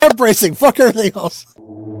prep racing. Fuck everything else.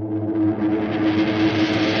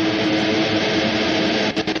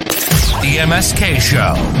 The MSK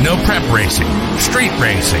Show. No prep racing, street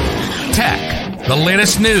racing, tech, the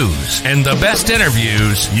latest news, and the best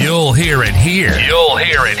interviews. You'll hear it here. You'll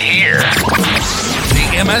hear it here.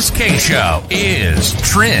 The MSK Show is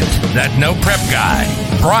Trent, that no prep guy,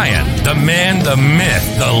 Brian, the man, the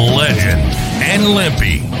myth, the legend, and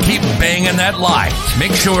Limpy. Keep banging that like.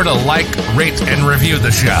 Make sure to like, rate, and review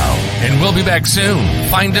the show. And we'll be back soon.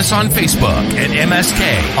 Find us on Facebook at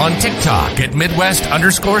MSK, on TikTok at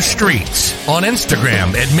Midwest_streets, on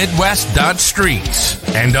Instagram at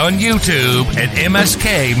Midwest.streets, and on YouTube at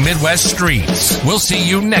MSK Midwest Streets. We'll see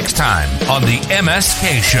you next time on the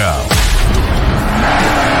MSK Show.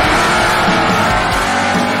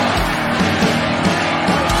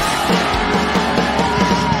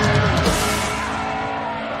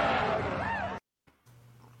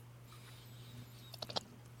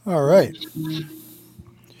 All right.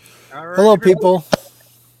 Hello, people.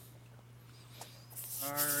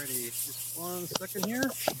 Alrighty, just 1 second here.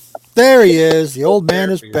 There he is. The old man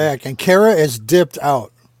is back, and Kara is dipped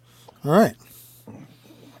out. All right. All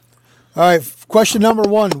right. Question number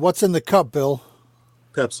 1. What's in the cup, Bill?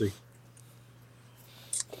 Pepsi.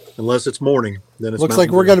 Unless it's morning, then it's looks like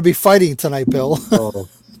we're going to be fighting tonight, Bill. Oh,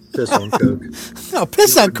 piss on Coke. No,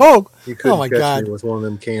 piss on Coke. You couldn't Oh my catch God. me with one of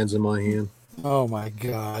them cans in my hand. Oh my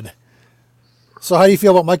God. So how do you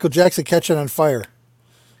feel about Michael Jackson catching on fire?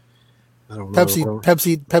 I don't know.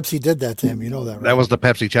 Pepsi did that to him. You know that, right? That was the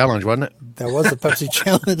Pepsi challenge, wasn't it? That was the Pepsi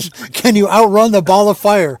challenge. Can you outrun the ball of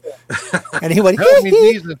fire? And he went, Help me,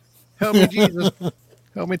 Jesus. Help me, Jesus.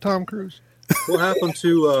 Help me, Tom Cruise. What happened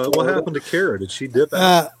to Kara? Did she dip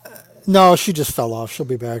out? No, she just fell off. She'll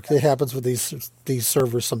be back. It happens with these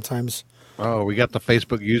servers sometimes. Oh, we got the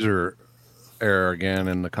Facebook user error again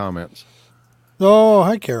in the comments. Oh,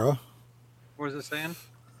 hi, Kara. What is it saying?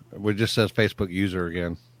 It just says Facebook user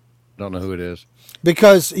again. Don't know who it is.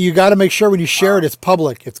 Because you got to make sure when you share it, it's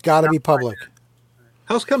public. It's got to be public.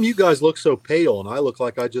 How's come you guys look so pale and I look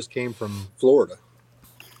like I just came from Florida?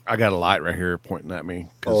 I got a light right here pointing at me.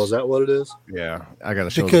 Oh, is that what it is? Yeah, I got to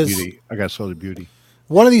show the beauty. I got to show the beauty.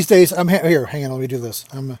 One of these days, here. Hang on, let me do this.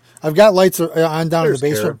 I've got lights on down in the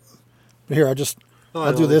basement. But here,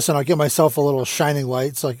 I'll do this, and I'll get myself a little shining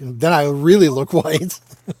light, so then I really look white.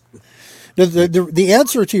 The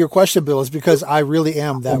answer to your question, Bill, is because I really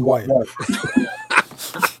am that white.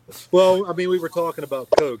 Well, I mean, we were talking about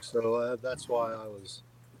Coke, so that's why I was.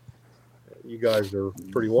 You guys are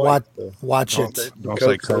pretty white. Watch it. The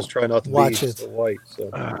Coke says try not to watch be it. so white. So.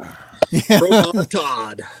 Yeah.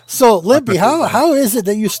 Todd. So, Limpy, how is it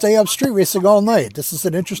that you stay up street racing all night? This is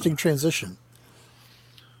an interesting transition.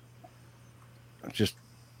 Just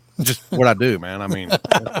what I do, man. I mean,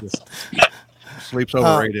 sleep's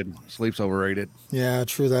overrated. Sleep's overrated. Yeah,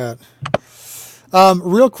 true that.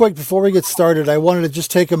 Real quick before we get started, I wanted to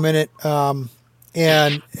just take a minute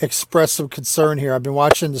and express some concern here. I've been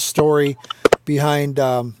watching the story behind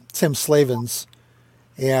Tim Slavens,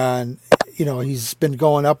 and he's been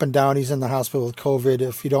going up and down. He's in the hospital with COVID.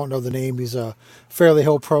 If you don't know the name, he's a fairly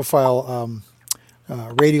high-profile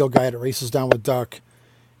radio guy that races down with Duck,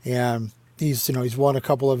 and he's won a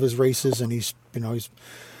couple of his races, and he's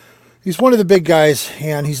one of the big guys,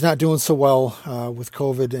 and he's not doing so well with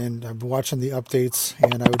COVID. And I've been watching the updates,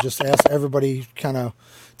 and I would just ask everybody kind of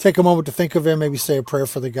take a moment to think of him, maybe say a prayer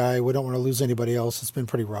for the guy. We don't want to lose anybody else. It's been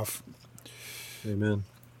pretty rough. Amen.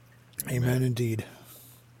 Amen indeed.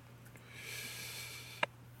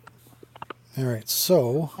 All right,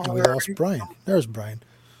 so we lost Brian. There's Brian.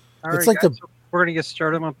 All right, guys, so we're going to get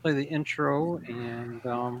started. I'm going to play the intro, and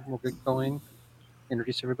we'll get going.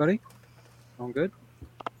 Introduce everybody. Sound good?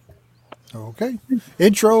 Okay.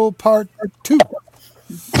 Intro part 2.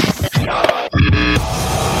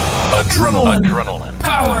 Adrenaline.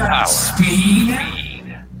 Power. Speed.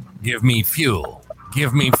 Give me fuel.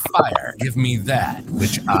 Give me fire. Give me that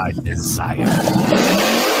which I desire.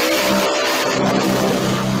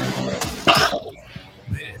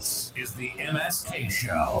 This is the MSK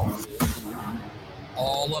Show.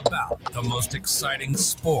 All about the most exciting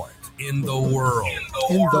sport in the world.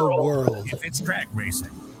 If it's track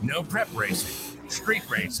racing, no prep racing, street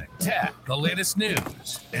racing, tech, the latest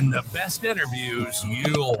news, and the best interviews,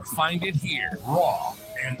 you'll find it here, raw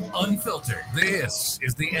and unfiltered. This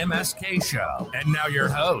is the MSK Show. And now your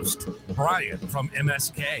host, Brian from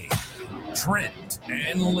MSK, Trent,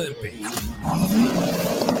 and Limpy.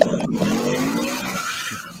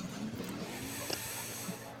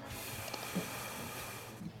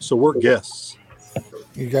 So we're guests.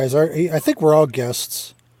 You guys are. I think we're all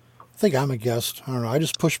guests. I think I'm a guest. I don't know. I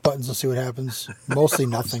just push buttons and see what happens. Mostly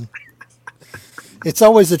nothing. It's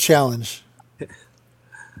always a challenge.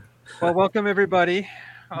 Well, welcome everybody.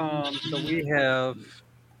 So we have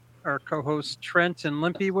our co-hosts Trent and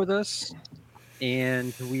Limpy with us,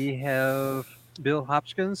 and we have Bill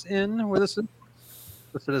Hopkins in with us,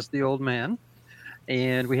 listed as the old man,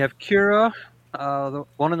 and we have Kira, the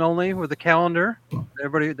one and only with the calendar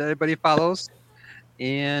that everybody follows,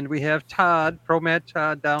 and we have Todd, Pro Mad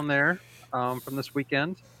Todd, down there from this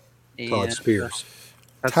weekend. Todd Spiers.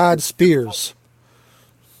 Todd Spiers.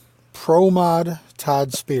 Pro Mod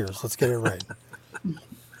Todd Spiers. Let's get it right.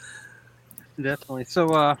 Definitely.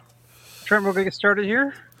 So, Trent, we're going to get started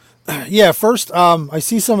here. Yeah, first, I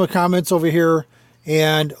see some of the comments over here,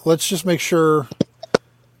 and let's just make sure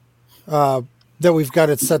that we've got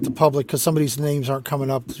it set to public because some of these names aren't coming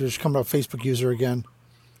up. They're just coming up Facebook user again.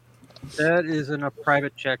 That is in a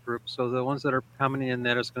private chat group, so the ones that are commenting in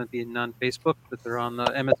that is going to be non-Facebook. If they're on the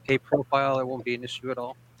MSK profile, it won't be an issue at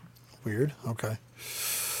all. Weird. Okay.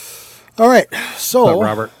 All right. So, What's up,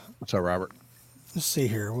 Robert? What's up, Robert? Let's see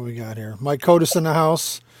here. What we got here? Mike Codis in the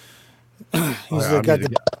house. He's got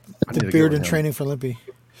the beard and training for Limpy.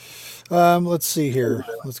 Let's see here.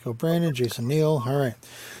 Let's go Brandon, Jason Neal. All right.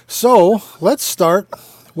 So let's start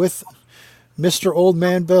with Mr. Old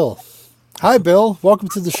Man Bill. Hi, Bill. Welcome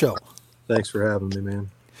to the show. Thanks for having me, man.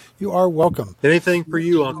 You are welcome. Anything for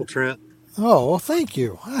you, Uncle Trent? Oh, well, thank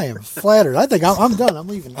you. I am flattered. I think I'm done. I'm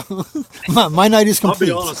leaving. my night is complete.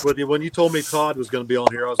 I'll be honest with you. When you told me Todd was going to be on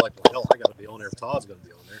here, I was like, well, hell, I got to be on there if Todd's going to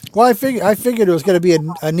be on there. Well, I figured it was going to be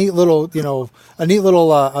a neat little,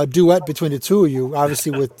 duet between the two of you.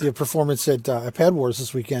 Obviously, with the performance at Pad Wars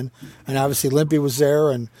this weekend, and obviously Limpy was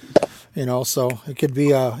there, and so it could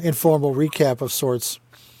be a informal recap of sorts.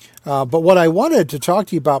 But what I wanted to talk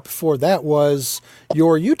to you about before that was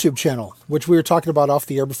your YouTube channel, which we were talking about off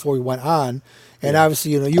the air before we went on. And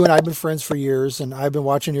obviously, you and I have been friends for years, and I've been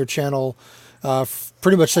watching your channel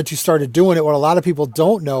pretty much since you started doing it. What a lot of people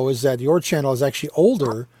don't know is that your channel is actually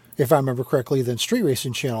older, if I remember correctly, than Street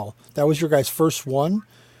Racing Channel. That was your guys' first one,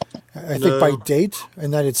 I think, by date,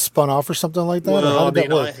 and then it spun off or something like that? Well,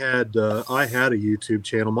 I had a YouTube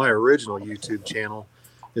channel. My original YouTube channel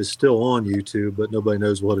is still on YouTube, but nobody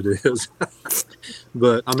knows what it is.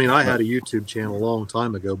 But I had a YouTube channel a long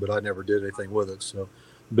time ago, but I never did anything with it. So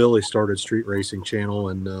Billy started Street Racing Channel,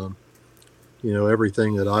 and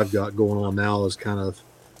everything that I've got going on now is kind of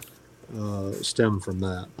stemmed from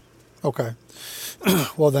that. Okay.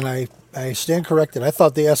 Well, then I stand corrected. I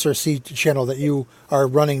thought the SRC channel that you are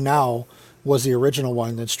running now was the original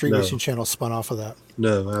one, that Street Racing Channel spun off of that.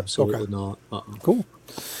 No, absolutely not. Cool.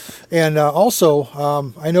 And also,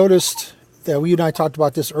 I noticed that you and I talked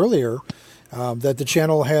about this earlier, that the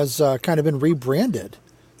channel has kind of been rebranded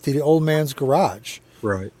to the Old Man's Garage.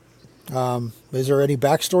 Right. Is there any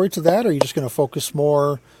backstory to that, or are you just going to focus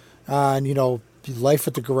more on, life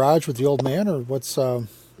at the garage with the old man, or what's...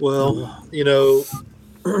 Well,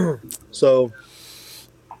 so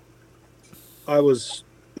I was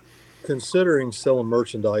considering selling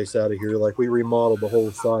merchandise out of here. Like, we remodeled the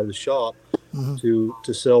whole side of the shop to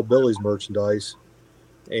sell Billy's merchandise,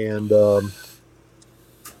 and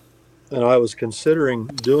I was considering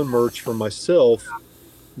doing merch for myself,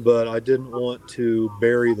 but I didn't want to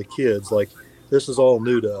bury the kids. Like, this is all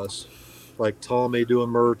new to us. Like Tommy doing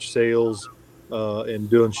merch sales and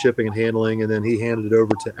doing shipping and handling, and then he handed it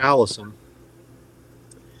over to Allison.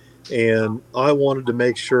 And I wanted to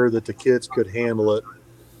make sure that the kids could handle it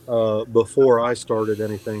before I started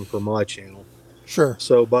anything for my channel. Sure.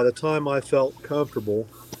 So by the time I felt comfortable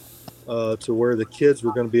to where the kids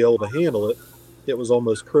were going to be able to handle it, it was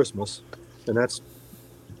almost Christmas. And that's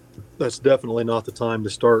definitely not the time to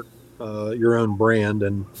start your own brand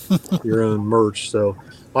and your own merch. So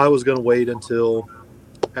I was going to wait until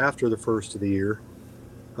after the first of the year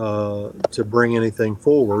to bring anything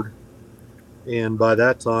forward. And by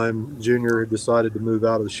that time, Junior had decided to move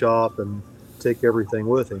out of the shop and take everything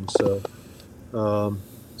with him.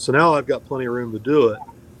 So now I've got plenty of room to do it.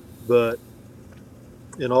 But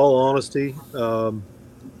in all honesty, I'm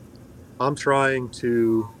trying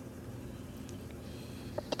to,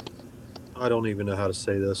 I don't even know how to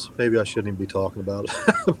say this. Maybe I shouldn't even be talking about it.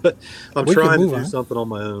 But I'm trying to do something on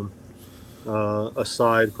my own,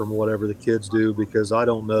 aside from whatever the kids do, because I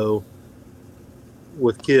don't know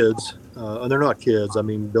with kids, and they're not kids. I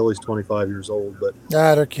mean, Billy's 25 years old, but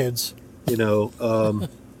they're kids.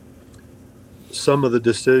 Some of the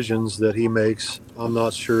decisions that he makes, I'm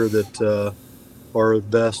not sure that are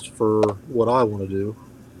best for what I want to do.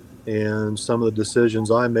 And some of the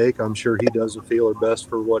decisions I make, I'm sure he doesn't feel are best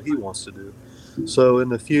for what he wants to do. So in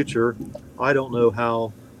the future, I don't know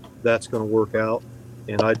how that's going to work out.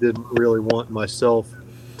 And I didn't really want myself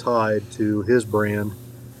tied to his brand,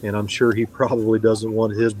 and I'm sure he probably doesn't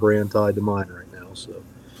want his brand tied to mine right now. So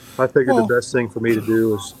I figured the best thing for me to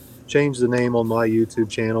do is change the name on my YouTube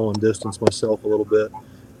channel and distance myself a little bit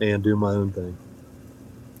and do my own thing.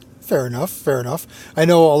 Fair enough. Fair enough. I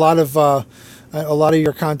know a lot of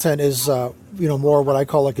your content is more what I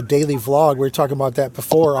call like a daily vlog. We were talking about that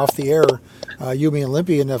before off the air, you, me, and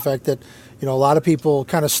Limpy, and the fact that a lot of people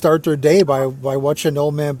kind of start their day by watching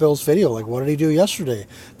Old Man Bill's video. Like, what did he do yesterday?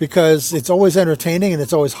 Because it's always entertaining and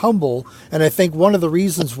it's always humble. And I think one of the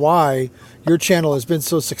reasons why your channel has been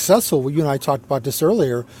so successful, you and I talked about this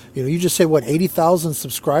earlier, you just say, 80,000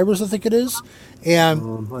 subscribers, I think it is.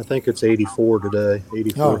 And I think it's 84 today,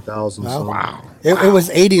 84,000. Oh, wow. It was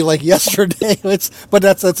 80 like yesterday. But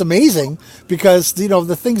that's amazing because,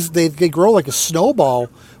 the things, they grow like a snowball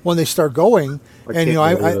when they start going.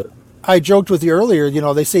 I joked with you earlier,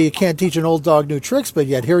 they say you can't teach an old dog new tricks, but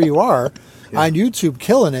yet here you are on YouTube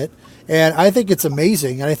killing it. And I think it's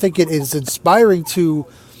amazing. And I think it is inspiring to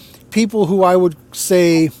people who I would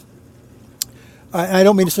say, I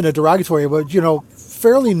don't mean this in a derogatory, but,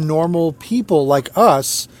 fairly normal people like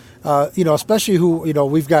us, especially who,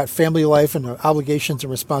 we've got family life and obligations and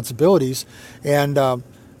responsibilities. And,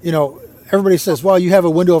 everybody says, well, you have a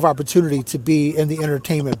window of opportunity to be in the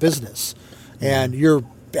entertainment business. And you're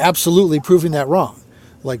absolutely proving that wrong.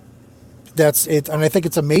 Like, that's it. And I think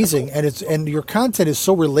it's amazing. And your content is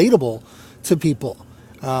so relatable to people.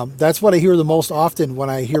 That's what I hear the most often when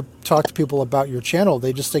I talk to people about your channel.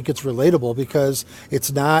 They just think it's relatable because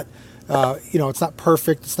it's not, it's not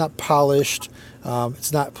perfect. It's not polished.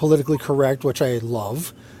 It's not politically correct, which I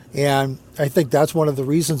love. And I think that's one of the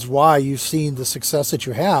reasons why you've seen the success that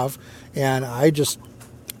you have. And I just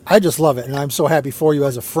love it. And I'm so happy for you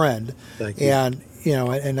as a friend. Thank you. And,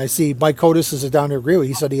 and I see Mike Kotis is down to agree with.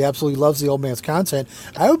 He said he absolutely loves the old man's content.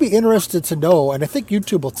 I would be interested to know, and I think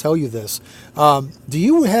YouTube will tell you this. Do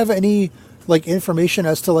you have any information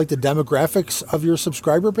as to the demographics of your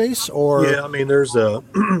subscriber base? Or yeah, I mean, there's there's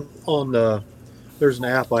an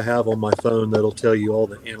app I have on my phone that'll tell you all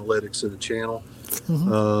the analytics of the channel,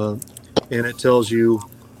 and it tells you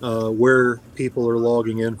where people are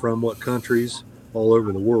logging in from, what countries all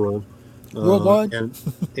over the world. Worldwide,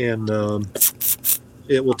 and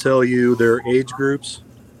it will tell you their age groups,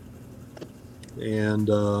 and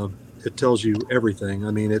it tells you everything.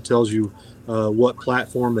 I mean, it tells you what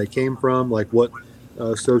platform they came from, like what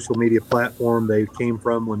social media platform they came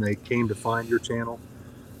from when they came to find your channel.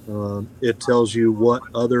 It tells you what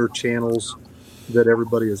other channels that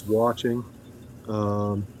everybody is watching.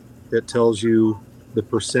 It tells you the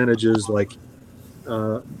percentages,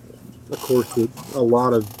 of course, a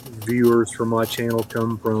lot of viewers from my channel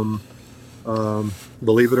come from,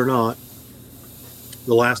 believe it or not,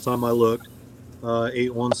 the last time I looked,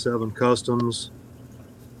 817 Customs.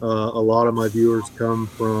 A lot of my viewers come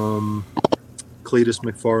from Cletus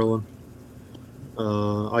McFarlane.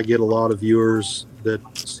 I get a lot of viewers that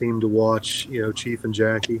seem to watch, Chief and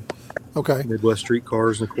Jackie. Okay. Midwest Street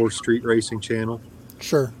Cars, and of course, Street Racing Channel.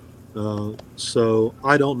 Sure. So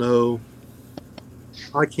I don't know.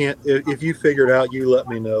 I can't. If you figure it out, you let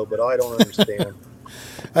me know. But I don't understand.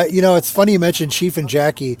 It's funny you mentioned Chief and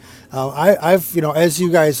Jackie. I've, as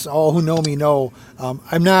you guys all who know me know,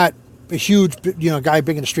 I'm not a huge, guy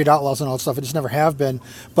big into street outlaws and all that stuff. I just never have been.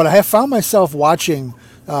 But I have found myself watching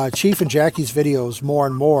Chief and Jackie's videos more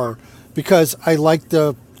and more because I like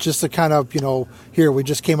the kind of, here we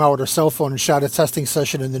just came out with our cell phone and shot a testing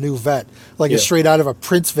session in the new vet, it's straight out of a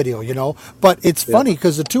Prince video, But it's funny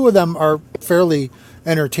because the two of them are fairly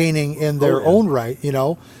entertaining in their own right,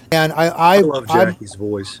 And I love Jackie's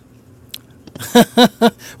voice.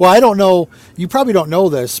 Well, I don't know. You probably don't know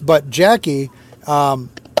this, but Jackie,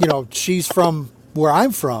 she's from where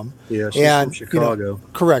I'm from. Yeah, she's from Chicago.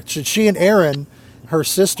 Correct. She and Erin, her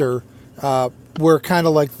sister, were kind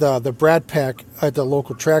of like the Brad Pack at the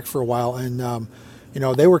local track for a while, and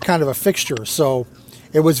they were kind of a fixture. So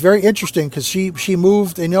it was very interesting because she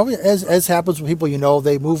moved, and as happens with people,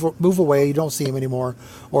 they move away. You don't see them anymore,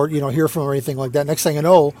 or hear from them or anything like that. Next thing you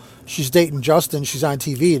know, she's dating Justin. She's on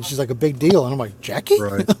TV, and she's like a big deal. And I'm like, Jackie,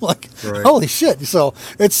 right. Right. Holy shit! So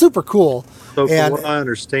it's super cool. So from what I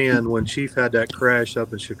understand, when Chief had that crash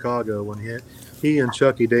up in Chicago, when he and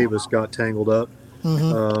Chucky Davis got tangled up,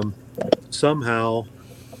 somehow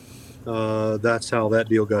that's how that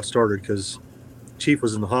deal got started, because Chief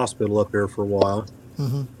was in the hospital up there for a while,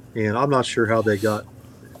 and I'm not sure how they got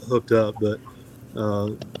hooked up, but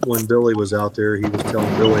when Billy was out there, he was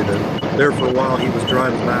telling Billy that there for a while he was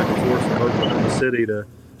driving back and forth from Oklahoma City to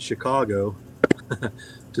Chicago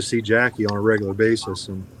to see Jackie on a regular basis,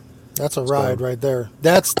 and That's a ride right there.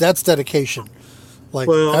 That's dedication. Like,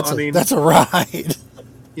 Well, that's I mean, that's a ride.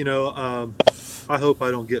 You know, I hope I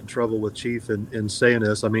don't get in trouble with Chief in saying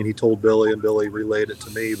this. I mean, he told Billy, and Billy relayed it to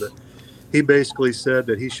me, but he basically said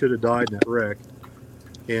that he should have died in that wreck,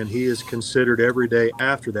 and he is considered every day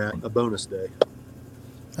after that a bonus day.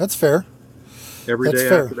 That's fair. Every That's day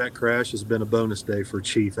fair. after that crash has been a bonus day for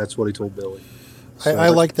Chief. That's what he told Billy. I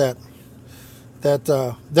like that. That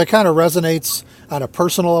kind of resonates on a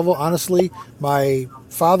personal level. Honestly, my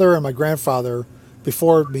father and my grandfather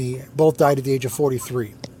before me both died at the age of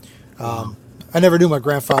 43. I never knew my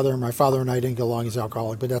grandfather, and my father and I didn't get along. He's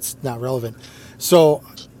alcoholic, but that's not relevant. So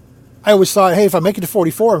I always thought, hey, if I make it to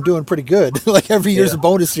 44, I'm doing pretty good. Like every year's a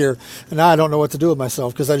bonus year, and now I don't know what to do with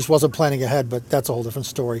myself because I just wasn't planning ahead. But that's a whole different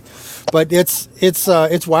story. But it's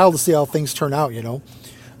wild to see how things turn out, you know.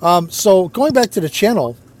 So going back to the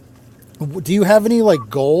channel, do you have any like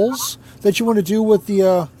goals that you want to do with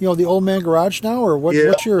the the Old Man Garage now, or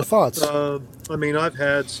what's your thoughts? I mean, I've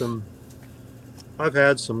had some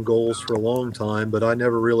goals for a long time, but I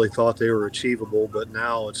never really thought they were achievable. But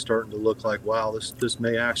now it's starting to look like, wow, this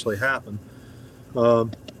may actually happen.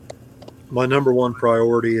 My number one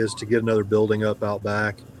priority is to get another building up out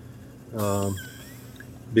back,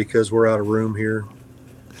 because we're out of room here,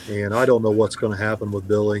 and I don't know what's going to happen with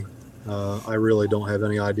Billy. I really don't have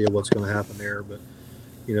any idea what's going to happen there, but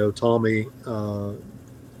you know, Tommy, for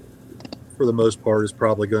the most part, is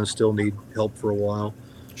probably going to still need help for a while.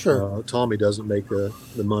 Sure. Tommy doesn't make the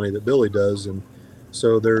money that Billy does, and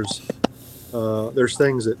so there's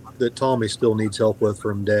things that Tommy still needs help with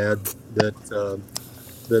from Dad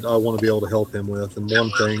that I want to be able to help him with. And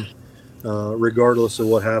one thing, regardless of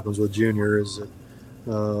what happens with Junior, is that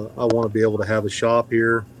I want to be able to have a shop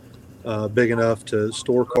here, big enough to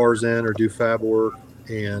store cars in or do fab work,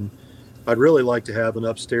 and I'd really like to have an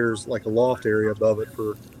upstairs, like a loft area above it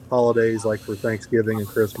for holidays, like for Thanksgiving and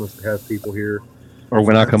Christmas, to have people here. Or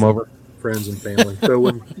when I come over. Friends and family. So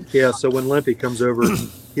when Limpy comes over,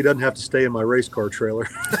 he doesn't have to stay in my race car trailer.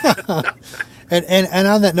 And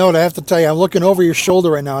on that note, I have to tell you, I'm looking over your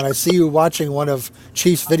shoulder right now, and I see you watching one of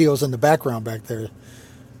Chief's videos in the background back there.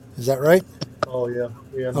 Is that right? Oh yeah.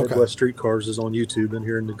 Okay. Midwest Street Cars is on YouTube in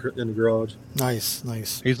here in the garage. Nice.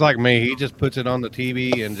 He's like me. He just puts it on the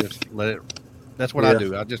TV and just let it. That's what I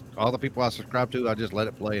do. All the people I subscribe to, I just let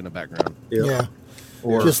it play in the background. Yeah.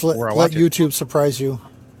 Or just let YouTube surprise you.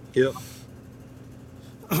 Yep.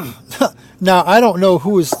 Now, I don't know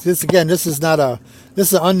who is this. Again, this is an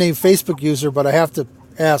unnamed Facebook user, but I have to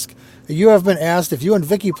ask. You have been asked if you and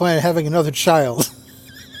Vicky plan on having another child.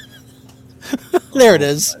 There it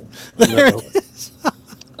is. There it is.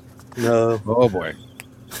 No. Oh boy.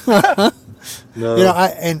 No. You know,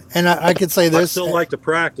 I could say this. I still like to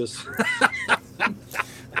practice.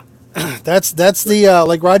 That's the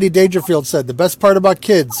like Rodney Dangerfield said. The best part about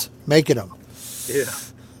kids, making them. Yeah.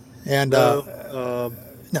 And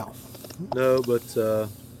no, but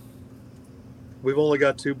we've only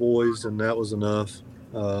got 2 boys, and that was enough.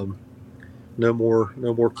 No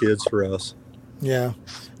more kids for us. Yeah.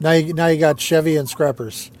 Now you got Chevy and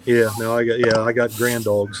Scrappers. Yeah. Now I got grand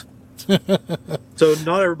dogs. So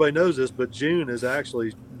not everybody knows this, but June is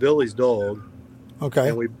actually Billy's dog. Okay.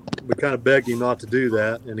 And we kind of begged him not to do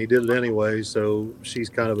that, and he did it anyway. So she's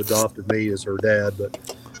kind of adopted me as her dad.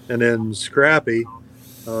 And then Scrappy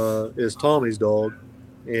is Tommy's dog,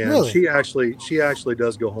 and really? she actually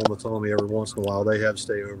does go home with Tommy every once in a while. They have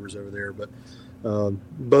stayovers over there, but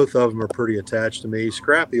both of them are pretty attached to me.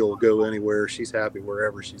 Scrappy will go anywhere; she's happy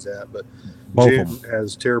wherever she's at. But June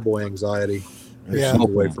has terrible anxiety. Yeah. She's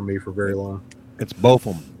away from me for very long. It's both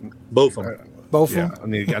of them. Both of them. Both of Yeah, them. I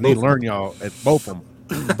need to learn y'all. It's both of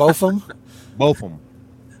them. Both of them. Both of them.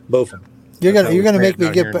 Both of them. You're gonna make me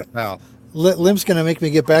get back. South. Limp's gonna make me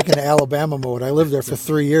get back into Alabama mode. I lived there for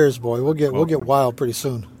 3 years, boy. We'll get wild pretty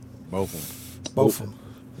soon. Both of them. Both of them.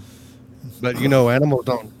 But you know, animals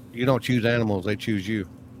don't. You don't choose animals; they choose you.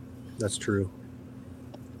 That's true.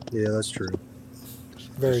 Yeah, that's true.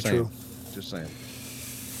 Very Just saying. true. Just saying.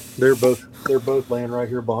 They're both laying right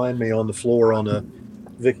here behind me on the floor.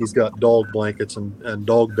 Vicky's got dog blankets and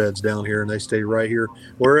dog beds down here, and they stay right here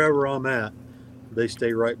wherever I'm at. They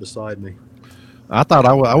stay right beside me. I thought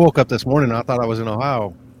I woke up this morning. I thought I was in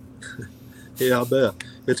Ohio. Yeah, I bet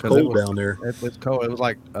it's cold down there. It's cold. It was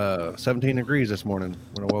like 17 degrees this morning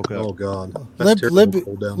when I woke up. Oh God, that's Limpy,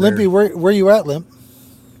 cold down Limpy, there. where you at, Limp?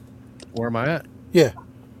 Where am I at? Yeah.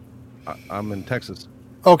 I'm in Texas.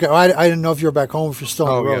 Okay, I didn't know if you were back home. If you're still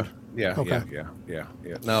on the road. Yeah. Okay. Yeah.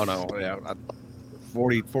 No. Yeah.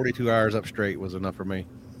 42 hours up straight was enough for me.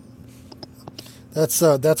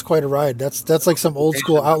 That's quite a ride. That's like some old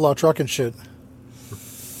school outlaw trucking shit.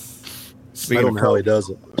 I don't know how he does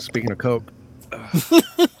it. Speaking of Coke,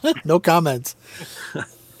 No comments.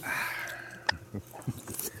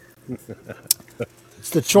 It's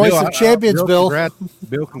the choice of champions, Bill.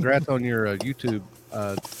 Congrats on your YouTube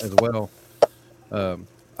as well.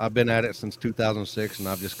 I've been at it since 2006, and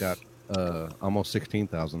I've just got almost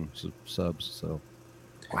 16,000 subs. So,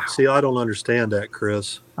 wow. See, I don't understand that,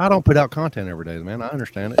 Chris. I don't put out content every day, man. I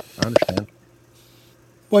understand it.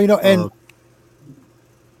 Well, and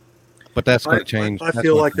but that's going to change. I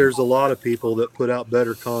feel like there's a lot of people that put out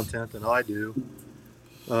better content than I do,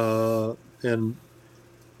 and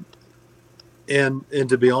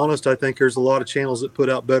to be honest, I think there's a lot of channels that put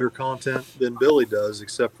out better content than Billy does,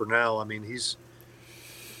 except for now. I mean,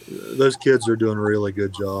 those kids are doing a really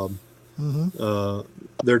good job. Mm-hmm.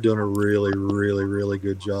 They're doing a really, really, really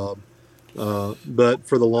good job. But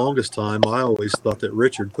for the longest time, I always thought that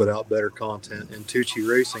Richard put out better content, and Tucci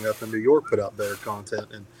Racing up in New York put out better content,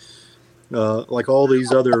 and like all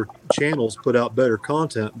these other channels put out better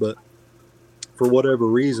content. But for whatever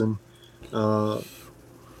reason,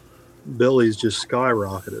 Billy's just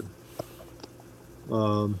skyrocketed.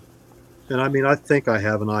 And I mean, I think I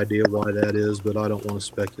have an idea why that is, but I don't want to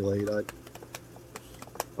speculate.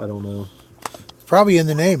 I don't know. Probably in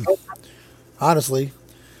the name, honestly,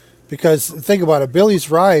 because think about it. Billy's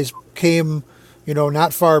rise came,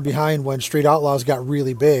 not far behind when Street Outlaws got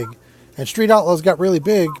really big, and Street Outlaws got really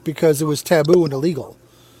big because it was taboo and illegal.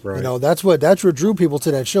 Right. That's what drew people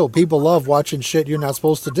to that show. People love watching shit you're not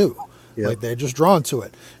supposed to do. Yep. Like they're just drawn to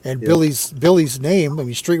it. And Yep. Billy's name, I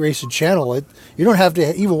mean, Street Racing Channel, you don't have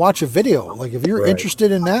to even watch a video. Like if you're Right.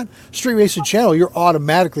 interested in that, Street Racing Channel, you're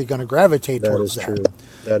automatically going to gravitate towards that. That is true.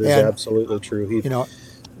 That is absolutely true.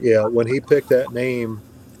 Yeah, when he picked that name,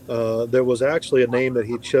 there was actually a name that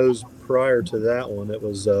he chose prior to that one. It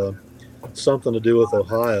was something to do with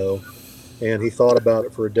Ohio. And he thought about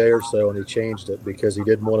it for a day or so, and he changed it because he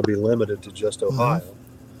didn't want to be limited to just Ohio.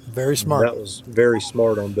 Mm-hmm. Very smart. And that was very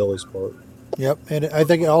smart on Billy's part. Yep, and I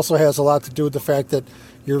think it also has a lot to do with the fact that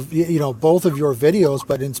both of your videos,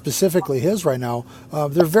 but in specifically his right now,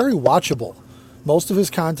 they're very watchable. Most of his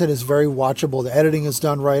content is very watchable. The editing is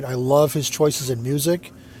done right. I love his choices in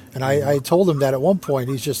music, and I told him that at one point.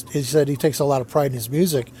 He said he takes a lot of pride in his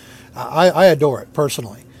music. I adore it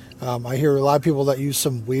personally. I hear a lot of people that use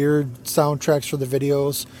some weird soundtracks for the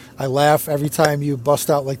videos. I laugh every time you bust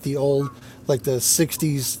out like the old, like the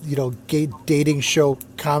 60s, dating show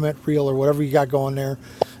comment reel or whatever you got going there.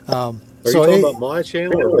 Are you talking about my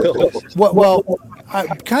channel or Bill's? Well,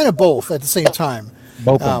 kind of both at the same time.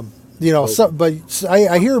 Both. But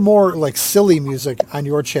I hear more like silly music on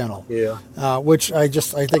your channel. Yeah. Which I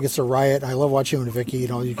think it's a riot. I love watching you and Vicky.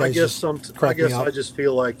 You guys I just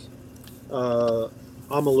feel like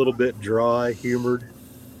I'm a little bit dry humored.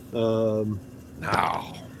 No.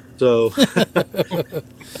 So,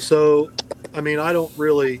 I mean, I don't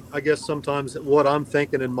really, I guess sometimes what I'm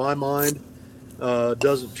thinking in my mind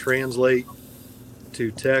doesn't translate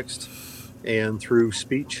to text and through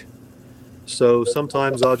speech. So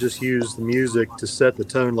sometimes I'll just use the music to set the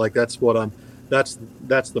tone. Like that's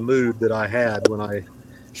the mood that I had when I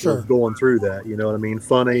was going through that, you know what I mean?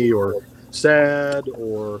 Funny or sad,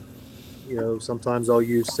 or, sometimes I'll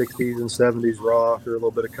use 60s and 70s rock or a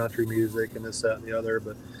little bit of country music and this, that, and the other.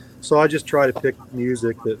 But so I just try to pick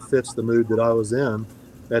music that fits the mood that I was in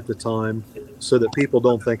at the time so that people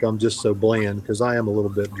don't think I'm just so bland, because I am a little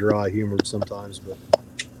bit dry humored sometimes. But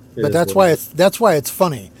that's why it's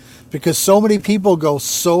funny, because so many people go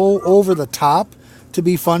so over the top to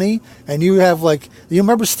be funny. And you have you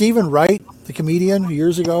remember Stephen Wright, the comedian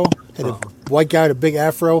years ago, had a white guy with a big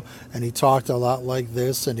afro, and he talked a lot like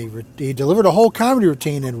this, and he delivered a whole comedy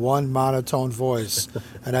routine in one monotone voice.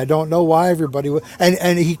 And I don't know why everybody would,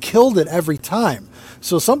 and he killed it every time.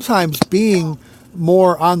 So sometimes being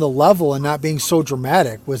more on the level and not being so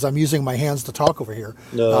dramatic, was I'm using my hands to talk over here.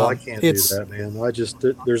 No, I can't do that, man.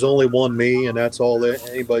 There's only one me, and that's all that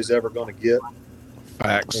anybody's ever going to get.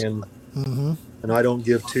 Facts. And I don't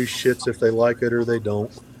give two shits if they like it or they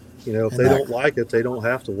don't. If they don't like it, they don't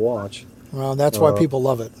have to watch. Well, that's why people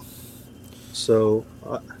love it. So,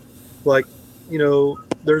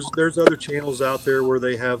 there's other channels out there where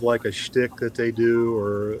they have like a shtick that they do,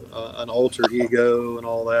 or an alter ego and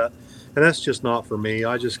all that. And that's just not for me.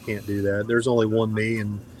 I just can't do that. There's only one me,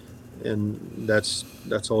 and that's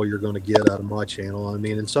all you're going to get out of my channel. I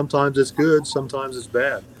mean, and sometimes it's good, sometimes it's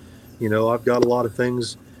bad. I've got a lot of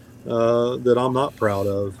things that I'm not proud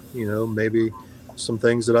of. Maybe some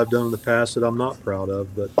things that I've done in the past that I'm not proud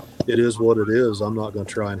of, but it is what it is. I'm not going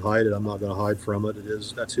to try and hide it. I'm not going to hide from it.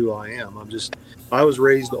 That's who I am. I was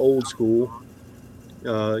raised old school,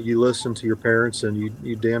 you listen to your parents, and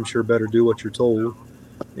you damn sure better do what you're told.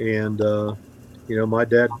 And my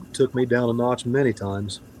dad took me down a notch many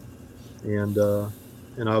times, and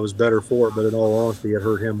I was better for it. But in all honesty, it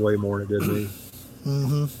hurt him way more than it did me.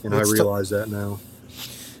 Mm-hmm. And I realize that now.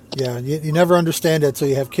 Yeah, you never understand it until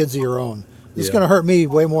you have kids of your own. It's Yeah. going to hurt me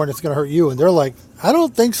way more than it's going to hurt you. And they're like, I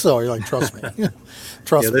don't think so. You're like, trust me.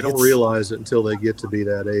 Trust me. They don't realize it until they get to be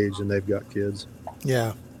that age and they've got kids.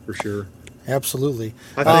 Yeah. For sure. Absolutely.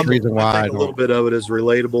 I think a little bit of it is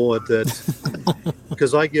relatable at that,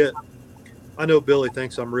 because I know Billy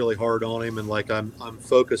thinks I'm really hard on him, and like I'm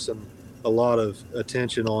focusing a lot of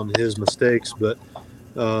attention on his mistakes, but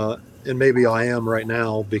and maybe I am right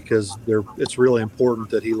now, because it's really important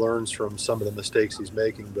that he learns from some of the mistakes he's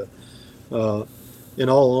making. But in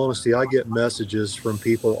all honesty, I get messages from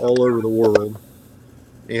people all over the world,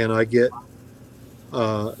 and I get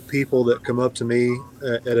people that come up to me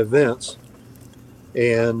at events,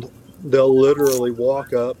 and they'll literally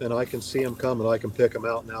walk up, and I can see them coming. I can pick them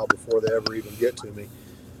out now before they ever even get to me.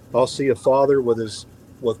 I'll see a father with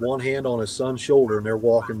one hand on his son's shoulder, and they're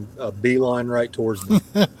walking a beeline right towards me.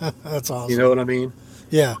 That's awesome. You know what I mean?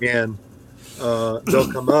 Yeah. And they'll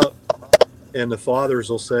come up, and the fathers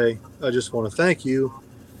will say, I just want to thank you,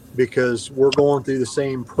 because we're going through the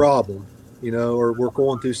same problem, or we're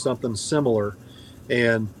going through something similar.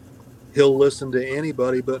 And he'll listen to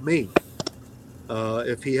anybody but me.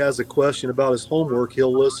 If he has a question about his homework,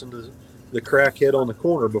 he'll listen to the crackhead on the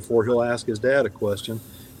corner before he'll ask his dad a question.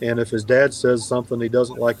 And if his dad says something he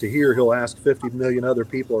doesn't like to hear, he'll ask 50 million other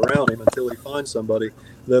people around him until he finds somebody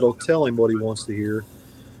that'll tell him what he wants to hear.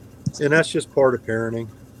 And that's just part of parenting.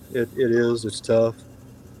 It's tough.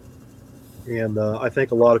 And I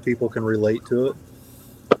think a lot of people can relate to it.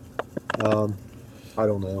 I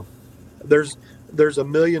don't know. There's a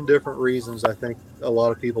million different reasons I think a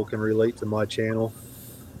lot of people can relate to my channel,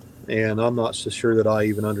 and I'm not so sure that I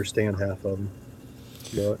even understand half of them.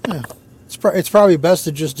 But yeah. It's probably best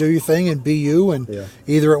to just do your thing and be you, and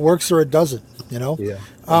either it works or it doesn't, Yeah.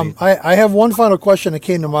 I have one final question that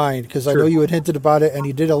came to mind, because I know you had hinted about it and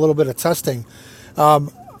you did a little bit of testing.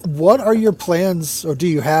 What are your plans, or do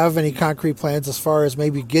you have any concrete plans as far as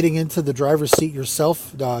maybe getting into the driver's seat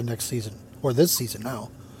yourself next season, or this season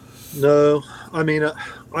now? No,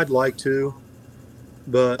 I'd like to,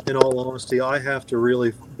 but in all honesty, I have to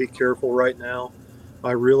really be careful right now.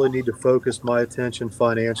 I really need to focus my attention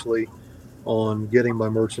financially on getting my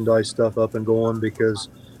merchandise stuff up and going, because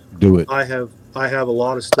I have a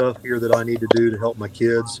lot of stuff here that I need to do to help my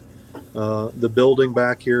kids. The building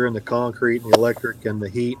back here, and the concrete and the electric and the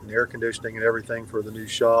heat and air conditioning and everything for the new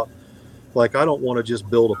shop. Like, I don't want to just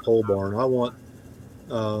build a pole barn. I want,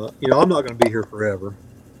 I'm not going to be here forever.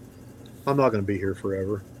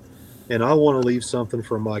 And I want to leave something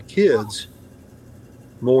for my kids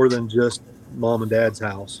more than just mom and dad's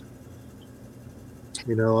house.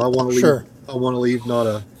 I want to leave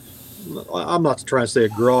I'm not trying to say a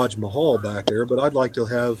garage mahal back there, but I'd like to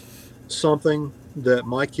have something that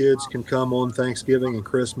my kids can come on Thanksgiving and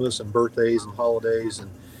Christmas and birthdays and holidays and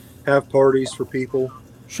have parties for people.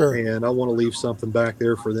 Sure. And I want to leave something back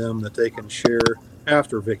there for them that they can share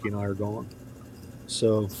after Vicki and I are gone.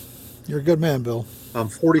 So you're a good man, Bill. I'm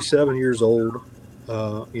 47 years old.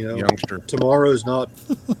 Youngster. Tomorrow's not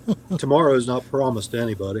promised to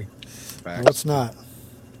anybody. No, it's not.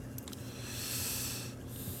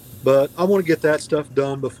 But I want to get that stuff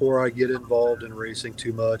done before I get involved in racing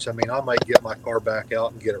too much. I might get my car back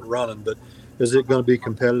out and get it running, but is it going to be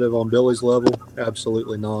competitive on Billy's level?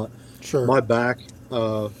 Absolutely not. Sure. My back,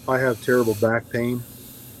 I have terrible back pain.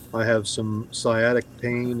 I have some sciatic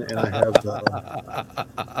pain, and I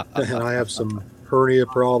have some hernia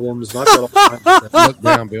problems. And I've got all kinds of things. Look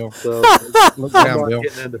down, Bill. So Look down, Bill.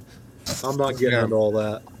 I'm not getting into all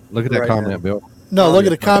that. Look at that comment, Bill. No, look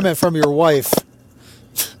at a comment from your wife.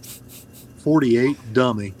 48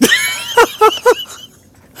 dummy.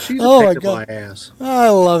 She's a my pain in God. my ass. I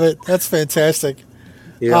love it. That's fantastic.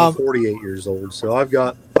 Yeah, I'm 48 years old, so I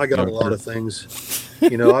got a lot of things.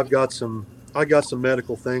 I've got some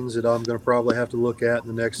medical things that I'm going to probably have to look at in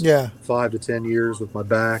the next 5 to 10 years with my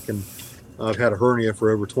back, and I've had a hernia for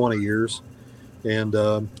over 20 years, and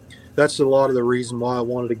that's a lot of the reason why I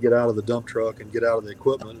wanted to get out of the dump truck and get out of the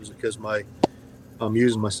equipment, is because I'm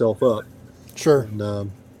using myself up. Sure.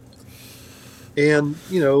 And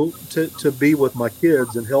to be with my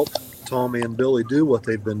kids and help Tommy and Billy do what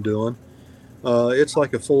they've been doing, it's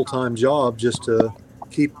like a full-time job just to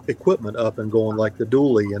keep equipment up and going, like the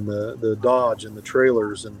dually and the Dodge and the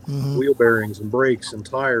trailers and wheel bearings and brakes and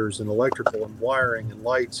tires and electrical and wiring and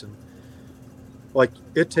lights. And like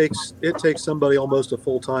it takes somebody almost a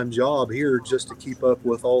full-time job here just to keep up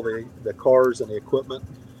with all the cars and the equipment.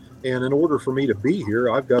 And in order for me to be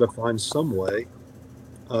here, I've got to find some way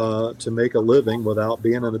to make a living without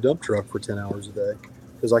being in a dump truck for 10 hours a day.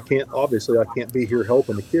 Because I can't be here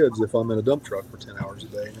helping the kids if I'm in a dump truck for 10 hours a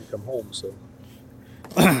day and then come home. So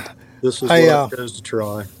this is what I chose to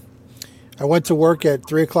try. I went to work at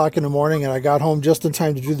 3:00 in the morning, and I got home just in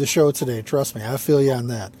time to do the show today. Trust me, I feel you on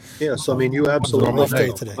that. Yes, I mean, you absolutely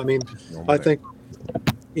day today. I mean, I think,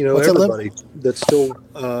 everybody that's still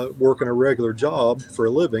working a regular job for a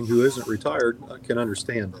living who isn't retired can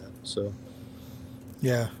understand that. So,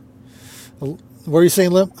 yeah. What are you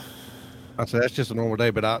saying, Limp? I said that's just a normal day,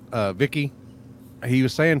 but Vicky, he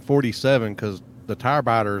was saying 47 because the tire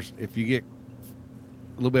biters, if you get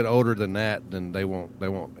a little bit older than that, then they won't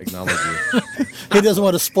acknowledge you. He doesn't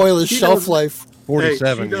want to spoil his shelf life.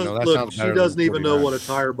 47, hey, that sounds better. She doesn't even know what a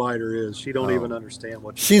tire biter is. She don't even understand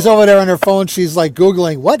what she's over there on her phone. She's like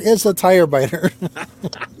Googling, what is a tire biter?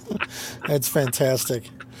 That's fantastic.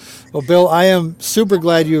 Well, Bill, I am super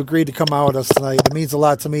glad you agreed to come out with us tonight. It means a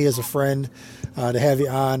lot to me as a friend to have you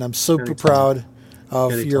on. I'm super proud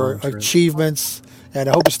of your achievements, and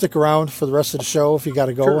I hope you stick around for the rest of the show. If you got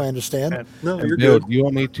to go, I understand. No, you're Bill, good. do you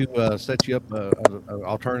want me to set you up an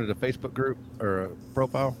alternative Facebook group or a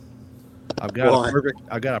profile? I've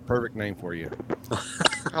got a perfect name for you.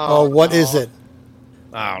 What is it?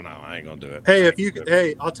 I don't know. I ain't gonna do it.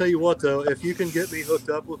 Hey, I'll tell you what though. If you can get me hooked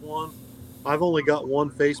up with one, I've only got one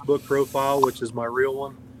Facebook profile, which is my real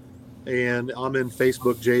one, and I'm in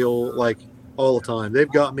Facebook jail like all the time.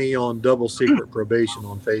 They've got me on double secret probation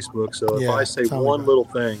on Facebook. So if I say one little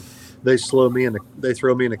thing, they throw me in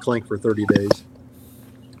a clink for 30 days.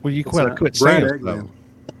 Well, you quit saying it, though.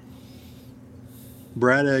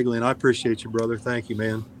 Brad Eglin, I appreciate you, brother. Thank you,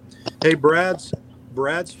 man. Hey, Brad's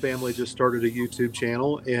family just started a YouTube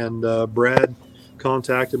channel, and Brad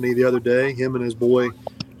contacted me the other day. Him and his boy,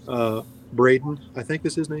 Braden, I think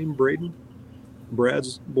is his name, Braden,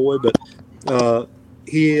 Brad's boy. But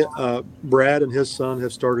Brad and his son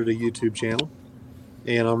have started a YouTube channel,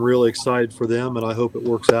 and I'm really excited for them, and I hope it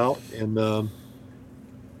works out. And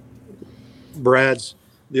Brad's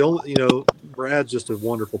just a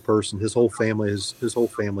wonderful person. His whole family is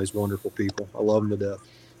wonderful people. I love them to death.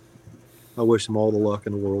 I wish them all the luck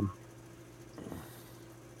in the world.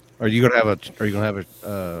 Are you gonna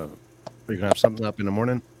have something up in the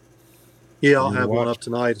morning? Yeah, I'll have one up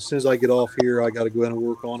tonight. As soon as I get off here, I got to go in and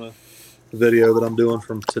work on a video that I'm doing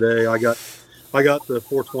from today. I got the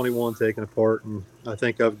 421 taken apart, and I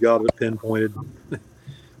think I've got it pinpointed.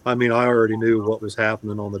 I mean, I already knew what was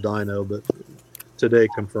happening on the dyno, but today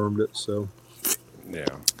confirmed it. So, yeah.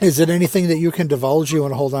 Is it anything that you can divulge? You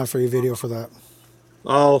want to hold on for your video for that?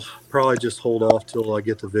 I'll probably just hold off till I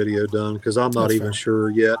get the video done, because I'm not even sure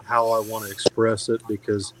yet how I want to express it,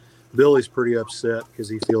 because Billy's pretty upset because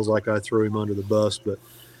he feels like I threw him under the bus. But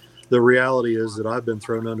the reality is that I've been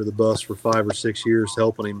thrown under the bus for 5 or 6 years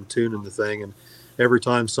helping him tuning the thing. And every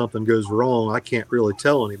time something goes wrong, I can't really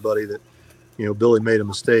tell anybody that, Billy made a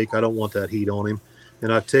mistake. I don't want that heat on him.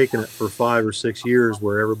 And I've taken it for 5 or 6 years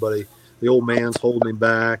where everybody, the old man's holding him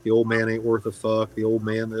back. The old man ain't worth a fuck. The old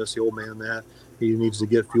man this, the old man that. He needs to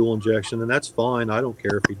get fuel injection, and that's fine. I don't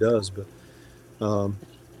care if he does. But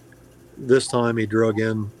this time he drug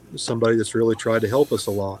in somebody that's really tried to help us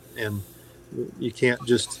a lot. And you can't,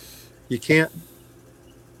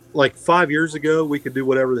 like 5 years ago, we could do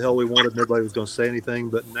whatever the hell we wanted. Nobody was going to say anything.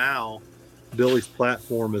 But now Billy's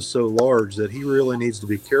platform is so large that he really needs to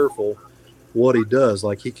be careful what he does.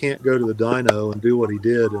 Like, he can't go to the dyno and do what he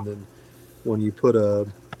did, and then when you put a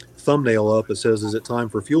thumbnail up that says, "Is it time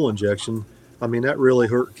for fuel injection?" I mean, that really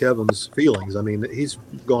hurt Kevin's feelings. I mean, he's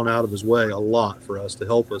gone out of his way a lot for us to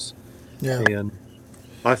help us. Yeah. And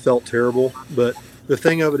I felt terrible. But the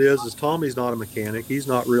thing of it is Tommy's not a mechanic. He's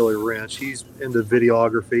not really a wrench. He's into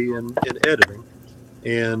videography and editing.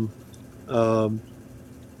 And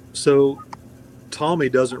so Tommy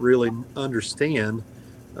doesn't really understand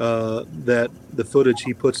that the footage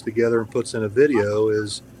he puts together and puts in a video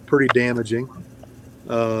is pretty damaging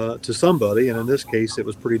to somebody, and in this case it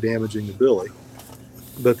was pretty damaging to Billy.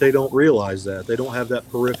 But they don't realize that. They don't have that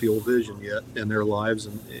peripheral vision yet in their lives,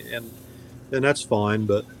 and that's fine,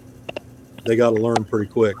 but they got to learn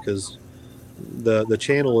pretty quick, because the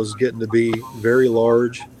channel is getting to be very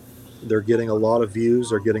large. They're getting a lot of views,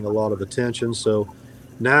 they're getting a lot of attention. So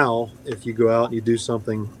now if you go out and you do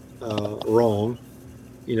something wrong,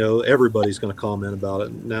 everybody's going to comment about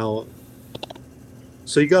it now.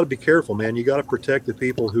 So you got to be careful, man. You got to protect the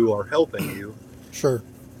people who are helping you. Sure.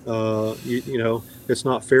 You know, it's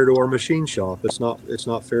not fair to our machine shop. It's not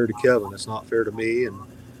fair to Kevin. It's not fair to me and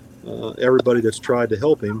everybody that's tried to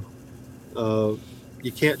help him.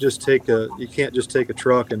 You can't just take a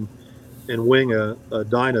truck and wing a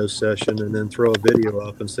dyno session and then throw a video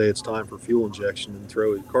up and say it's time for fuel injection and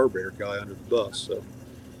throw a carburetor guy under the bus. So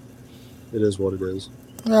it is what it is.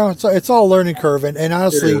 No, it's all a learning curve, and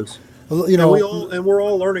honestly, you know, and we're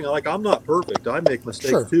all learning. Like, I'm not perfect. I make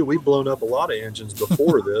mistakes too. We've blown up a lot of engines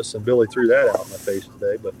before this, and Billy threw that out in my face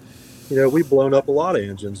today. But you know, we've blown up a lot of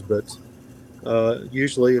engines, but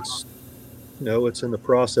usually it's it's in the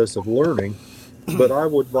process of learning. But I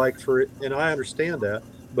would like for it, and I understand that,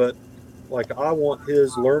 but like, I want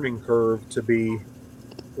his learning curve to be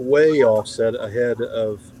way offset ahead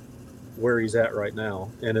of where he's at right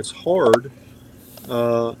now, and it's hard.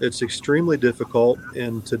 It's extremely difficult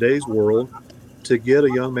in today's world to get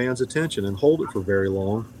a young man's attention and hold it for very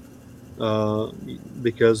long,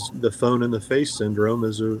 because the phone in the face syndrome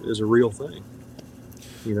is a real thing.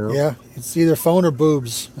 You know? Yeah, it's either phone or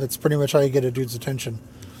boobs. That's pretty much how you get a dude's attention.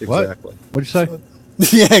 Exactly. What'd you say?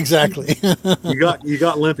 Yeah, exactly. you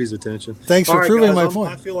got Limpy's attention. Thanks for proving my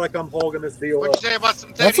point. I feel like I'm hogging this deal. What'd you say about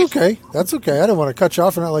some titties? That's okay. That's okay. I don't want to cut you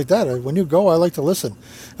off or not like that. When you go, I like to listen.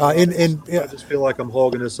 I just feel like I'm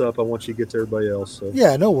hogging this up. I want you to get to everybody else. So.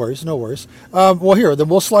 Yeah, no worries, no worries. Well, here, then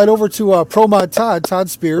we'll slide over to Pro Mod Todd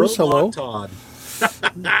Spiers. Hello, Todd.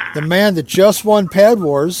 The man that just won Pad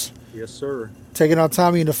Wars. Yes, sir. Taking out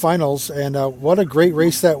Tommy in the finals, and what a great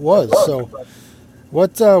race that was. So, why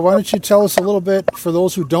don't you tell us a little bit, for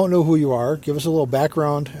those who don't know who you are, give us a little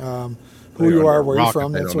background, who you are, where you're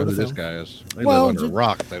from, that sort of thing. This guy is. They live under a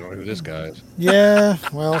rock. They don't know who this guy is. Yeah,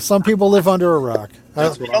 well, some people live under a rock.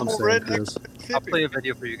 That's what I'm saying, Chris. I'll play a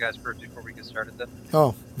video for you guys first before we get started then.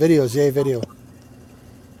 Oh, videos, yay, video.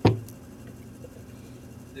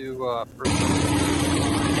 Do first.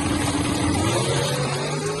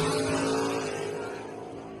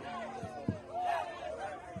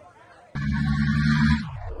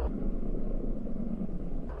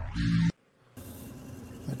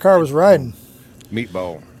 The car was riding.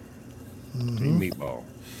 Meatball. Mm-hmm. Meatball.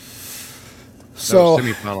 So that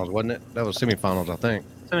was semifinals, wasn't it? That was semifinals, I think.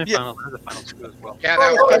 Semifinals, the finals too as well. Yeah,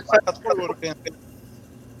 that was.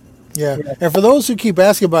 yeah, and for those who keep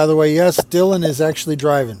asking, by the way, yes, Dylan is actually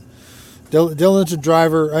driving. Dylan's a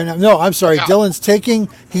driver. No, I'm sorry. Yeah. Dylan's taking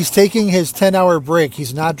his 10-hour break.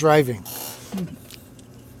 He's not driving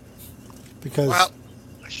because. Well,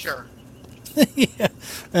 sure. Yeah.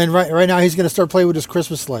 And right now he's going to start playing with his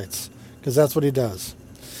Christmas lights because that's what he does.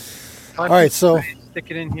 All right, so stick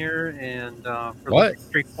it in here and for What? the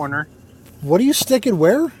street corner. what are you sticking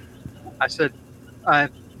where? I said, I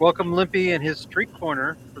welcome Limpy and his street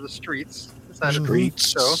corner for the streets. Streets.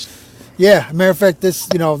 So Yeah, matter of fact,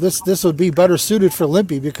 this would be better suited for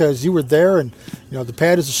Limpy because you were there, and the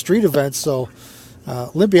pad is a street event. So,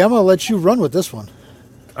 Limpy, I'm going to let you run with this one.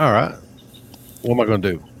 All right. What am I going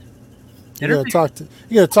to do? You got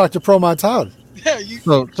to talk to Pro Mod Todd. Yeah, you.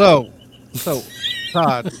 So,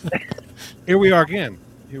 Todd. Here we are again.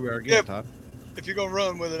 Yeah. Todd. If you're gonna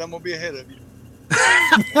run with it, I'm gonna be ahead of you.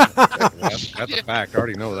 That's a fact. I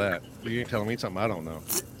already know that. You ain't telling me something I don't know.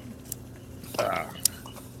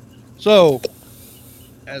 So,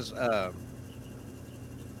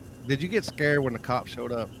 did you get scared when the cops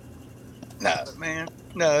showed up? No, man.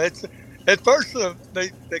 No, it's at first they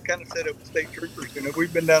kind of said it was state troopers.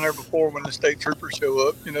 We've been down there before when the state troopers show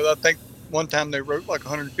up. I think one time they wrote like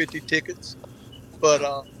 150 tickets,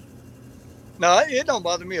 but no, it don't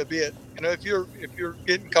bother me a bit. If you're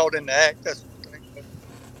getting caught in the act, that's one thing.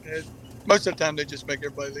 But most of the time they just make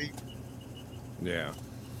everybody leave. Yeah,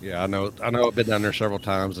 I know. I've been down there several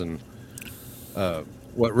times, and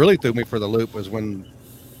what really threw me for the loop was when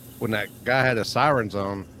that guy had his sirens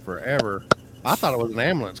on forever. I thought it was an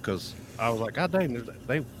ambulance because I was like, God dang,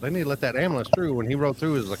 they need to let that ambulance through. When he rode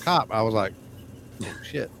through as a cop, I was like, oh,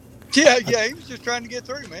 shit. Yeah, he was just trying to get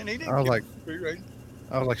through, man. He didn't. I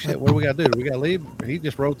was like, shit, what do we got to do? Do we got to leave? He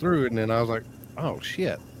just rode through, and then I was like, oh,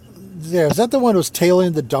 shit. Yeah, is that the one who was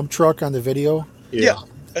tailing the dump truck on the video? Yeah,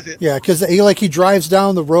 that's it. Yeah, because he drives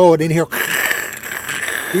down the road and he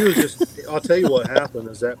was just. I'll tell you what happened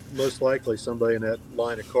is that most likely somebody in that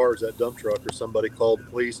line of cars, that dump truck, or somebody called the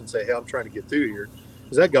police and say, "Hey, I'm trying to get through here,"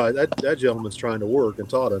 because that gentleman's trying to work, and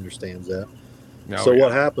Todd understands that.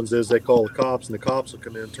 What happens is they call the cops, and the cops will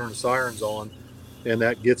come in and turn the sirens on, and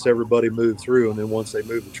that gets everybody moved through. And then once they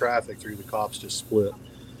move the traffic through, the cops just split.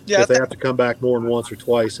 Yeah, if they have to come back more than once or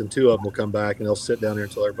twice, and two of them will come back, and they'll sit down there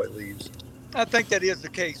until everybody leaves. I think that is the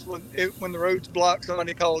case. When the road's blocked,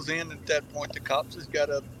 somebody calls in, and at that point, the cops has got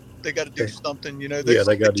to do something. They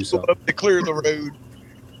got to do something. They clear the road,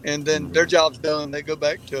 and then their job's done. They go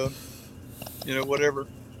back to, whatever,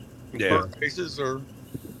 Yeah. races or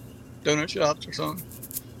donut shops or something.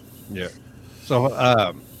 Yeah. So,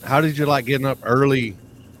 how did you like getting up early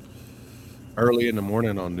in the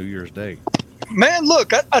morning on New Year's Day? Man,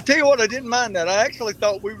 look, I tell you what, I didn't mind that. I actually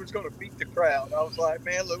thought we was going to beat the crowd. I was like,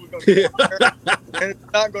 man, look, we're going to get there, and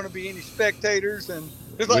it's not going to be any spectators. And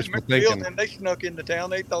just like Bill, and they snuck into town.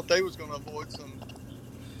 They thought they was going to avoid some.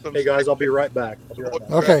 Hey guys, I'll be right back.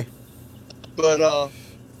 Okay. But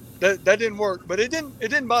that didn't work. But it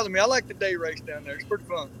didn't bother me. I like the day race down there. It's pretty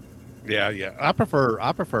fun. Yeah. I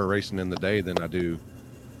prefer racing in the day than I do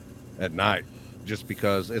at night, just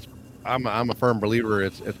because I'm a firm believer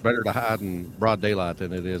it's better to hide in broad daylight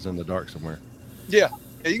than it is in the dark somewhere. Yeah,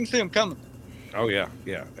 you can see them coming. Oh yeah.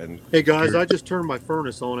 And hey guys, I just turned my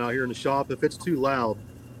furnace on out here in the shop. If it's too loud,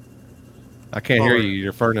 I can't hear you.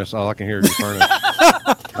 Your furnace. All I can hear is your furnace.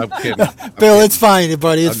 I'm kidding. Bill, it's fine,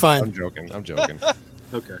 buddy. It's fine. I'm joking.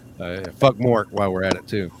 okay. Fuck Mork while we're at it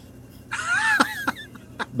too.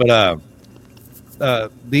 But no,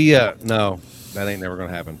 that ain't never gonna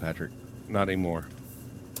happen, Patrick. Not anymore.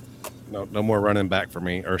 No more running back for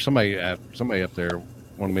me. Or somebody up there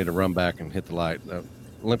wanted me to run back and hit the light.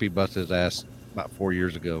 Limpy busted his ass about 4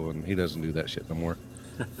 years ago, and he doesn't do that shit no more.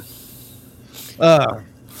 But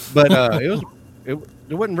it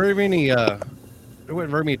wasn't very many. There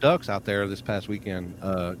wasn't very many ducks out there this past weekend.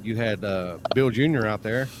 You had Bill Jr. out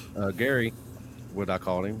there, Gary, what I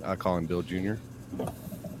called him. I call him Bill Jr.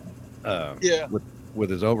 Yeah. With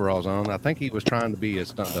his overalls on. I think he was trying to be a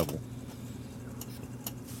stunt double.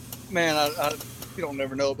 Man, you don't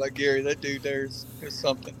never know about Gary. That dude there is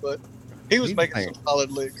something. But he was making some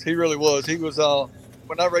solid licks. He really was. He was,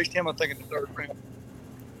 when I raced him, I think in the third round,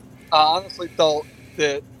 I honestly thought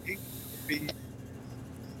that he would be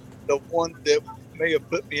the one that may have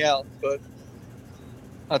put me out. But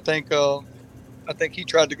I think he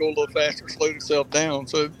tried to go a little faster, slowed himself down.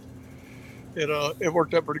 So it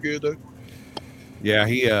worked out pretty good, though. Yeah,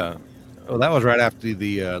 he well, that was right after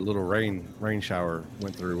the little rain shower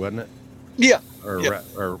went through, wasn't it? Yeah.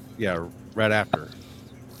 Right after.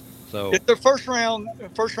 So the first round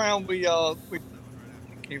we I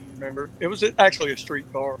can't remember. It was actually a street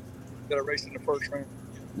car that I raced in the first round.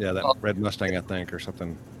 Yeah, that red Mustang, I think, or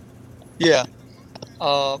something. Yeah.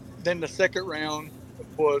 Then the second round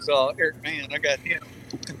was Eric Mann. I got him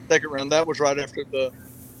in the second round. That was right after the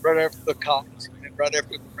cops and right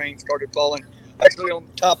after the rain started falling. Actually, on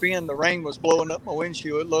the top end, the rain was blowing up my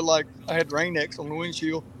windshield. It looked like I had rain X on the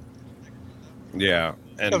windshield. Yeah,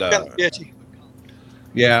 and it was kind of sketchy.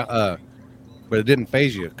 Yeah, but it didn't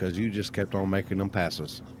phase you because you just kept on making them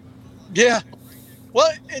passes. Yeah.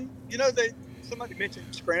 Well, and somebody mentioned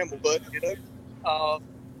scramble button.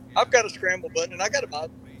 I've got a scramble button, and I got about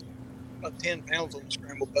 10 pounds on the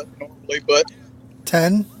scramble button normally, but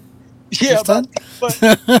 10. Yeah, but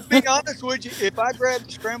to be honest with you, if I grab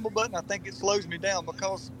the scramble button, I think it slows me down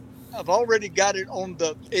because I've already got it on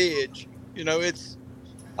the edge.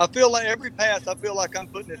 I feel like every pass, I feel like I'm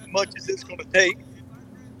putting as much as it's going to take.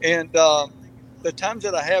 And the times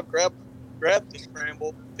that I have grabbed the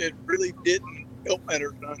scramble, it really didn't help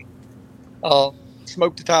matters none.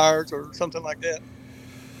 Smoke the tires or something like that.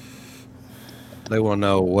 They want to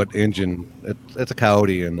know what engine. It's a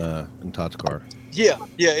Coyote in Todd's car. Yeah,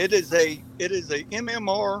 it is a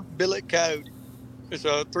MMR billet Coyote. It's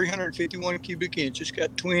a 351 cubic inch. It's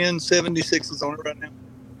got twin 76s on it right now.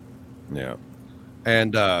 Yeah,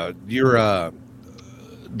 and you're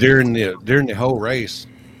during the whole race.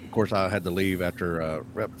 Of course, I had to leave after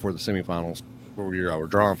right before the semifinals, where we were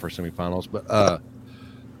drawing for semifinals. But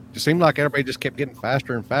it seemed like everybody just kept getting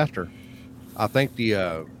faster and faster. I think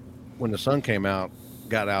when the sun came out.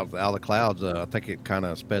 Got out of the clouds, I think it kind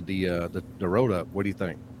of sped the road up. What do you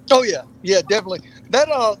think? Oh yeah, definitely. That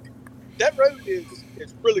road is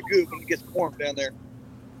really good when it gets warm down there.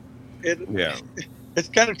 It's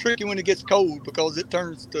kind of tricky when it gets cold because it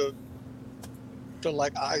turns to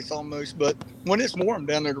like ice almost. But when it's warm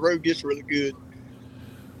down there, the road gets really good.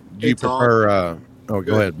 Do you prefer? Go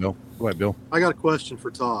ahead, Bill. Go ahead, Bill. I got a question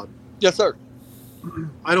for Todd. Yes, sir.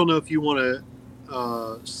 I don't know if you want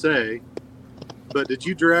to say. But did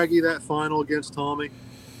you draggy that final against Tommy?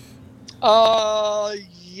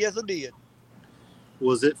 Yes, I did.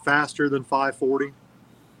 Was it faster than 540?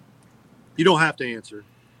 You don't have to answer.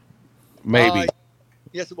 Maybe.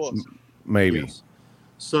 Yes, it was. Maybe. Yes.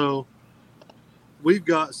 So we've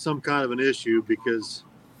got some kind of an issue because,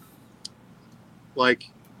 like,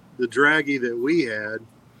 the draggy that we had,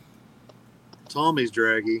 Tommy's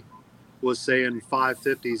draggy, was saying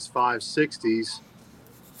 550s, 560s.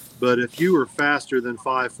 But if you were faster than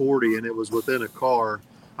 540 and it was within a car,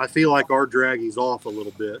 I feel like our draggy's off a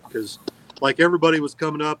little bit because, like, everybody was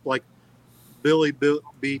coming up. Like, Billy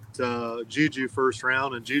beat Juju first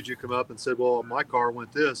round, and Juju come up and said, "Well, my car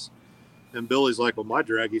went this," and Billy's like, "Well, my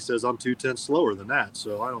draggy says I'm 2/10 slower than that,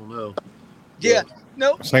 so I don't know." Yeah,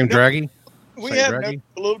 no, Same draggy. we Same have draggy?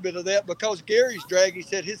 a little bit of that because Gary's draggy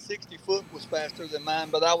said his 60-foot was faster than mine,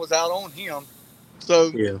 but I was out on him.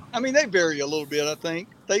 So, Yeah. I mean, they vary a little bit, I think.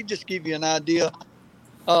 They just give you an idea.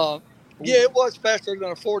 Yeah, it was faster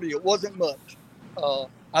than a 40. It wasn't much.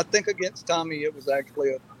 I think against Tommy, it was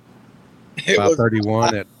actually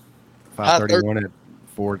 531 at 531 at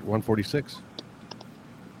 146.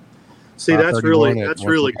 See, that's really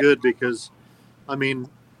 140. good because, I mean,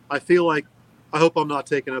 I feel like, I hope I'm not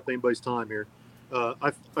taking up anybody's time here.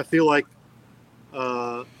 I feel like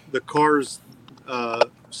the cars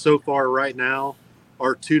so far right now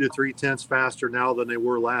are 2 to 3 tenths faster now than they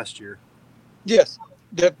were last year. Yes,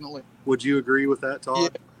 definitely. Would you agree with that,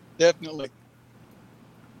 Todd? Yeah, definitely.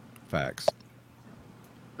 Facts.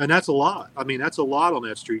 And that's a lot. I mean, that's a lot on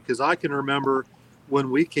that street because I can remember when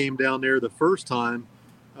we came down there the first time.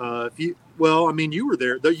 You were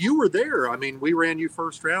there. You were there. I mean, we ran you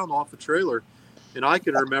first round off the trailer, and I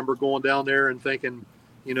can remember going down there and thinking,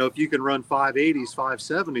 you know, if you can run 580s,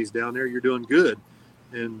 570s down there, you're doing good.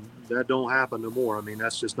 And that don't happen no more. I mean,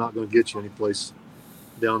 that's just not going to get you any place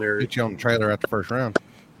down there. Get you on the trailer after first round.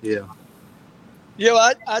 Yeah.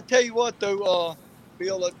 Yeah, I tell you what though,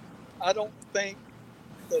 Bill, I don't think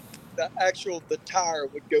the tire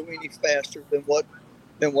would go any faster than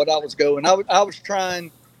what I was going. I was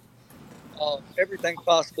trying everything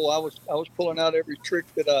possible. I was pulling out every trick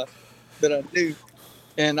that I knew,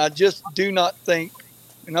 and I just do not think.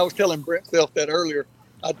 And I was telling Brent Self that earlier.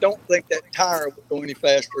 I don't think that tire would go any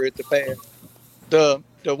faster at the pad.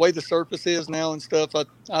 The way the surface is now and stuff,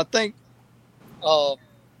 I think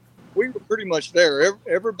we were pretty much there.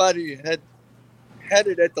 Everybody had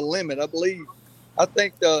it at the limit, I believe. I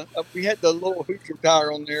think we had the little Hoosier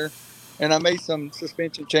tire on there, and I made some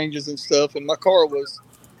suspension changes and stuff, and my car was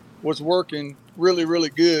working really, really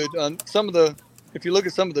good. If you look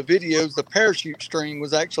at some of the videos, the parachute string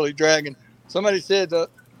was actually dragging. Somebody said that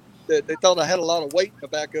they thought I had a lot of weight in the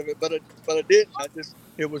back of it, but I didn't.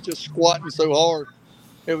 It was just squatting so hard.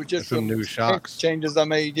 It was just some new shocks changes I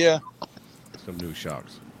made. Yeah, some new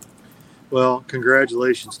shocks. Well,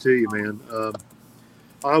 congratulations to you, man.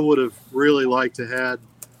 I would have really liked to had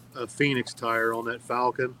a Phoenix tire on that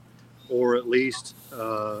Falcon, or at least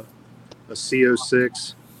a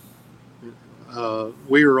CO6.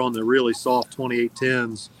 We were on the really soft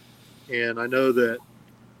 2810s, and I know that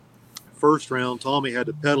first round Tommy had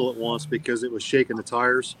to pedal it once because it was shaking the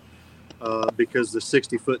tires because the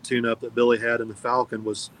 60-foot tune-up that Billy had in the Falcon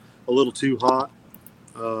was a little too hot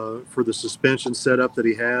for the suspension setup that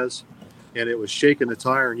he has, and it was shaking the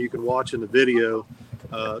tire. And you can watch in the video,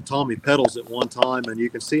 Tommy pedals it one time, and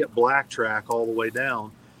you can see it black track all the way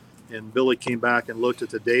down. And Billy came back and looked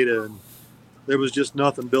at the data, and there was just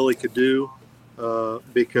nothing Billy could do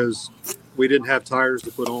because we didn't have tires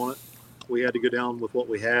to put on it. We had to go down with what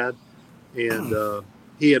we had. And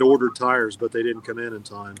he had ordered tires, but they didn't come in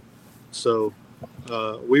time. So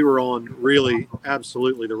we were on really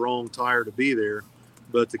absolutely the wrong tire to be there,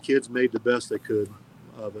 but the kids made the best they could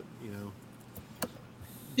of it, you know.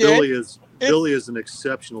 Yeah, Billy is an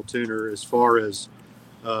exceptional tuner as far as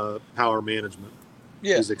power management.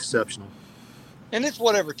 Yeah. He's exceptional. And it's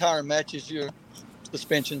whatever tire matches your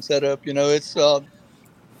suspension setup. You know, it's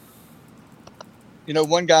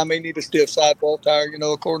one guy may need a stiff sidewall tire,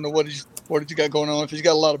 according to what he's got going on. If he's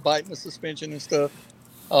got a lot of bite in the suspension and stuff.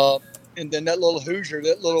 And then that little Hoosier,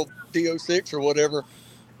 that little DO6 or whatever,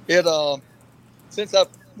 since I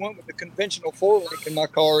went with the conventional 4-link in my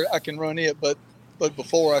car, I can run it, but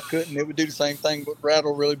before I couldn't. It would do the same thing, but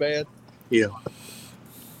rattle really bad. Yeah.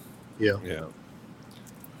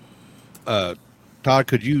 Todd,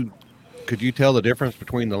 could you tell the difference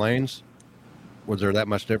between the lanes? Was there that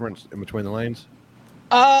much difference in between the lanes?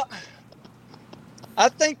 I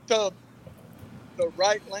think the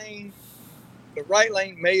right lane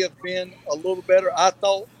may have been a little better, I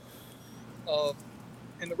thought.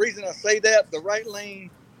 And the reason I say that, the right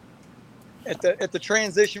lane at the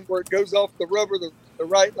transition where it goes off the rubber, the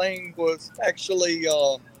right lane was actually,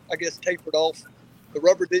 I guess, tapered off. The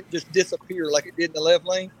rubber didn't just disappear like it did in the left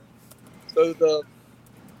lane. So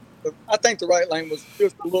I think the right lane was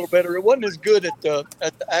just a little better. It wasn't as good at the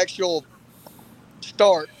actual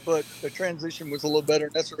start, but the transition was a little better,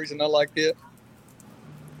 and that's the reason I liked it.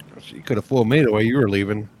 You could have fooled me the way you were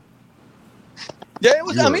leaving. Yeah, it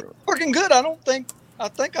was. I mean, working good. I think I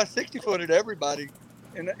 60-footed everybody,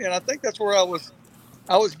 and I think that's where I was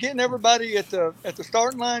I was getting everybody at the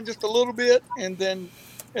starting line just a little bit, and then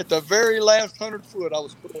at the very last 100 foot, I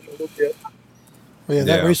was pulling a little bit. Well, yeah,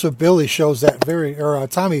 that Yeah. race with Billy shows that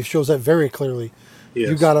Tommy shows that very clearly. Yes.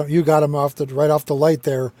 You got him right off the light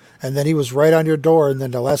there, and then he was right on your door, and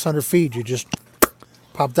then the last 100 feet, you just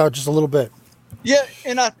popped out just a little bit. Yeah,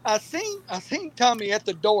 and I seen Tommy at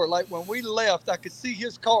the door. Like when we left, I could see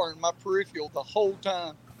his car in my peripheral the whole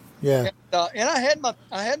time. Yeah, And I had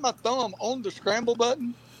my thumb on the scramble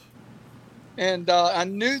button, and I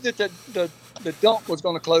knew that the dump was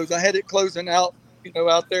going to close. I had it closing out,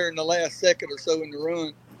 out there in the last second or so in the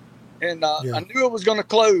run, and Yeah. I knew it was going to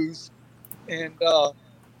close, and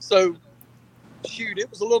so shoot, it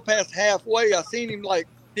was a little past halfway. I seen him like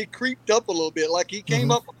he creeped up a little bit, like he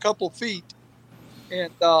came up a couple feet,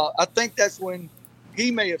 and I think that's when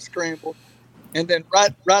he may have scrambled, and then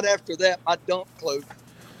right after that, my dump closed,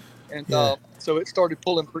 and Yeah. so it started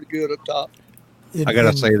pulling pretty good up top. I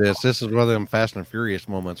gotta say this. This is one of them Fast and Furious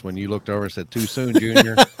moments when you looked over and said, "Too soon,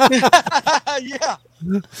 Junior." Yeah.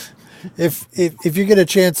 If you get a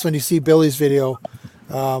chance when you see Billy's video,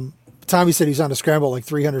 Tommy said he's on a scramble like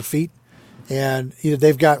 300 feet, and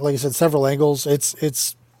they've got, like I said, several angles.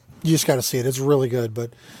 It's you just got to see it. It's really good,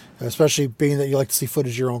 but especially being that you like to see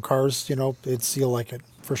footage of your own cars, you'll like it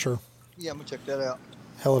for sure. Yeah, I'm gonna check that out.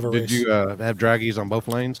 Hell of a Did race. you have draggies on both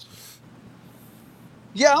lanes?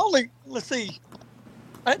 Yeah, let's see.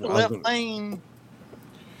 I had the Well, I was left lane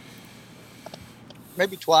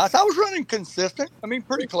maybe twice. I was running consistent. I mean,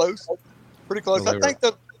 pretty close. Pretty close. Well,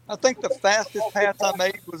 I think the fastest pass I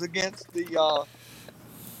made was against I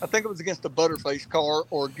think it was against the Butterface car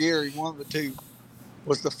or Gary, one of the two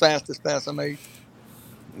was the fastest pass I made.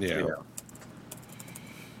 Yeah.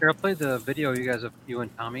 Here, I'll play the video you guys of you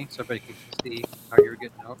and Tommy so everybody can see how you're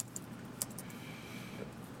getting out.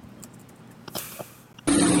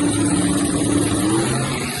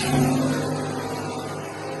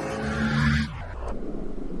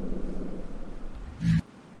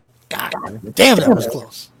 God damn, that was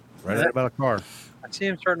close. Right at about a car. I see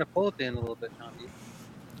him starting to pull at the end a little bit, Tommy.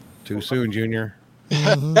 Too soon, Junior.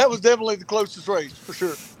 That was definitely the closest race for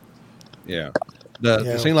sure. Yeah. Yeah.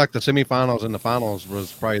 It seemed like the semifinals and the finals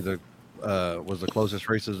was probably the closest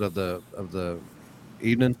races of the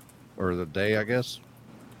evening or the day, I guess.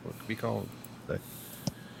 What could be called? Day.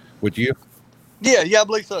 Would you? Yeah, I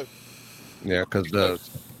believe so. Yeah, because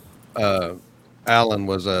Alan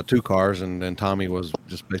was 2 cars and then Tommy was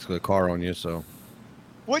just basically a car on you. So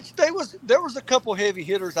Which there was a couple heavy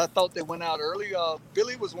hitters I thought that went out early.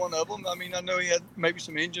 Billy was one of them. I mean, I know he had maybe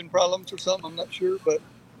some engine problems or something. I'm not sure, but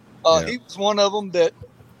he was one of them that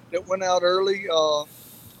went out early.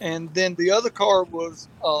 And then the other car was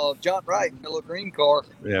John Wright, Mellow Green car.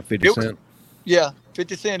 yeah, 50 Cent. Yeah,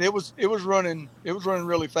 50 Cent. It was running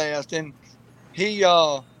really fast, and he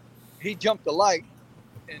jumped the light,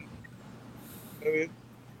 and it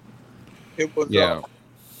was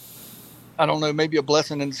I don't know, maybe a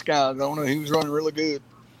blessing in disguise. I don't know. He was running really good.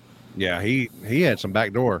 Yeah, he had some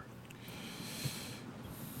back door.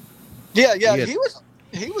 Yeah, He had-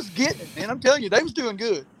 he was getting it, man. I'm telling you, they was doing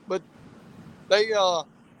good, but they got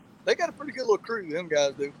a pretty good little crew. Them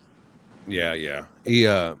guys do. Yeah. He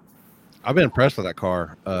I've been impressed with that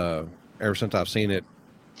car ever since I've seen it.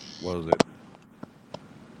 What was it?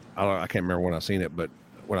 I can't remember when I seen it, but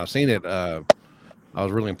when I seen it, I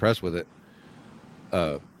was really impressed with it.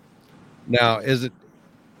 Now, is it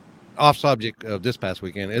off subject of this past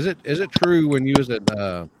weekend? Is it true when you was at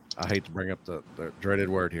I hate to bring up the dreaded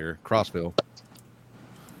word here, Crossville,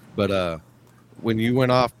 but when you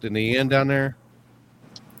went off in the end down there,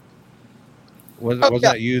 was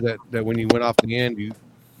that you that when you went off the end, you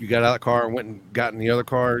got out of the car and went and got in the other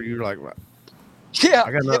car? You were like, Yeah,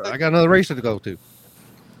 I got another race to go to.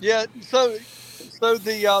 Yeah, so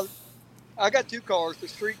the I got 2 cars, the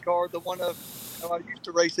street car, the one I used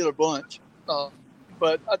to race it a bunch,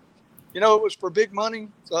 but it was for big money,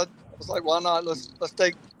 so I was like, why not? Let's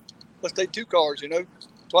take 2 cars,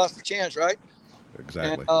 twice the chance, right?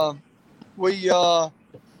 Exactly. And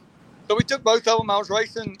so we took both of them. I was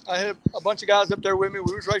racing. I had a bunch of guys up there with me.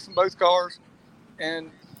 We was racing both cars, and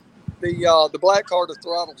the black car, the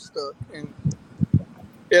throttle stuck, and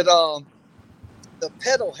it the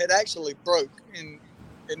pedal had actually broke, and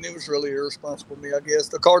it was really irresponsible of me, I guess.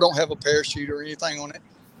 The car don't have a parachute or anything on it,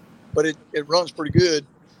 but it runs pretty good.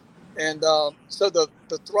 And so the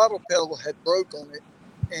throttle pedal had broke on it,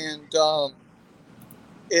 and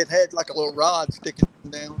it had like a little rod sticking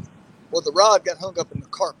down. Well, the rod got hung up in the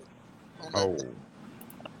carpet. Oh.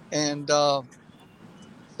 And so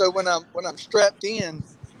when I'm strapped in,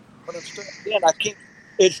 I can't.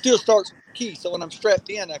 It still starts key. So when I'm strapped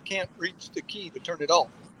in, I can't reach the key to turn it off.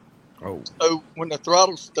 Oh, So when the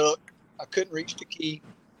throttle's stuck, I couldn't reach the key.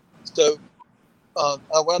 So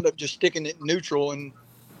I wound up just sticking it in neutral and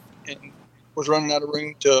was running out of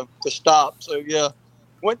room to stop. So yeah,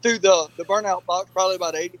 went through the burnout box probably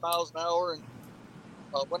about 80 miles an hour and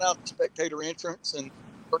went out the spectator entrance and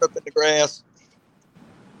turned up in the grass.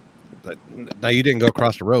 now you didn't go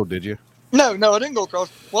across the road, did you? No, I didn't go across.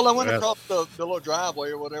 Well, I went across the little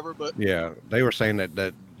driveway or whatever, but Yeah, they were saying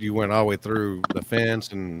that you went all the way through the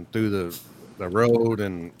fence and through the road,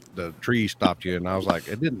 and the tree stopped you. And I was like,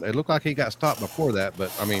 it didn't. It looked like he got stopped before that,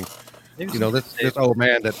 but I mean, this old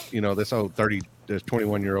man this old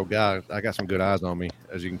 21-year-old guy, I got some good eyes on me,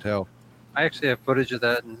 as you can tell. I actually have footage of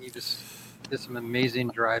that, and he just did some amazing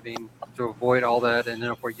driving to avoid all that, and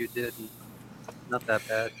then where you did, and not that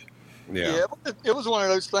bad. Yeah, it was one of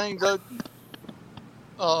those things. It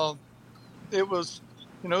was, it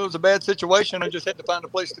was a bad situation. I just had to find a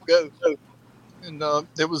place to go, and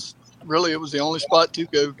it was the only spot to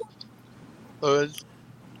go. So I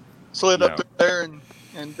slid up there,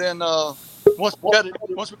 and then once we got it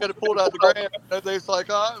pulled out of the ground, they was like,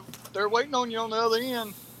 they're waiting on you on the other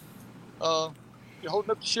end. You're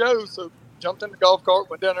holding up the show, so jumped in the golf cart,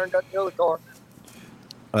 went down there and got the other car.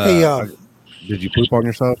 Did you poop on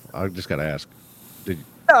yourself? I just got to ask. Did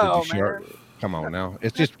you share? Come on now.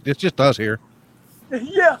 It's just us here.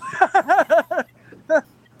 Yeah.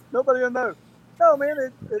 Nobody will know. No,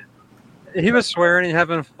 man. He was swearing and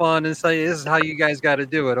having fun and saying, "This is how you guys got to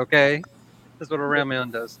do it, okay?" That's what a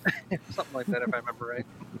ramman does. Something like that, if I remember right.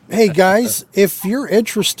 Hey, guys, if you're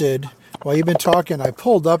interested, while you've been talking, I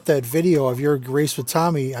pulled up that video of your race with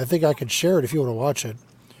Tommy. I think I could share it if you want to watch it.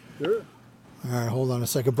 Sure. All right, hold on a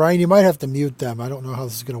second. Brian, you might have to mute them. I don't know how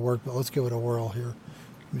this is going to work, but let's give it a whirl here.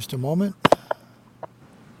 Just a moment.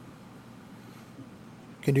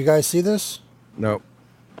 Can you guys see this? No.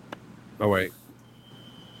 Oh, wait.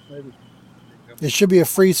 Maybe. It should be a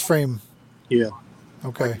freeze frame. Yeah.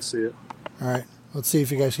 Okay. I can see it. All right. Let's see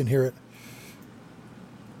if you guys can hear it.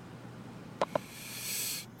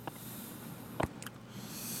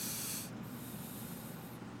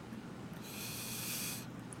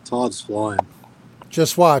 Todd's flying.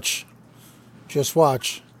 Just watch. Just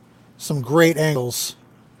watch. Some great angles.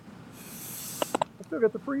 I still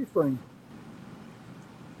got the freeze frame.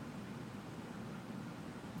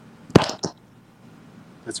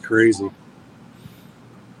 That's crazy.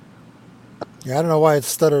 Yeah, I don't know why it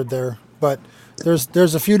stuttered there, but there's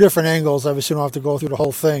a few different angles. Obviously, you don't have to go through the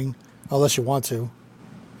whole thing unless you want to.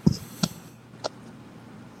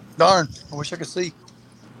 Darn, I wish I could see.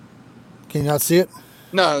 Can you not see it?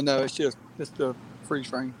 No, it's the freeze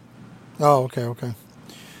frame. Oh, okay.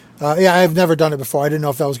 Yeah, I've never done it before. I didn't know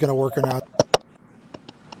if that was going to work or not.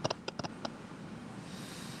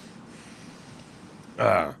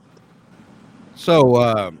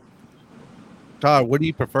 So, Todd, what do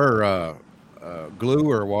you prefer,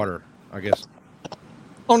 glue or water? I guess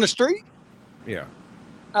On the street, yeah.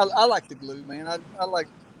 I like the glue, man. I like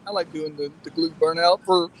doing the glue burnout.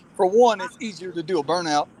 For one, it's easier to do a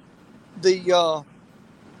burnout. A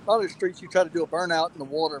lot of the streets you try to do a burnout in the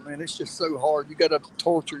water, man, it's just so hard. You got to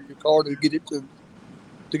torture your car to get it to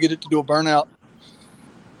do a burnout.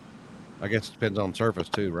 I guess it depends on surface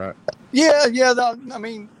too, right? Yeah. I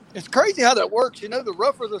mean, it's crazy how that works. The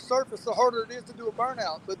rougher the surface, the harder it is to do a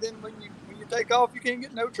burnout. But then when you take off, you can't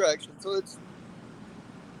get no traction. So it's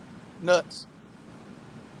nuts.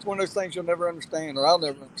 It's one of those things you'll never understand, or I'll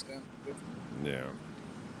never understand. Yeah.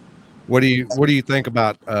 What do you think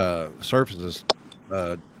about surfaces?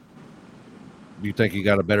 Do you think you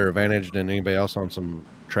got a better advantage than anybody else on some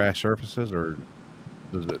trash surfaces, or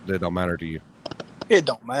it don't matter to you? It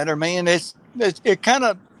don't matter, man. It kind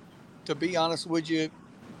of, to be honest with you,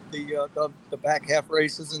 the back half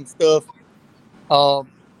races and stuff,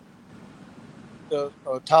 the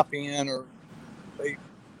top end, or I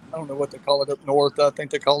don't know what they call it up north. I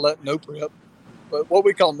think they call that no prep. But what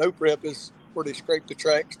we call no prep is where they scrape the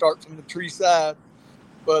track, start from the tree side.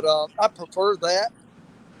 But I prefer that.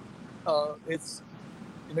 It's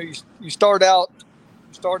you start out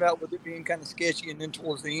with it being kind of sketchy, and then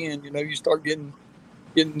towards the end, you start getting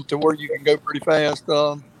to where you can go pretty fast.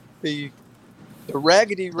 The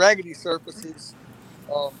raggedy surfaces.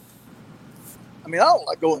 I mean, I don't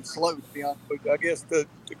like going slow, to be honest with you. I guess to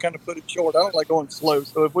kind of put it short, I don't like going slow.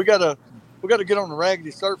 So if we gotta get on the raggedy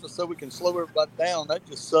surface so we can slow everybody down, that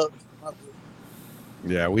just sucks.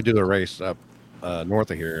 Yeah, we do a race up north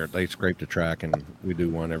of here. They scrape the track, and we do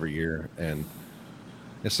one every year. And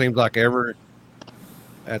it seems like there's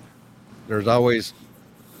always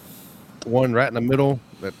one right in the middle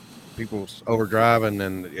that people's overdrive, and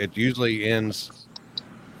then it usually ends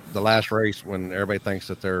the last race when everybody thinks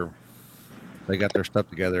that they got their stuff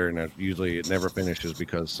together, and it never finishes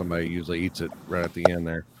because somebody usually eats it right at the end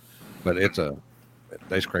there. But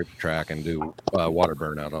they scrape the track and do water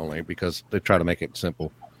burnout only because they try to make it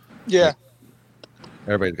simple. Yeah.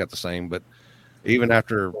 Everybody's got the same, but even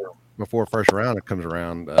before first round it comes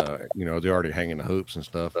around, they're already hanging the hoops and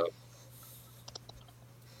stuff.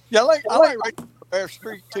 Yeah, I like right there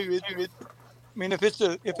street too. I mean, if it's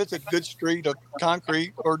a good street of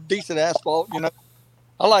concrete or decent asphalt,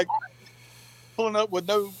 I like pulling up with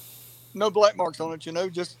no black marks on it.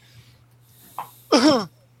 Just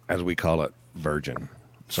as we call it, virgin.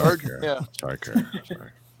 Sorry, Kara. Yeah. Sorry, Kara.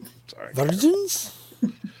 Sorry. Virgins?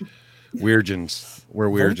 Weirgins. We're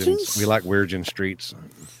weirgins. Virgins? We like weirgin streets.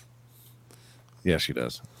 Yeah, she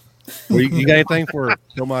does. Well, you got anything for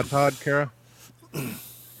Kill My Todd, Kara?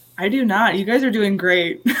 I do not. You guys are doing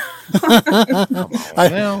great.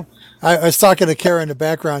 I was talking to Kara in the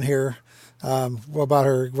background here about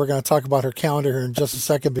her. We're going to talk about her calendar here in just a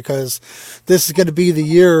second because this is going to be the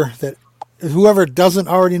year that whoever doesn't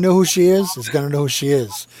already know who she is going to know who she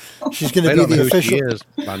is. She's going to be the official. Who she is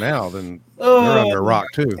by now, then they're under a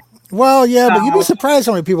rock too. Well, yeah, but you'd be surprised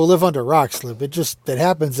how many people live under rocks, Lib. It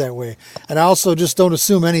happens that way. And I also just don't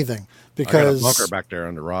assume anything because I got a bunker back there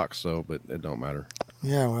under rocks, but it don't matter.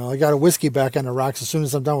 Yeah, well, I got a whiskey back on the rocks as soon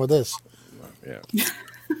as I'm done with this. Yeah.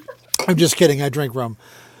 I'm just kidding. I drink rum.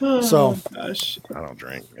 So gosh. I don't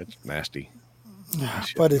drink. It's nasty.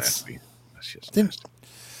 But it's nasty. That shit's nasty.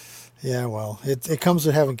 Yeah, well, it comes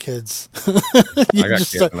with having kids. I got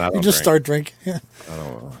kids and I don't drink. Start drinking. Yeah. I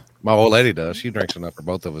don't know. My old lady does. She drinks enough for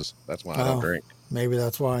both of us. That's why I don't drink. Maybe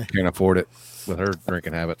that's why. Can't afford it with her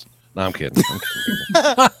drinking habits. No, I'm kidding.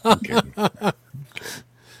 I'm kidding. What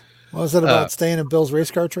was that about staying in Bill's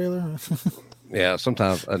race car trailer? Yeah,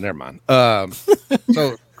 sometimes. Never mind.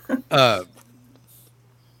 So,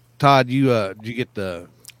 Todd, did you get the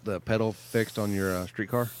pedal fixed on your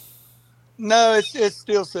streetcar? No, it's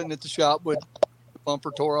still sitting at the shop with the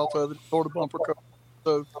bumper tore off of it, tore the bumper cover.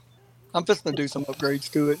 So I'm just going to do some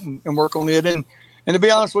upgrades to it and work on it. And to be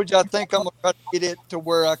honest with you, I think I'm going to try to get it to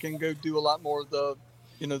where I can go do a lot more of the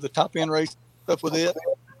top end race stuff with it.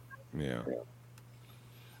 Yeah.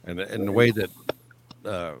 And the way that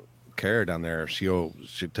Kara down there, she'll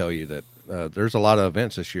tell you that there's a lot of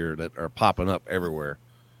events this year that are popping up everywhere.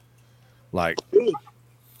 Like,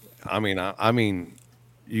 I mean,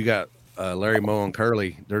 you got Larry Moe and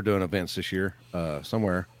Curly. They're doing events this year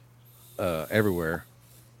somewhere, everywhere,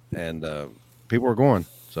 and people are going.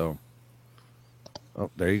 So,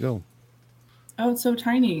 there you go. Oh, it's so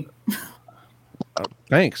tiny.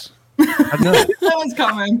 Thanks. I know. That was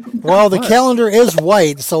coming. Well, the calendar is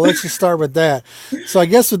white, so let's just start with that. So I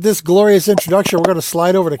guess with this glorious introduction, we're going to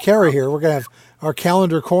slide over to Kara here. We're going to have our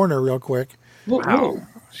calendar corner real quick. Wow.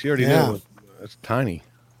 She already knew it's tiny.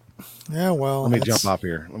 Yeah, well. Let me jump off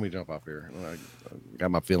here. I got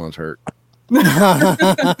my feelings hurt.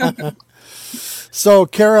 So,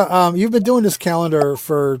 Kara, you've been doing this calendar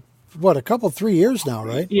for, 3 years now,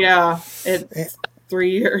 right? Yeah, it's 3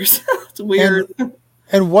 years. It's weird.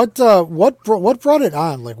 And what brought it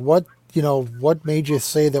on? Like, what made you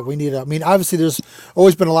say that we need I mean, obviously there's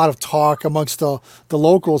always been a lot of talk amongst the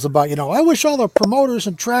locals about, I wish all the promoters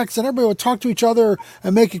and tracks and everybody would talk to each other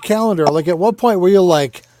and make a calendar. Like, at what point were you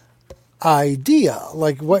like, idea?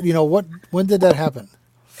 Like, when did that happen?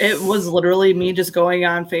 It was literally me just going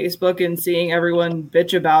on Facebook and seeing everyone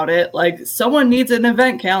bitch about it. Like, someone needs an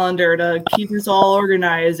event calendar to keep us all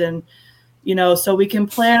organized and, so we can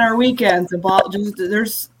plan our weekends and blah.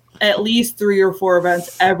 There's at least 3 or 4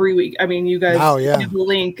 events every week. I mean, you guys have the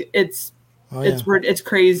link. It's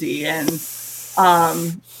crazy. And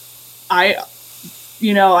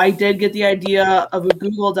I did get the idea of a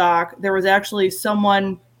Google Doc. There was actually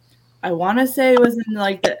someone, I want to say it was in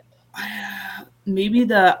like maybe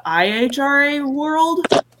the IHRA world.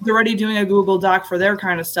 They're already doing a Google Doc for their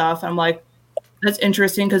kind of stuff. I'm like, that's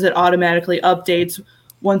interesting because it automatically updates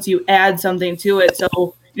once you add something to it.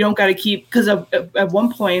 So you don't got to keep, because at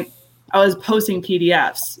one point I was posting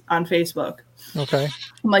PDFs on Facebook. Okay.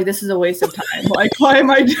 I'm like, this is a waste of time. Like, why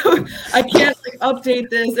am I doing, I can't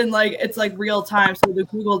update this and it's real time. So the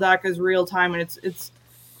Google Doc is real time and it's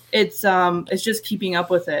just keeping up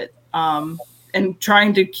with it. and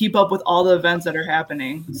trying to keep up with all the events that are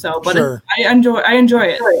happening. So, but Sure. I enjoy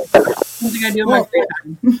it. Something I do in my free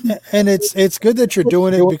time. And it's good that you're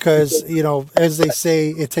doing it because, you know, as they say,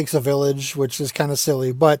 it takes a village, which is kind of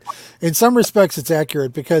silly, but in some respects it's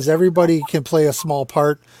accurate because everybody can play a small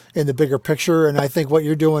part in the bigger picture. And I think what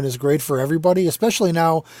you're doing is great for everybody, especially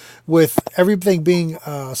now with everything being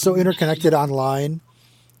so interconnected online.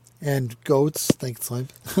 And goats, thanks,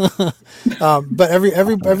 Limp. But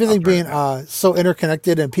everything being so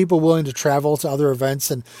interconnected, and people willing to travel to other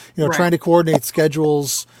events, and Right. trying to coordinate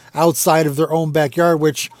schedules outside of their own backyard,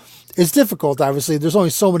 which is difficult. Obviously, there's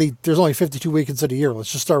only 52 weekends in a year.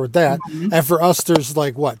 Let's just start with that. And for us, there's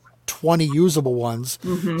like 20 usable ones.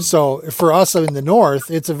 So for us in the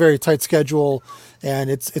north, it's a very tight schedule,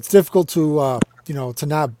 and it's difficult to to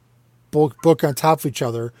not book on top of each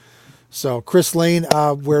other. So Chris Lane,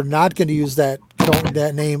 we're not going to use that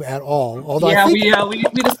name at all. Although we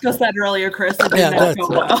discussed that earlier, Chris. It did not go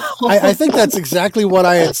well. I think that's exactly what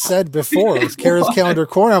I had said before. It was Kara's Calendar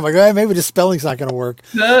Corner. I'm like, maybe the spelling's not going to work.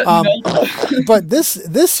 No. But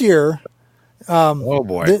this year, Oh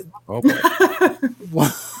boy.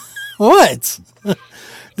 what?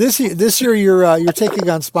 This year you're taking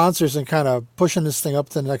on sponsors and kind of pushing this thing up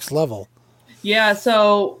to the next level. Yeah,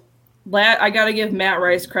 so I got to give Matt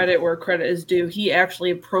Rice credit where credit is due. He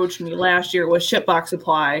actually approached me last year with Shipbox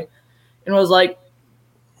Supply and was like,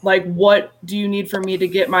 what do you need for me to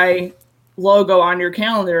get my logo on your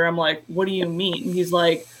calendar? I'm like, what do you mean? He's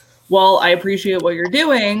like, well, I appreciate what you're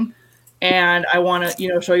doing, and I want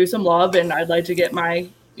to, show you some love, and I'd like to get my,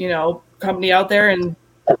 company out there. And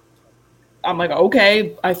I'm like,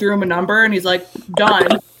 okay. I threw him a number, and he's like,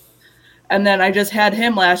 done. And then I just had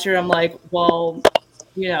him last year. I'm like, well,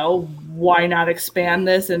 why not expand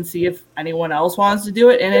this and see if anyone else wants to do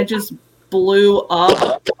it? And it just blew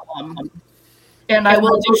up. And I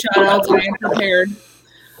will do shout outs. I am prepared.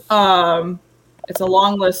 It's a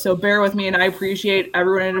long list, so bear with me, and I appreciate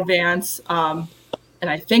everyone in advance. And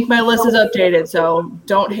I think my list is updated, so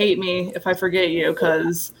don't hate me if I forget you,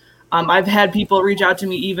 because I've had people reach out to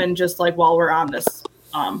me even just like while we're on this,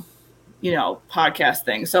 podcast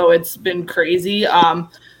thing. So it's been crazy.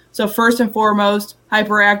 So first and foremost,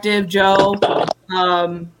 Hyperactive Joe.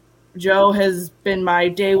 Joe has been my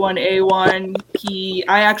day one A1.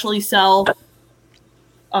 I actually sell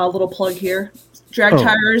a little plug here, drag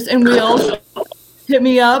tires and wheels. Hit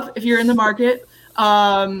me up if you're in the market.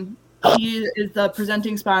 He is the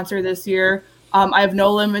presenting sponsor this year. I have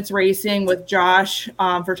No Limits Racing with Josh.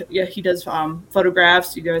 He does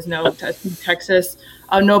photographs. You guys know Texas.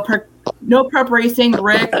 No Prep Racing,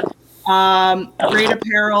 Rick. Great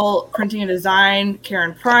Apparel, Printing and Design,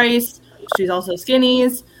 Karen Price. She's also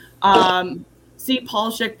Skinnies. C.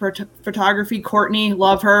 Polshick Photography, Courtney,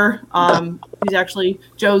 love her. She's actually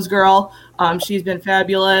Joe's girl. She's been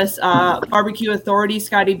fabulous. Barbecue Authority,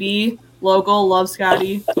 Scotty B, local, love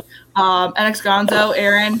Scotty. NX Gonzo,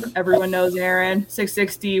 Aaron, everyone knows Aaron.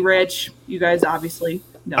 660, Rich, you guys obviously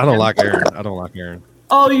know I don't him. like Aaron.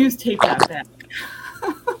 Oh, you take that back.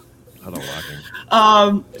 I don't like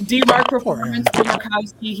him. D-Mark Performance, Jim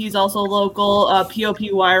Markowski, he's also local. POP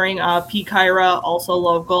Wiring, P. Kyra, also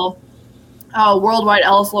local. Worldwide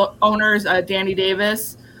Ellis Owners, Danny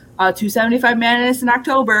Davis. 275 Madness in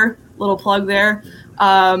October, little plug there.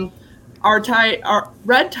 Our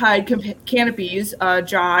Red Tide Canopies,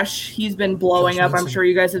 Josh, he's been blowing up. I'm sure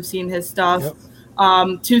you guys have seen his stuff. Yep.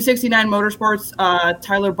 269 Motorsports,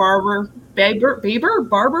 Tyler Barber.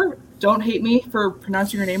 Don't hate me for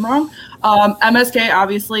pronouncing your name wrong. MSK,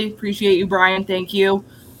 obviously. Appreciate you, Brian. Thank you.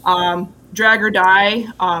 Drag or Die,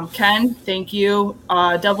 Ken. Thank you.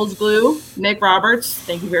 Devil's Glue, Nick Roberts.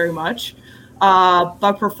 Thank you very much.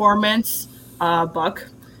 Buck Performance, Buck.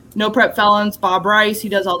 No Prep Felons, Bob Rice. He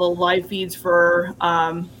does all the live feeds for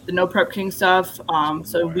the No Prep King stuff.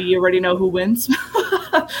 So we already know who wins.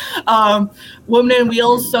 Woman in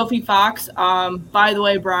Wheels, Sophie Fox. By the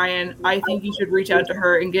way, Brian, I think you should reach out to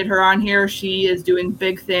her and get her on here. She is doing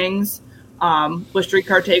big things with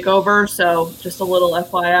Streetcar Takeover. So just a little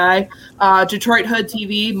FYI. Detroit Hood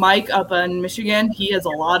TV, Mike up in Michigan. He has a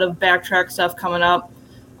lot of backtrack stuff coming up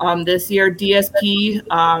this year.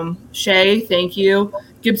 DSP, Shay, thank you.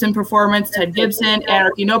 Gibson Performance, Ted Gibson.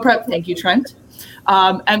 Anarchy No Prep, thank you, Trent.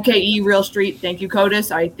 MKE Real Street, thank you,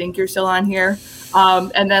 Codis. I think you're still on here.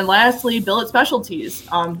 And then lastly, Billet Specialties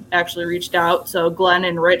actually reached out. So Glenn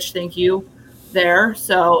and Rich, thank you there.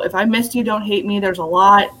 So if I missed you, don't hate me. There's a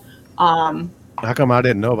lot. How come I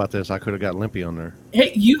didn't know about this? I could have got Limpy on there.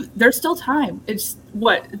 Hey, there's still time. It's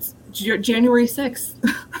January 6th.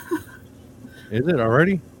 Is it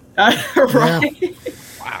already? Right.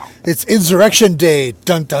 Wow. It's Insurrection Day.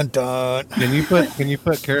 Dun dun dun. Can you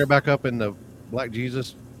put Kara back up in the Black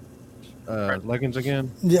Jesus leggings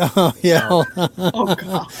again? Yeah, yeah. Oh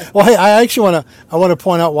God. Well, hey, I actually want to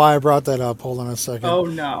point out why I brought that up. Hold on a second. Oh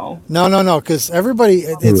no. No, because everybody,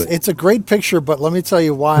 it's a great picture, but let me tell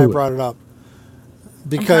you why I brought it up.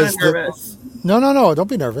 Because I'm kinda nervous. No, don't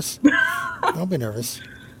be nervous. Don't be nervous.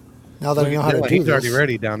 Now that I know how to do He's this. already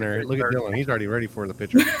ready down there. Look at Dylan. He's already ready for the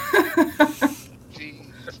picture.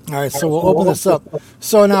 All right, so we'll open this up.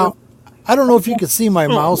 So now, I don't know if you can see my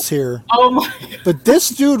mouse here, Oh my God. but this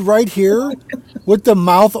dude right here with the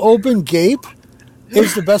mouth open gape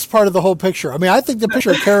is the best part of the whole picture. I mean, I think the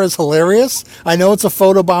picture of Kara is hilarious. I know it's a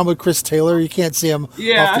photo bomb with Chris Taylor. You can't see him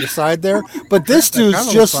Yeah. off to the side there. But this That kinda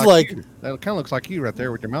dude's looks just like you. That kind of looks like you right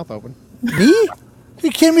there with your mouth open. me? Are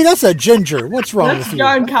you kidding me? That's a ginger. What's wrong That's with you?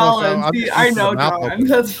 John Collins. I'm See, just I used to know the mouth John. open.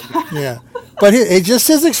 That's Yeah, but it just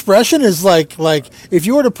his expression is like if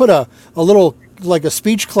you were to put a little like a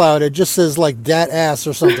speech cloud, it just says like that ass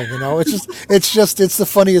or something. You know, it's the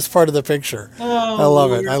funniest part of the picture. I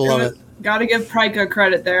love it. I love it. Gotta give Prika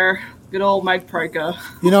credit there. Good old Mike Prika.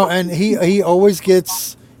 You know, and he always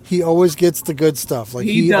gets the good stuff. Like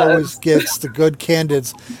He he does. always gets the good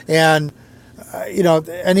candids. And you know,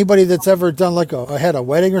 anybody that's ever done like had a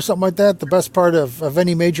wedding or something like that, the best part of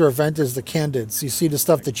any major event is the candids. You see the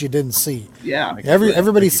stuff that you didn't see. Yeah.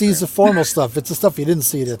 Everybody sees the formal stuff. It's the stuff you didn't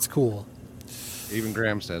see that's cool. Even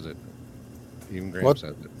Graham says it. What?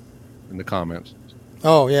 Says it in the comments.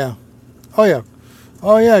 Oh yeah,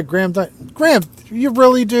 Graham. Graham, you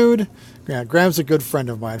really, dude? Yeah, Graham's a good friend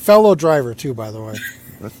of mine, fellow driver too, by the way.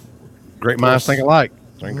 Great minds think alike.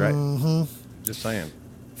 Ain't great. Mm-hmm. Just saying.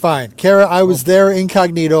 Fine, Kara. I was there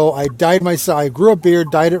incognito. I dyed myself. I grew a beard,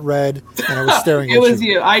 dyed it red, and I was staring at It was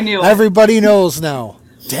you. I knew it. Everybody knows now.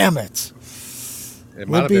 Damn it. It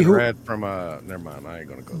might have Limpy, been who- red from never mind. I ain't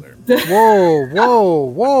gonna go there.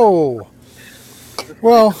 Whoa.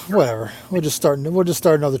 Well, whatever. We'll just start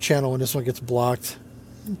another channel when this one gets blocked.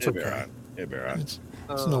 It's It'll be okay. all right. It'll be all right. It's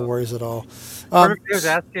no worries at all. Everybody was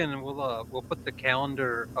asking, we'll put the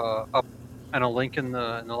calendar up and a link in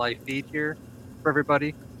the live feed here for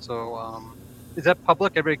everybody. So is that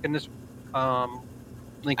public? Everybody can just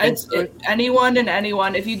link into it. Anyone and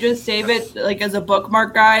anyone. If you just save it like as a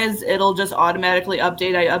bookmark, guys, it'll just automatically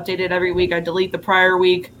update. I update it every week. I delete the prior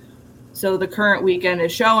week, so the current weekend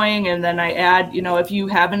is showing, and then I add. You know, if you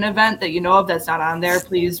have an event that you know of that's not on there,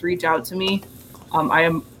 please reach out to me.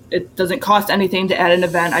 It doesn't cost anything to add an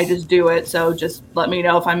event. I just do it. So just let me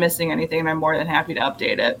know if I'm missing anything, and I'm more than happy to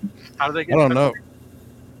update it. How do they get I don't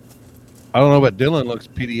know. But Dylan looks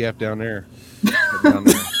PDF down there. Down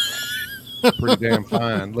there. Pretty damn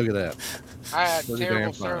fine. Look at that. I had Pretty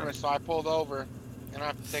terrible damn fine. service, so I pulled over, and I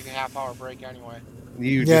have to take a half-hour break anyway.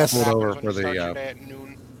 You Yes. just pulled over Happens for when you start your the. day at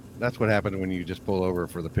noon. That's what happened when you just pull over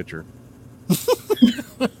for the picture.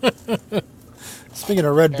 Speaking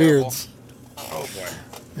of red Terrible. beards, Oh boy.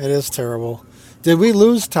 it is terrible. Did we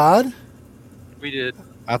lose Todd? We did.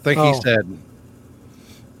 I think Oh. he said.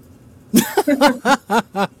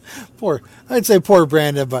 I'd say poor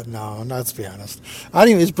Brandon, but no, let's be honest.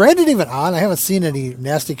 Is Brandon even on? I haven't seen any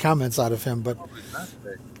nasty comments out of him, but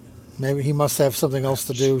maybe he must have something else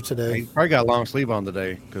to do He today. probably got a long sleeve on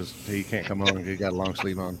today because he can't come on. He got a long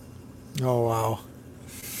sleeve on. Oh, wow.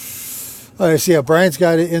 All right, so yeah, Brian's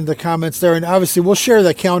got it in the comments there, and obviously we'll share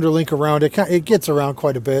that calendar link around. It gets around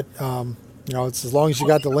quite a bit. You know, it's as long as you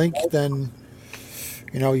got the link, then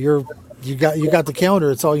you know you got the calendar.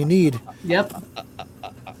 It's all you need. Yep.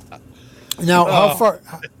 Now, how far?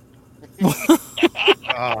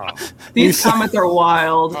 These comments are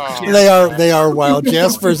wild. Oh, They are wild.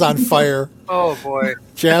 Jasper's on fire. Oh boy.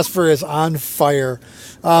 Jasper is on fire.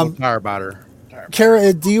 Tire biter.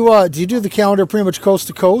 Kara, do you do the calendar pretty much coast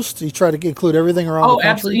to coast? Do you try to include everything around the Oh, country?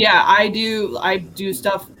 absolutely. Yeah, I do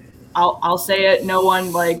stuff. I'll say it. No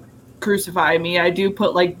one like crucify me. I do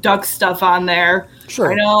put like duck stuff on there.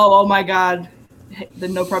 Sure. I know. Oh my God, the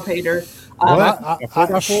no prep hater. What? I- A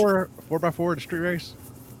 4x4? 4x4 at a street race?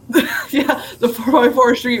 Yeah, the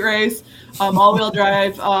 4x4 street race, all-wheel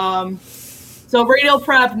drive. So radial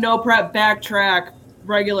prep, no prep, backtrack,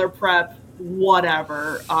 regular prep,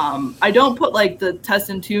 whatever. I don't put like the test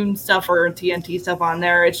and tune stuff or TNT stuff on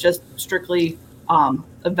there. It's just strictly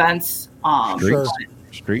events. Sure.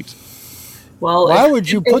 Streets? Well, Why if- would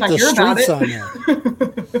you if put I the hear about streets it- on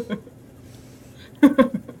there?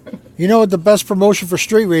 You know what the best promotion for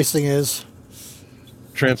street racing is?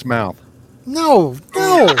 Trent's mouth. No.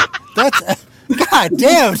 That's God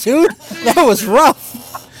damn, dude. That was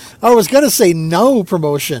rough. I was gonna say no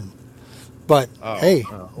promotion, but Oh, hey,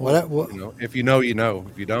 oh. what? You know, if you know, you know.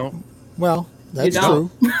 If you don't, Well, That's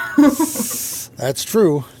don't. true. That's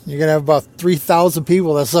true. You're gonna have about 3,000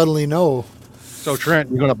 people that suddenly know. So Trent,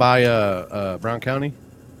 you're gonna buy Brown County?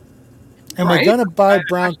 Am I Right. gonna buy I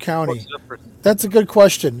Brown actually County? posted up for- That's a good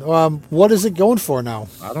question. What is it going for now?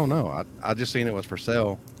 I don't know. I just seen it was for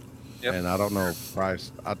sale, Yep. and I don't know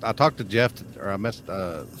price. I talked to Jeff, or I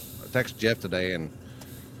texted Jeff today, and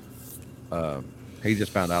he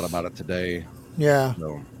just found out about it today. Yeah.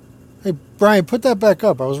 So Hey, Brian, put that back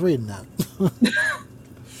up. I was reading that.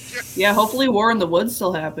 Yeah, hopefully War in the Woods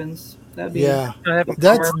still happens. That'd be Yeah. I have a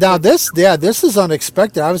That's now this. Yeah, this is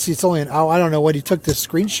unexpected. Obviously, it's only an hour. I don't know when he took this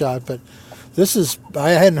screenshot, but this is. I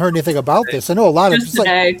hadn't heard anything about this. I know a lot of. just It's like,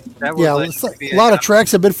 today. that was yeah, like it's like maybe a lot of got-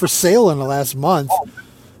 tracks have been for sale in the last month.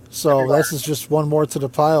 So this is just one more to the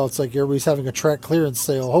pile. It's like everybody's having a track clearance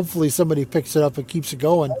sale. Hopefully somebody picks it up and keeps it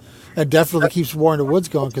going, and definitely keeps War in the Woods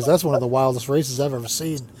going, because that's one of the wildest races I've ever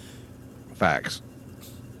seen. facts.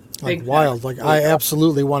 Like Big wild. Like I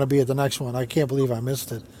absolutely want to be at the next one. I can't believe I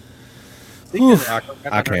missed it. Speaking of- I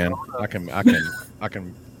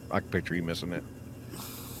can picture you missing it.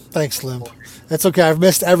 Thanks, Limp. That's okay. I've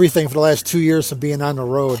missed everything for the last 2 years of being on the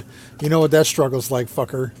road. You know what that struggle's like,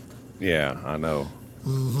 fucker. Yeah, I know.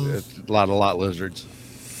 Mm-hmm. It's a lot lizards.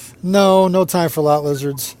 No time for lot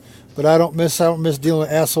lizards. But I don't miss dealing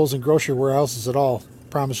with assholes in grocery warehouses at all.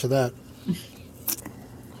 Promise you that.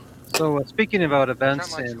 So speaking about events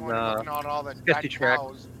Trent likes and going and looking at all the sketchy dead track.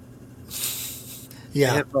 cows.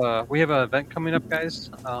 Yeah. we have an event coming up, guys.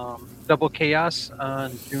 Double Chaos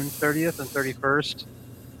on June 30th and 31st.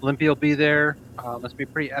 Olympia will be there. Must be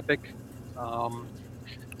pretty epic.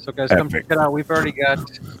 So guys, come check Epic. it out. We've already got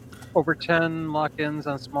over 10 lock-ins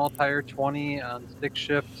on small tire, 20 on stick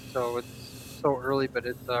shift. So it's so early, but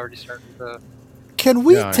it's already starting to. Can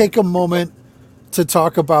we Yeah, take a moment to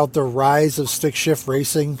talk about the rise of stick shift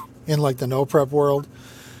racing in like the no prep world?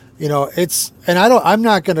 You know, I'm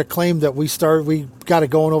not going to claim that we got it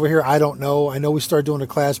going over here. I don't know. I know we started doing a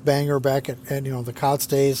class banger back at the COTS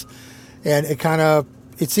days, and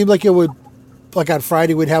it seemed like it would, like on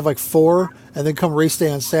Friday we'd have like 4, and then come race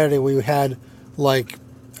day on Saturday we had like,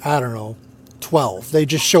 I don't know, 12. They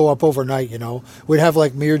just show up overnight, We'd have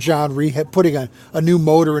like Mirjan putting a new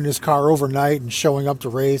motor in his car overnight and showing up to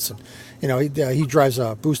race. And, he drives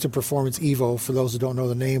a Boosted Performance Evo, for those who don't know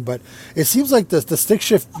the name. But it seems like the stick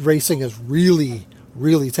shift racing has really,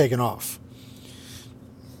 really taken off.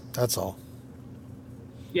 That's all.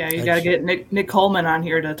 Yeah, you got to get Nick Coleman on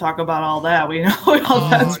here to talk about all that. We know all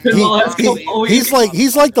that's been the last He- couple of weeks.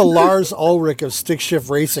 He's like the Lars Ulrich of stick shift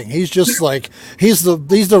racing. He's just like he's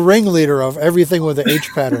the ringleader of everything with the H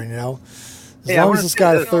pattern. As Hey, I long wanna as it's say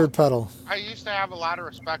got a this. third pedal. I used to have a lot of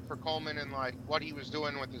respect for Coleman and like what he was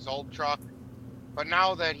doing with his old truck, but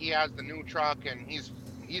now that he has the new truck and he's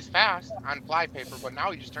fast on flypaper, but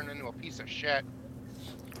now he just turned into a piece of shit.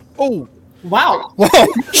 Oh, Wow. Whoa!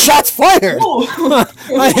 Shots fired! Whoa.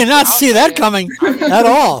 I did not see that coming at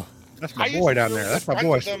all. that's I my used boy to down be there. really That's my friends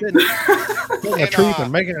boy with him. sitting in a And, tree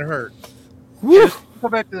and making it hurt. Woo. Go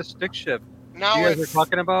back to the stick shift. Now You guys are it's,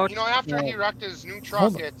 talking about. after he wrecked his new Hold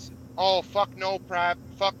truck, on. it's oh fuck no prep,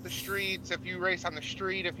 fuck the streets. If you race on the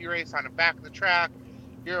street, if you race on the back of the track,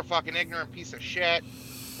 you're a fucking ignorant piece of shit.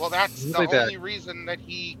 Well, that's Really the bad. only reason that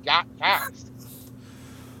he got fast.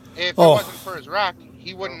 If Oh. it wasn't for his wreck,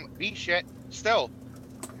 he wouldn't be shit still.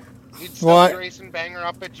 He'd still Well, be racing banger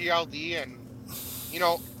up at GLD, and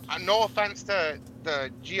no offense to the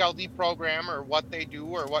GLD program or what they do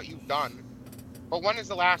or what you've done, but when is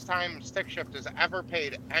the last time stick shift has ever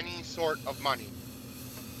paid any sort of money?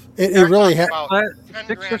 It They're really talking has. about But 10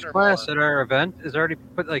 stick grand shift or class more. at our event is already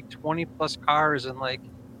put like 20 plus cars in like,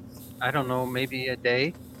 I don't know, maybe a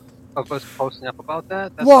day of us posting up about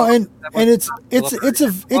that. That's Well, all- and that was-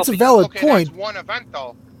 it's a valid Okay, point, that's one event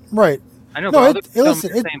though. right? I know, No, but others tell me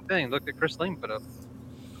listen, the same thing. Look at Chris Lane put up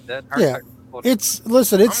that hard Yeah. pack photo. It's I'm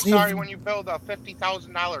sorry, when you build a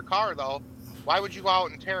 $50,000 car though, why would you go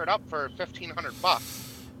out and tear it up for $1,500?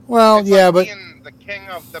 well, It's yeah, like but being the king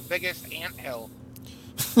of the biggest anthill.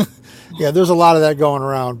 yeah, there's a lot of that going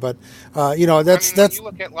around. But that's when you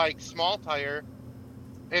look at like small tire,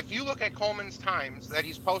 if you look at Coleman's times that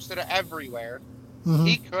he's posted everywhere, mhm.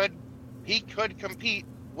 he could compete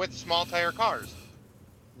with small tire cars.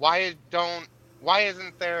 Why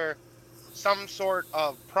isn't there some sort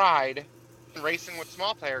of pride in racing with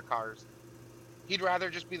small tire cars? He'd rather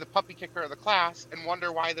just be the puppy kicker of the class and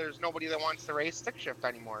wonder why there's nobody that wants to race stick shift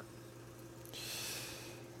anymore.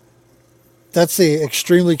 That's a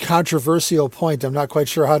extremely controversial point. I'm not quite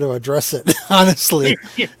sure how to address it. Honestly,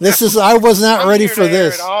 I was not I'm ready here for to air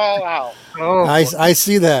this. it all out. Oh, I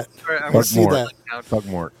see that. sorry, I'm Fuck see more. that. Fuck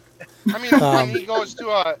more. I mean, when he goes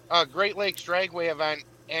to a Great Lakes Dragway event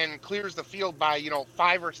and clears the field by,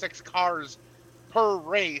 5 or 6 cars per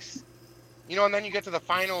race, and then you get to the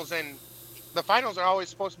finals, and the finals are always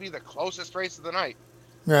supposed to be the closest race of the night.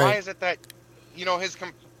 Right. Why is it that,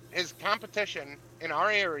 his competition in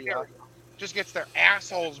our area just gets their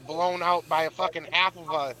assholes blown out by a fucking half of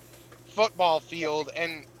a football field,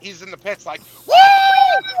 and he's in the pits like, woo!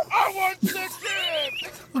 I won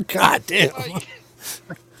 6th! God damn. Like,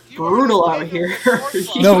 Brutal out here.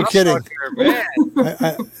 No kidding. Man.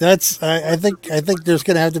 I think there's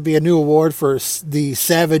going to have to be a new award for the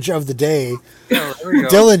savage of the day. Oh, there we go.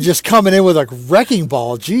 Dylan just coming in with a wrecking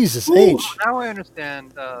ball. Jesus H. Now I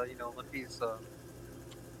understand, Lippy's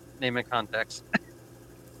name and context.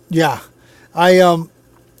 Yeah, that's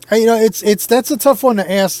a tough one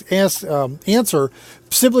to answer,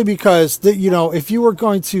 simply because if you were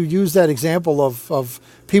going to use that example of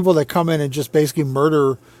people that come in and just basically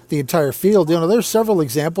murder the entire field, there's several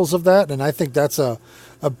examples of that, and I think that's a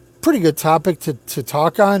pretty good topic to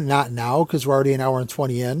talk on. Not now, because we're already an hour and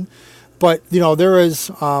 20 in, but there's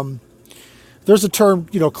a term,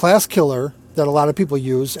 class killer, that a lot of people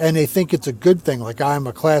use, and they think it's a good thing. Like, I'm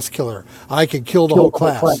a class killer, I can kill the whole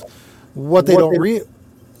class. What they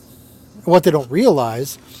don't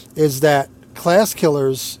realize is that class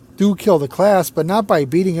killers do kill the class, but not by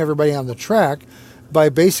beating everybody on the track, by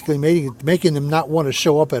basically making them not want to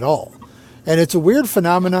show up at all. And it's a weird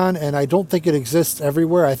phenomenon, and I don't think it exists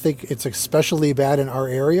everywhere. I think it's especially bad in our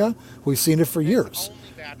area. We've seen it for years. It's only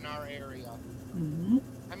bad in our area. Mm-hmm.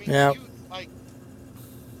 I mean, Yeah.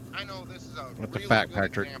 I know this is a That's a really fact, good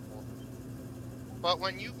Patrick. example, but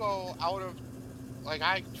when you go out of,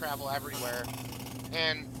 I travel everywhere,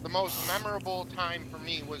 and the most memorable time for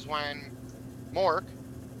me was when Mork,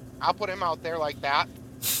 I'll put him out there like that,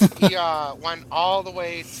 he went all the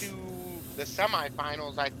way to the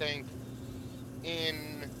semifinals, I think,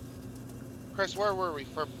 in, Chris, where were we?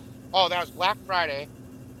 That was Black Friday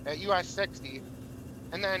at US 60,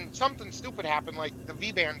 and then something stupid happened, like the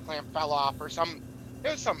V-band clamp fell off, or it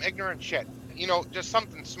was some ignorant shit, just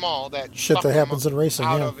something small that Shit that happens in racing,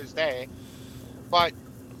 out yeah. of his day. But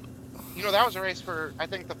that was a race for, I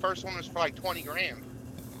think the first one was for like 20 grand.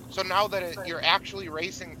 So now that you're actually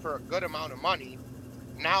racing for a good amount of money,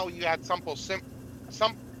 now you had something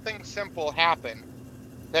simple happen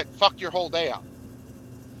that fucked your whole day up.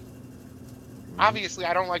 Obviously,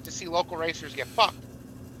 I don't like to see local racers get fucked,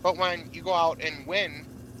 but when you go out and win,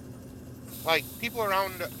 like, people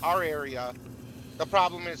around our area, the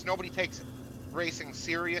problem is nobody takes racing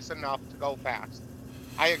serious enough to go fast.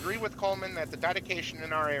 I agree with Coleman that the dedication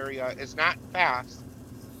in our area is not fast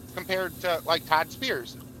compared to, like, Todd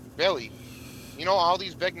Spiers, Billy, all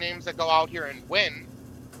these big names that go out here and win,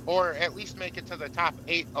 or at least make it to the top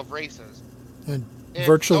 8 of races. And If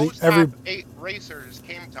virtually those every top 8 racers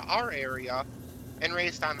came to our area and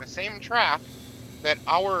raced on the same track that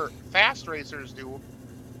our fast racers do,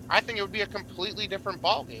 I think it would be a completely different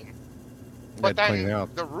ballgame. But They'd clean then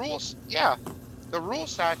out. the rule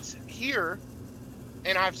sets here,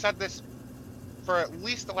 and I've said this for at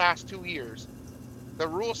least the last 2 years, the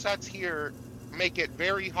rule sets here make it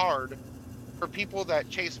very hard for people that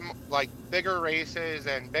chase like bigger races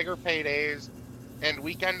and bigger paydays and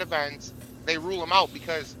weekend events. They rule them out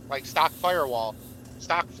because, like, stock firewall,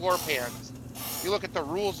 stock floor pans, you look at the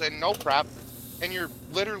rules in no prep, and you're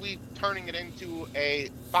literally turning it into a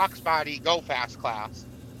box body go fast class.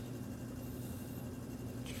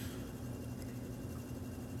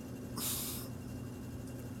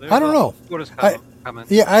 I don't know. What is comment?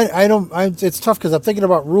 Yeah, I don't. It's tough because I'm thinking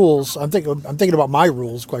about rules. I'm thinking about my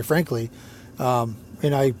rules, quite frankly, and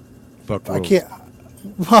Fuck I rules. can't.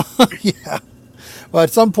 Well, yeah. Well, at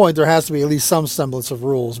some point there has to be at least some semblance of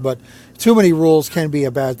rules, but too many rules can be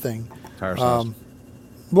a bad thing. Tire size.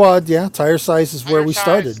 Well, yeah, tire size is where we Tire size,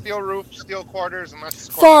 started. Steel roof, steel quarters, unless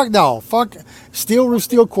it's Fuck steel roof,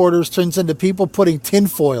 steel quarters turns into people putting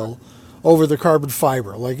tinfoil over the carbon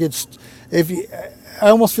fiber. Like, I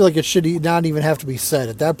almost feel like it should not even have to be said.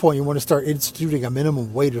 At that point, you want to start instituting a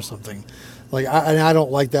minimum weight or something. Like, I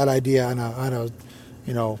don't like that idea on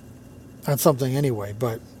something anyway.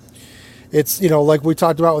 But it's, like we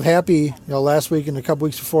talked about with Happy, last week and a couple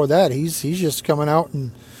weeks before that, he's just coming out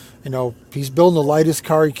and, he's building the lightest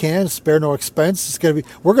car he can, spare no expense.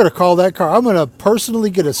 We're going to call that car. I'm going to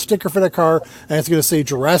personally get a sticker for that car, and it's going to say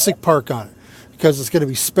Jurassic Park on it, because it's going to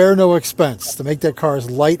be spare no expense to make that car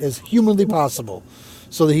as light as humanly possible,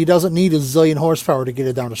 so that he doesn't need a zillion horsepower to get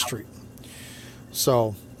it down the street.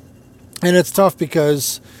 So, and it's tough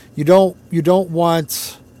because you don't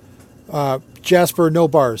want Jasper no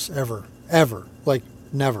bars ever, like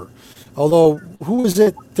never. Although, who was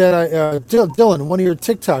it that Dylan, one of your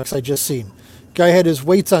TikToks I just seen, guy had his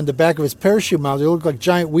weights on the back of his parachute mount. They look like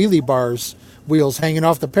giant wheelie bars wheels hanging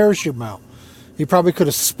off the parachute mount. He probably could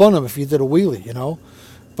have spun them if he did a wheelie,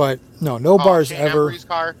 But no Oh, bars Shane ever. Embry's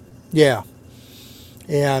car. Yeah,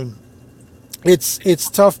 and it's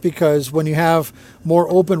tough because when you have more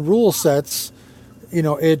open rule sets,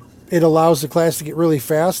 it allows the class to get really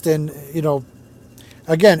fast. And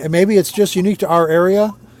again, maybe it's just unique to our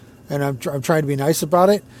area, and I'm trying to be nice about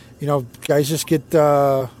it. Guys just get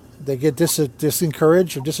they get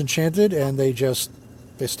disencouraged or disenchanted, and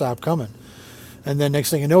they stop coming. And then next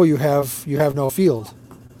thing you know, you have no field.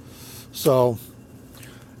 So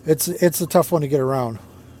it's a tough one to get around.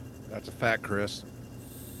 That's a fact, Chris.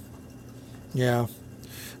 Yeah.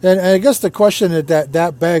 And I guess the question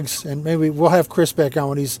that begs, and maybe we'll have Chris back on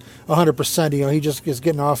when he's 100%. He just is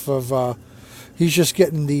getting off of he's just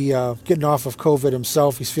getting off of COVID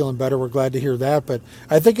himself. He's feeling better. We're glad to hear that. But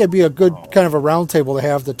I think it'd be a good kind of a roundtable to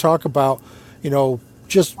have to talk about,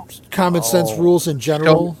 just common sense rules in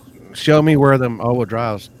general. Show me where them all-wheel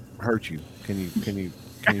drives hurt you. Can you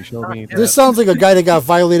show me? This sounds like a guy that got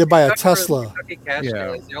violated by a Tesla. Kentucky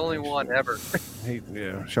Cashman is the only one ever.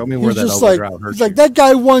 Show me where He's that just all-wheel drive hurt he's you. like, that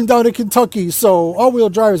guy won down in Kentucky, so all-wheel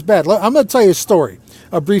drive is bad. I'm going to tell you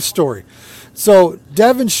a brief story. So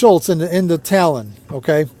Devin Schultz in the Talon,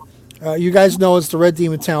 okay? You guys know it's the Red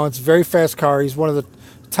Demon Talon. It's a very fast car. He's one of the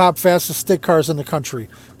top fastest stick cars in the country.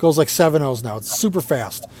 Goes like 7.0s now. It's super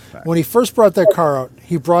fast. When he first brought that car out,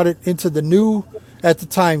 he brought it into the new, at the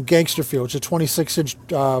time, Gangster Field, which is a 26-inch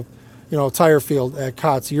tire field at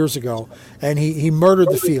Cots years ago, and he murdered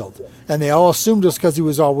the field. And they all assumed it's because he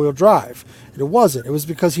was all-wheel drive. And it wasn't. It was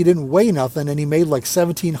because he didn't weigh nothing, and he made like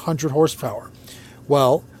 1,700 horsepower.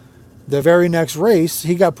 Well, the very next race,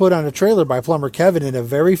 he got put on a trailer by Plumber Kevin in a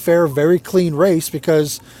very fair, very clean race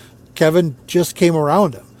because Kevin just came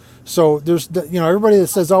around him. So there's, everybody that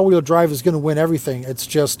says all-wheel drive is going to win everything. It's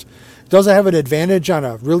just, does it have an advantage on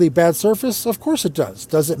a really bad surface? Of course it does.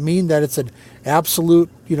 Does it mean that it's an absolute,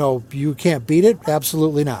 you can't beat it?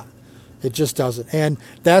 Absolutely not. It just doesn't. And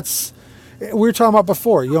that's, we were talking about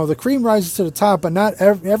before, the cream rises to the top, but not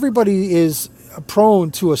everybody is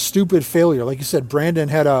prone to a stupid failure. Like you said, Brandon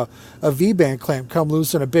had a V-band clamp come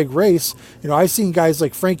loose in a big race. I've seen guys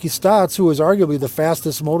like Frankie Stotts, who was arguably the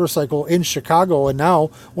fastest motorcycle in Chicago and now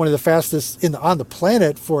one of the fastest on the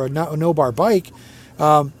planet for a no-bar bike.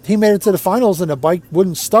 He made it to the finals and the bike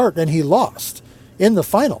wouldn't start and he lost in the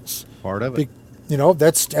finals. Part of it.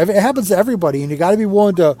 It happens to everybody, and you got to be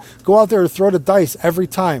willing to go out there and throw the dice every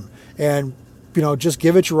time and, just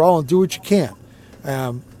give it your all and do what you can.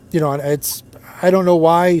 And I don't know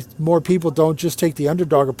why more people don't just take the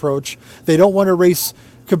underdog approach. They don't want to race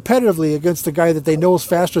competitively against the guy that they know is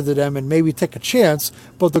faster than them and maybe take a chance,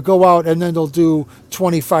 but they'll go out and then they'll do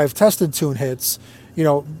 25 test and tune hits.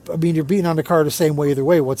 You're beating on the car the same way either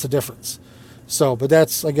way. What's the difference? So, but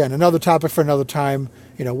that's, again, another topic for another time.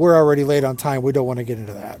 We're already late on time. We don't want to get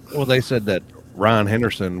into that. Well, they said that Ryan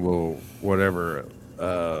Henderson will,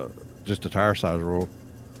 just a tire size rule.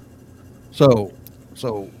 So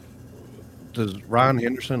does Ryan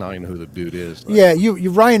Henderson? I don't even know who the dude is. Yeah,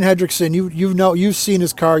 you Ryan Hendrickson. You've seen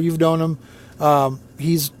his car. You've known him.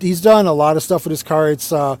 He's done a lot of stuff with his car. It's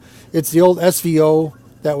the old SVO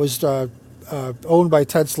that was owned by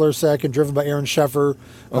Ted Slursack and driven by Aaron Sheffer.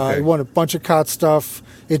 Okay. He won a bunch of COT stuff.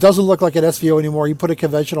 It doesn't look like an SVO anymore. You put a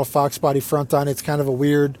conventional Fox body front on it. It's kind of a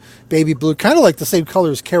weird baby blue, kind of like the same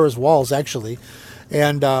color as Kara's walls, actually.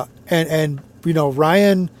 And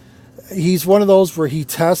Ryan, he's one of those where he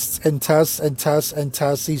tests and tests and tests and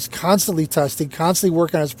tests. He's constantly testing, constantly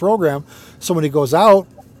working on his program. So when he goes out,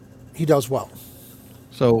 he does well.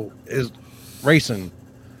 So is racing,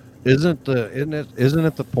 isn't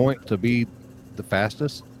it the point to be the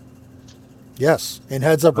fastest? Yes, in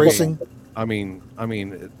heads-up racing. I mean,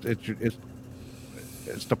 it's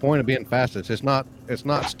the point of being fastest. It's not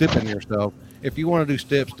stipping yourself. If you want to do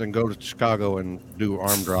stips, then go to Chicago and do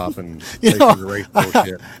arm drop and race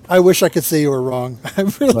bullshit. I wish I could say you were wrong. I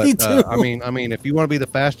really do. I mean, if you want to be the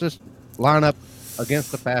fastest, line up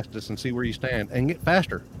against the fastest and see where you stand and get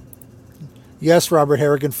faster. Yes, Robert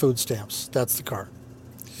Harrigan food stamps. That's the car.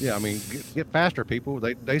 Yeah, I mean, get faster, people.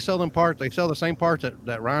 They sell them parts. They sell the same parts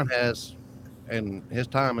that Ryan has and his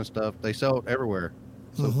time and stuff. They sell it everywhere.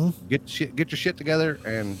 So get your shit together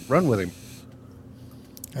and run with him.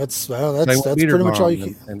 That's pretty much all you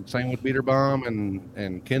can. And same with Beater Bomb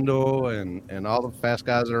and Kendall and all the fast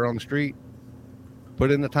guys that are on the street.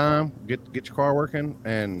 Put in the time, get your car working,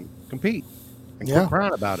 and compete. And quit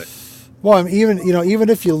crying about it. Well, I mean, even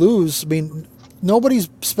if you lose, I mean, nobody's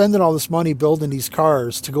spending all this money building these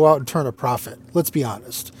cars to go out and turn a profit. Let's be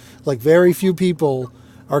honest. Like, very few people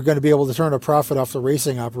are going to be able to turn a profit off the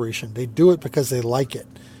racing operation. They do it because they like it.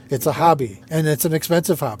 It's a hobby, and it's an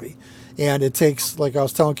expensive hobby. And it takes, like I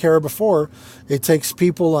was telling Kara before, it takes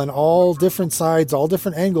people on all different sides, all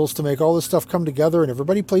different angles to make all this stuff come together, and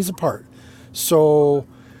everybody plays a part. So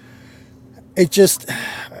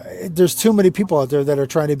there's too many people out there that are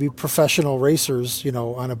trying to be professional racers,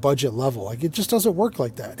 on a budget level. Like, it just doesn't work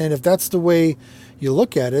like that. And if that's the way you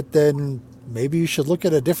look at it, then maybe you should look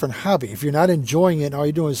at a different hobby. If you're not enjoying it and all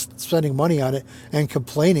you're doing is spending money on it and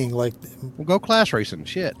complaining, like, well, go class racing.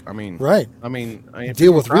 Shit. I mean, right. I mean, if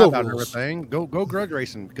deal you with drive real out and rules. everything, go grudge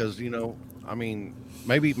racing because I mean,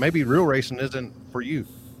 maybe real racing isn't for you.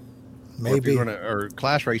 Maybe. Or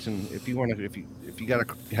class racing if you got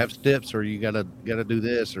to have steps, or you got to do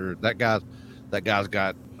this, or that guy's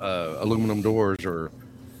got aluminum doors, or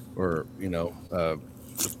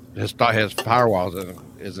has firewalls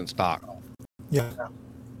isn't stock. Yeah.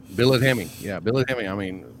 Billet Hemi. Yeah, Billet Hemi. I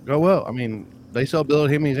mean, they sell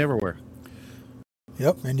billet Hemis everywhere.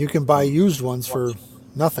 Yep, and you can buy used ones for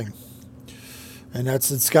nothing. And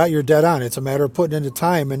it's got your dead on. It's a matter of putting in the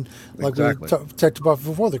time. And like Exactly. we talked about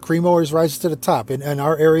before, the cream always rises to the top. In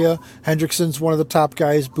our area, Hendrickson's one of the top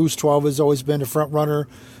guys. Boost 12 has always been a front runner.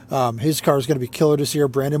 His car is going to be killer this year.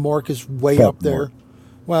 Brandon Mork is way up there.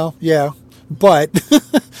 Well, yeah, but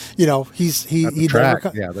he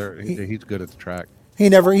track. never. He's good at the track. He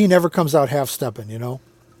never comes out half stepping. And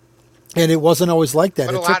it wasn't always like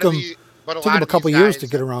that. It took him a couple years to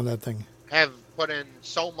get around that thing. Have put in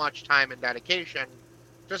so much time and dedication,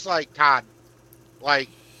 just like Todd. Like,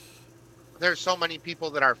 there's so many people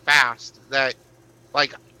that are fast that,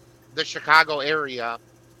 like, the Chicago area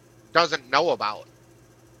doesn't know about,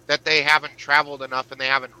 that they haven't traveled enough, and they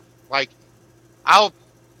haven't, like, I'll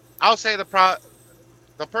say the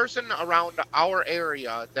person around our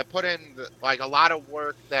area that put in a lot of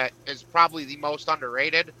work that is probably the most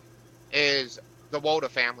underrated is the Woda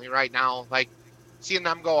family right now. Like, seeing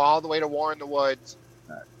them go all the way to War in the Woods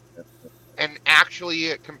and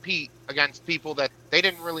actually compete against people that they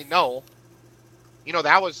didn't really know,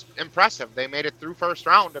 that was impressive. They made it through first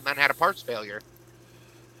round and then had a parts failure.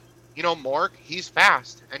 Mork, he's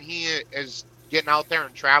fast, and he is getting out there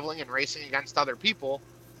and traveling and racing against other people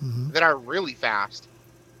that are really fast.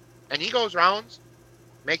 And he goes rounds,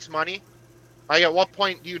 makes money. Like, at what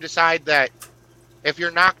point do you decide that if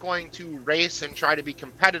you're not going to race and try to be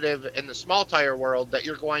competitive in the small tire world, that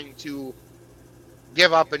you're going to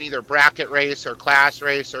give up in either bracket race or class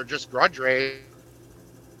race or just grudge race?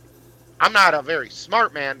 I'm not a very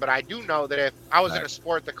smart man, but I do know that if I was in a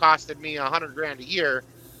sport that costed me $100,000 a year,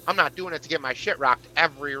 I'm not doing it to get my shit rocked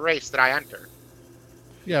every race that I enter.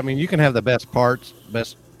 Yeah, I mean, you can have the best parts,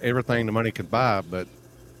 best everything the money could buy, but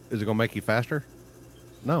is it going to make you faster?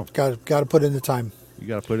 No. Got to put in the time. You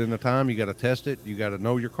got to put in the time. You got to test it. You got to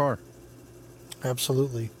know your car.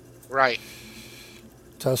 Absolutely. Right.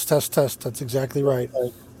 Test. That's exactly right.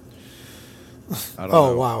 I don't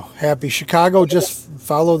know. Wow. Happy Chicago. Just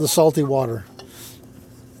follow the salty water.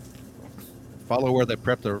 Follow where they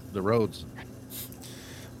prep the roads.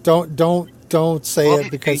 Don't say it,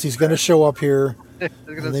 because he's going to show up here and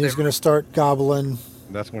then he's going to start gobbling.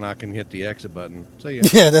 That's when I can hit the exit button. See ya.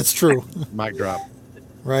 Yeah, that's true. Mic drop.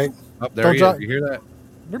 Right. Up there you hear that?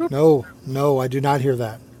 No, I do not hear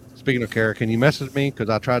that. Speaking of Kara, can you message me? Because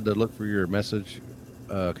I tried to look for your message.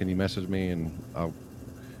 Can you message me? And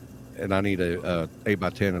I need a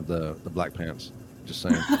 8x10 of the black pants. Just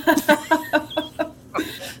saying.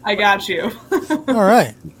 I got you. All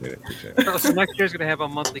right. Appreciate it. So next year's going to have a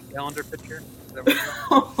monthly calendar picture.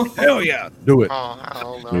 Hell yeah. Do it. Oh, I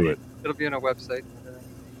don't know. Do it. It'll be on our website.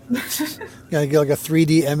 Yeah, get like a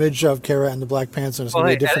 3D image of Kara and the black pants, and it's going to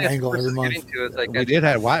be a different angle every month. We did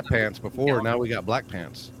have white pants before. Now we got black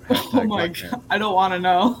pants. Oh my God. I don't want to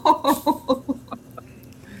know.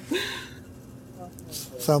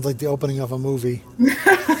 Sounds like the opening of a movie.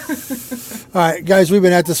 All right, guys, we've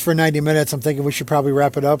been at this for 90 minutes. I'm thinking we should probably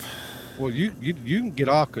wrap it up. Well, you can get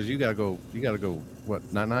off because you gotta go.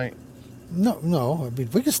 What, night? No. I mean,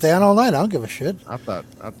 we can stay on all night. I don't give a shit.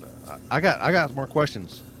 I got more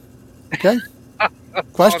questions. Okay.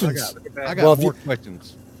 Questions. I got more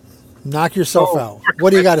questions. Knock yourself out. What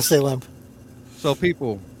do you got to say, Limp? So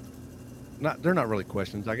people, they're not really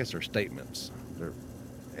questions. I guess they're statements.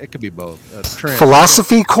 It could be both. Trent,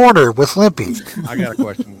 Philosophy Corner with Limpy. I got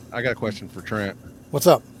a question for Trent. What's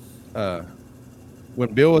up?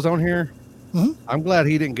 When Bill was on here, Mm-hmm. I'm glad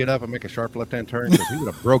he didn't get up and make a sharp left-hand turn because he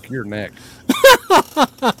would have broke your neck.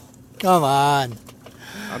 Come on.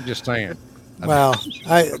 I'm just saying. Well,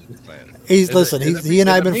 He and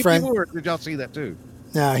I have been friends. Did y'all see that too?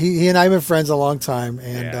 Yeah, he and I have been friends a long time,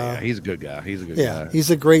 and he's a good guy. He's a good guy. He's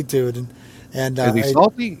a great dude. And is he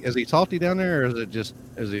salty? Is he salty down there, or is it just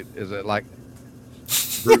is it like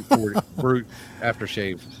brute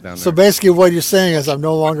aftershave down there? So basically, what you're saying is I'm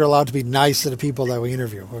no longer allowed to be nice to the people that we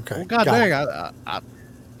interview. Okay. Well, God dang,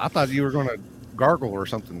 I thought you were going to gargle or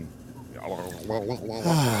something. I'm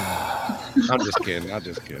just kidding.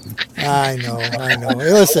 I know. Hey,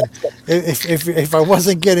 listen, if I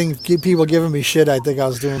wasn't getting people giving me shit, I think I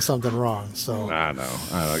was doing something wrong. So I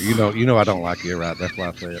know. You know I don't like you, right? That's why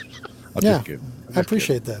I say it. I'm just kidding. I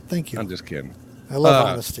appreciate that. Thank you. I'm just kidding. I love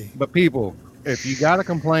honesty. But people, if you got to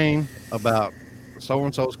complain about so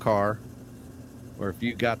and so's car, or if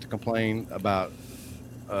you got to complain about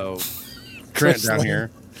Trent down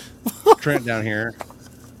here.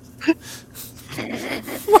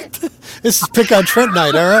 This is pick on Trent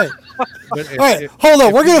night. All right. All right. Hold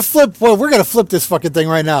on. We're gonna flip. Well, we're gonna flip this fucking thing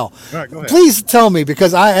right now. All right, go ahead. Please tell me,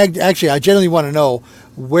 because I genuinely want to know,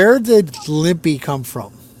 where did Limpy come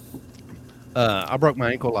from? I broke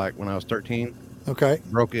my ankle like when I was 13. Okay.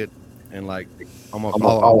 Broke it and like almost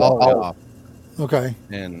all the way off. Okay.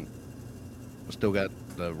 And still got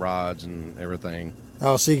the rods and everything.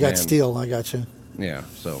 Oh, so you got steel. I got you. Yeah.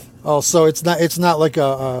 So. Oh, so it's not like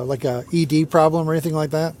a ED problem or anything like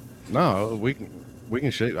that? No, we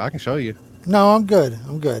can show you. I can show you. No, I'm good.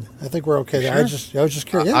 I think we're okay there. Sure? I was just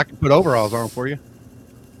curious. I can put overalls on for you.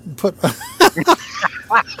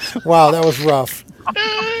 Wow, that was rough.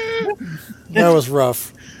 That was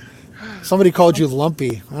rough. Somebody called you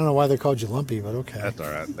lumpy. I don't know why they called you lumpy, but okay. That's all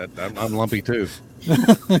right. I'm lumpy too.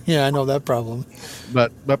 Yeah, I know that problem.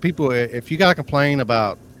 But people, if you got to complain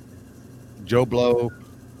about Joe Blow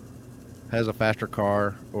has a faster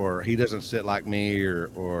car, or he doesn't sit like me,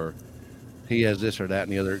 or he has this or that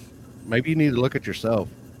and the other, maybe you need to look at yourself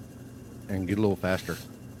and get a little faster.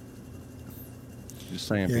 Just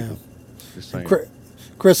saying, people. Just saying.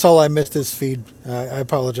 Chris Hull, I missed his feed. I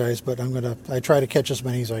apologize, but I try to catch as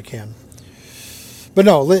many as I can. But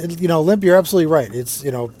no, Limp, you're absolutely right. It's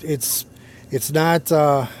not.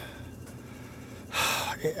 I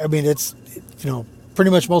mean, it's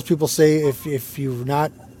pretty much most people say if you're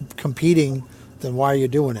not competing, then why are you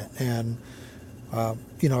doing it? And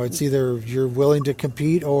it's either you're willing to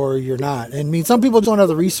compete or you're not. And I mean, some people don't have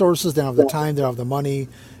the resources, they don't have the time, they don't have the money.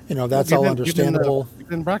 That's all understandable. You've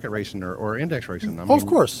been bracket racing or index racing. I mean, of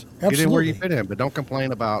course, absolutely. Get in where you fit in, but don't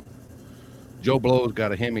complain about Joe Blow's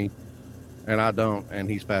got a Hemi and I don't, and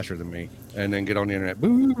he's faster than me, and then get on the internet.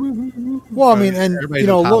 Boo, boo, boo, boo. Well, I mean, and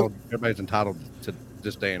everybody's entitled to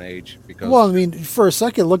this day and age because. Well, I mean, for a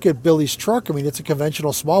second, look at Billy's truck. I mean, it's a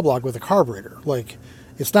conventional small block with a carburetor. Like,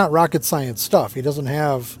 it's not rocket science stuff. He doesn't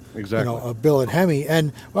have a billet Hemi,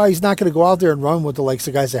 and he's not going to go out there and run with the likes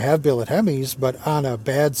of guys that have billet Hemis. But on a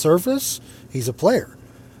bad surface, he's a player.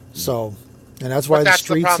 So, and that's why the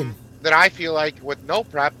streets. The problem that I feel like with no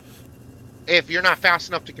prep, if you're not fast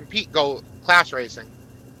enough to compete, go class racing.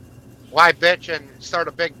 Why bitch and start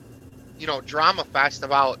a big, drama fest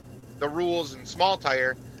about the rules and small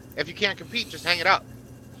tire? If you can't compete, just hang it up.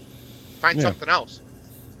 Find something else.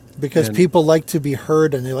 Because people like to be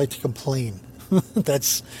heard and they like to complain.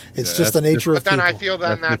 It's just the nature of people. But then I feel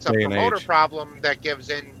that's a promoter problem that gives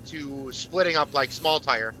into splitting up like small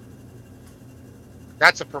tire.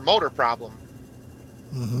 That's a promoter problem.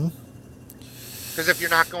 Mm-hmm. Because if you're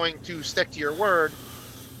not going to stick to your word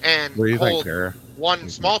and hold one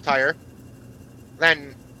small tire,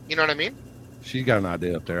 then you know what I mean? She's got an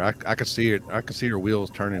idea up there. I could see it. I could see her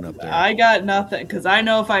wheels turning up there. I got nothing because I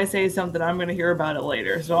know if I say something, I'm going to hear about it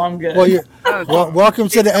later. So I'm good. Well, welcome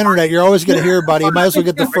to the internet. You're always going to hear about it. You might as well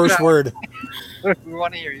get the first word. We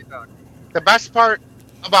want to hear you talk. The best part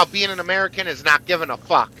about being an American is not giving a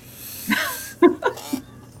fuck.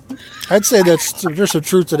 I'd say there's some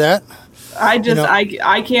truth to that.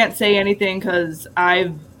 I can't say anything because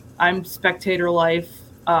I'm spectator life.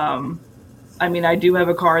 I mean, I do have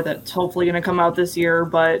a car that's hopefully going to come out this year,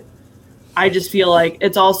 but I just feel like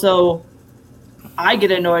it's also, I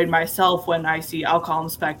get annoyed myself when I see, I'll call them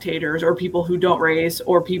spectators or people who don't race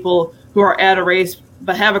or people who are at a race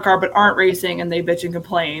but have a car but aren't racing and they bitch and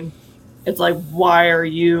complain. It's like, why are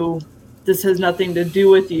you, this has nothing to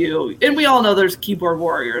do with you. And we all know there's keyboard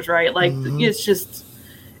warriors, right? Like, It's just,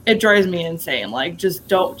 it drives me insane. Like, just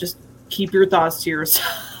keep your thoughts to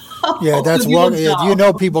yourself. Yeah, that's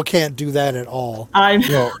people can't do that at all.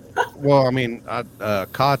 Well, I mean,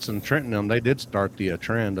 Kotz and Trenton, they did start the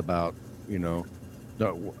trend about, I'm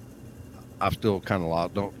still kind of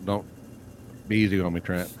lost. Don't be easy on me,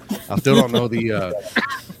 Trent. I still don't know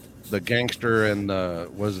the gangster and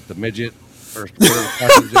was it the midget or whatever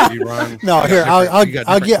classes that you run? No, You got here different- I'll you got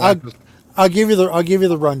give different classes? I'll give you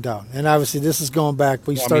the rundown. And obviously, this is going back.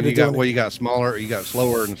 We Well, I started mean, you got doing well, you got smaller, you got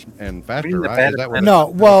slower and faster, the right? bad Is that what apprentice- No,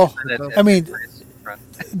 well, That- I mean,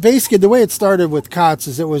 basically the way it started with COTS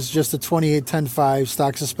is it was just a 28-10-5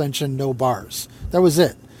 stock suspension, no bars. That was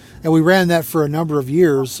it, and we ran that for a number of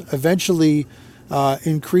years. Eventually,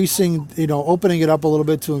 increasing, opening it up a little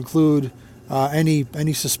bit to include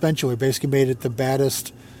any suspension. We basically made it the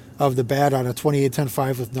baddest of the bad on a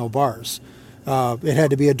 28-10-5 with no bars. It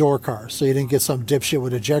had to be a door car, so you didn't get some dipshit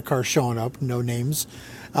with a jet car showing up, no names.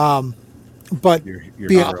 But Your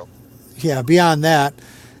beyond, hero. yeah, beyond that,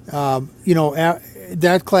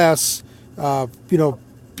 that class,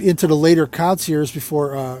 into the later COTS years before,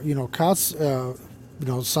 COTS,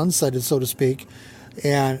 sunsetted, so to speak,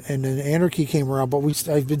 and then anarchy came around. But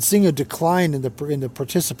I've been seeing a decline in the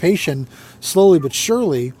participation slowly but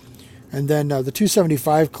surely. And then the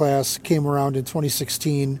 275 class came around in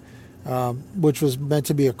 2016, which was meant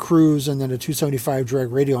to be a cruise, and then a 275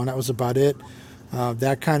 drag radio, and that was about it.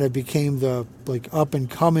 That kind of became the up and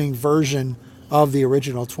coming version of the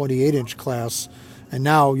original 28-inch class. And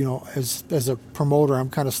now, as a promoter, I'm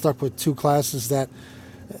kind of stuck with two classes that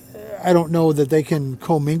I don't know that they can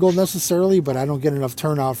commingle necessarily, but I don't get enough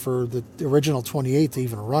turnout for the original 28 to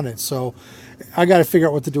even run it. So I got to figure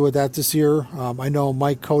out what to do with that this year. I know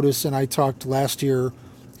Mike Kotis and I talked last year.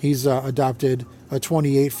 He's adopted a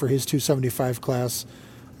 28 for his 275 class,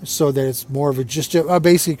 so that it's more of a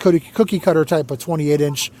basically cookie cutter type of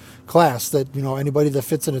 28-inch class that anybody that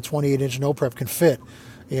fits in a 28-inch no prep can fit.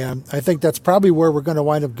 And I think that's probably where we're going to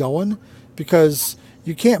wind up going, because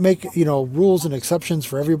you can't make rules and exceptions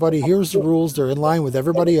for everybody. Here's the rules; they're in line with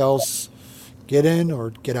everybody else. Get in or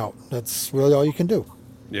get out. That's really all you can do.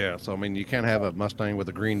 Yeah, so I mean, you can't have a Mustang with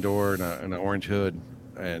a green door and an orange hood,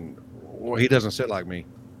 and he doesn't sit like me.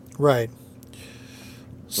 Right.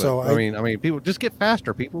 But, So I mean, people just get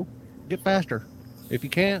faster. People get faster. If you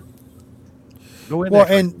can't, go in well,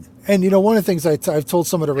 there. and one of the things I've told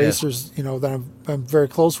some of the Yeah. racers, that I'm very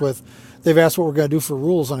close with, they've asked what we're going to do for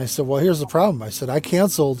rules, and I said, well, here's the problem. I said I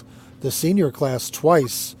canceled the senior class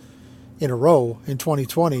twice in a row in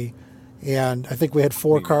 2020, and I think we had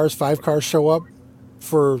 5 cars show up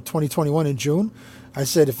for 2021 in June. I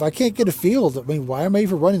said, if I can't get a field, I mean, why am I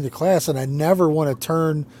even running the class? And I never want to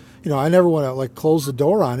turn, I never want to close the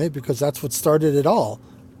door on it, because that's what started it all.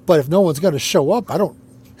 But if no one's going to show up, I don't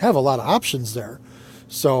have a lot of options there.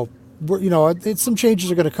 So, some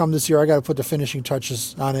changes are going to come this year. I got to put the finishing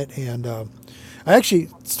touches on it. And I actually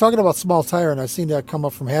was talking about small tire, and I've seen that come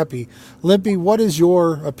up from Happy. Limpy, what is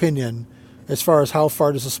your opinion as far as how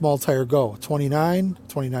far does a small tire go? 29,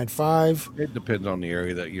 29.5? It depends on the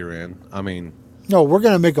area that you're in. I mean, No, we're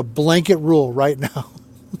going to make a blanket rule right now.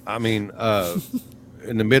 I mean,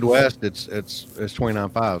 in the Midwest, it's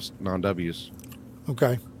 29.5s, non-Ws.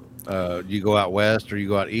 Okay. You go out west or you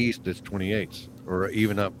go out east, it's 28s, or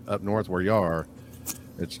even up north where you are,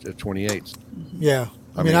 it's 28s. Yeah.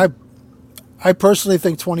 I mean, I personally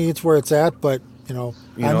think 28 is where it's at, but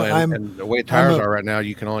and the way tires are right now,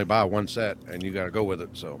 you can only buy one set, and you got to go with it.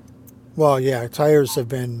 So, well, yeah, tires have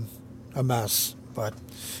been a mess,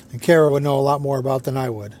 and Kara would know a lot more about than I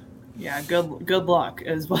would. Yeah, good luck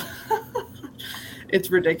as well. It's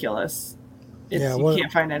ridiculous. You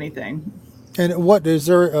can't find anything. And what is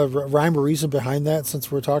there a rhyme or reason behind that?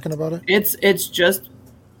 Since we're talking about it, it's just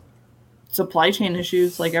supply chain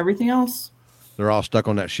issues like everything else. they're all stuck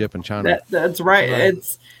on that ship in China. That's right.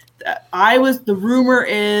 The rumor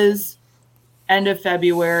is end of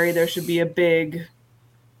February there should be a big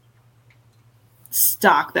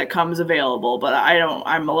stock that comes available, but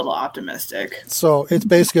I'm a little optimistic. so it's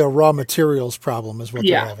basically a raw materials problem, is what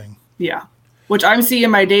they're having. Yeah, which I'm seeing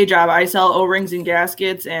in my day job. I sell O-rings and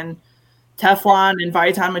gaskets, and Teflon and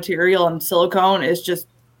Viton material and silicone is just,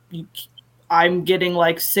 I'm getting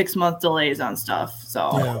 6-month delays on stuff.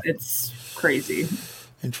 So It's crazy.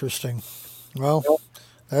 Interesting. Well,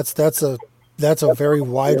 that's a very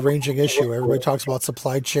wide-ranging issue. Everybody talks about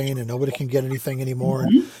supply chain, and nobody can get anything anymore.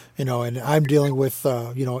 And I'm dealing with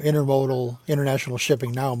intermodal international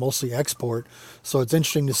shipping now, mostly export. So it's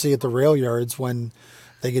interesting to see at the rail yards when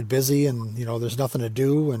they get busy and there's nothing to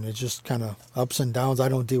do, and it's just kind of ups and downs. I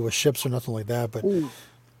don't deal with ships or nothing like that, but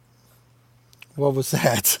what was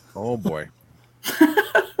that? Oh boy.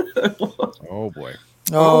 Oh boy.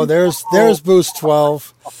 Oh, there's Boost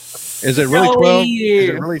 12. Is it really 12? Golly. Is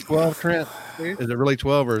it really 12, Trent? Is it really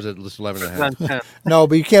 12, or is it just 11 and a half? 10. No,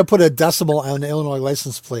 but you can't put a decimal on the Illinois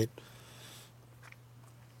license plate.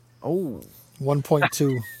 Oh,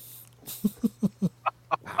 1.2.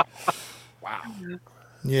 wow.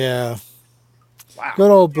 Yeah. Wow.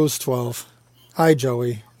 Good old Boost 12. Hi,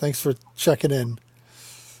 Joey. Thanks for checking in.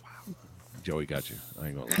 Joey got you. I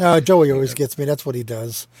ain't gonna lie. Joey always gets me. That's what he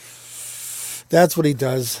does. That's what he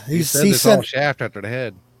does. He said it's all shaft after the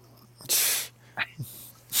head.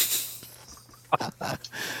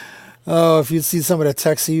 Oh, if you'd see some of the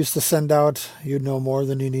texts he used to send out, you'd know more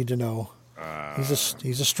than you need to know. He's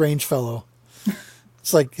a strange fellow.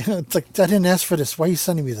 It's like I didn't ask for this. Why are you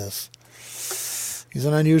sending me this? He's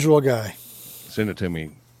an unusual guy. Send it to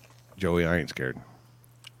me, Joey. I ain't scared.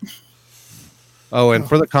 Oh, and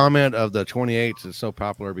for the comment of the 28s, it's so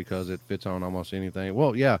popular because it fits on almost anything.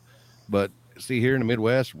 Well, yeah, but see, here in the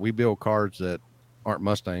Midwest, we build cars that aren't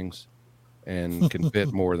Mustangs and can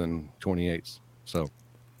fit more than 28s. So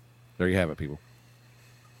there you have it, people.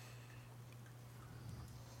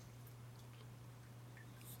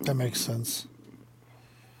 That makes sense.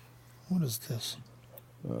 What is this?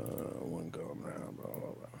 One go now, blah, blah,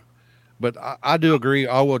 blah. But I do agree,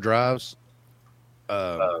 all-wheel drives,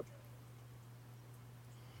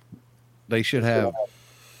 they should have,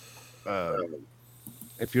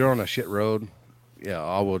 if you're on a shit road, yeah,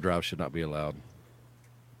 all-wheel drive should not be allowed.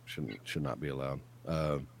 Should not be allowed.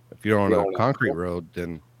 If you're on a concrete road,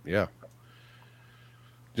 then yeah.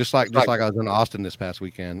 Just like I was in Austin this past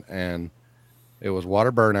weekend, and it was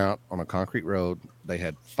water burnout on a concrete road. They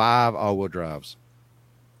had 5 all-wheel drives,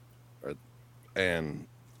 and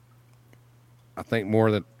I think more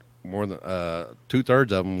than 2/3 of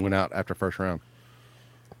them went out after first round.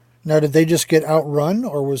 Now, did they just get outrun,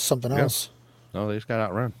 or was something else? No, they just got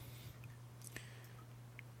outrun.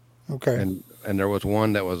 Okay. And there was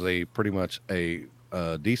one that was pretty much a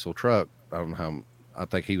diesel truck. I don't know how. I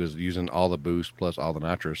think he was using all the boost plus all the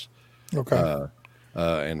nitrous. Okay.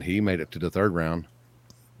 And he made it to the 3rd round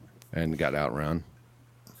and got outrun.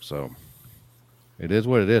 So it is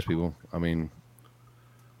what it is, people. I mean,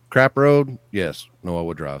 crap road, yes, no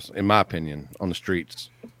all-wheel drives. In my opinion, on the streets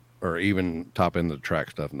or even top end of the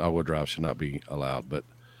track stuff, all-wheel drive should not be allowed. But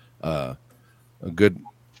a good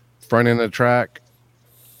front end of the track,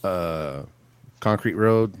 concrete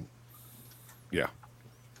road, yeah.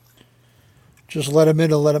 Just let them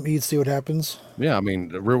in and let them eat, see what happens. Yeah, I mean,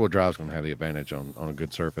 the rear-wheel drive is going to have the advantage on a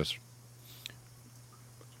good surface.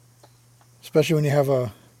 Especially when you have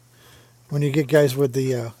when you get guys with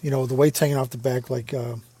the, the weights hanging off the back like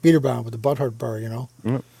Biederbaum with the Butthurt bar,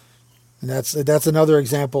 Mm-hmm. And that's another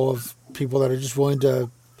example of people that are just willing to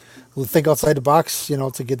think outside the box,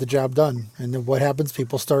 to get the job done. And then what happens?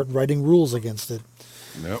 People start writing rules against it.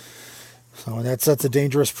 Yep. So that sets a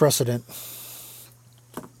dangerous precedent.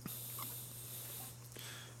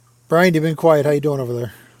 Brian, you've been quiet. How you doing over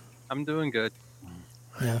there? I'm doing good.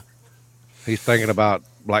 Yeah. He's thinking about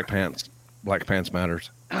black pants. Black pants matters.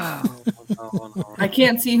 Oh, no. I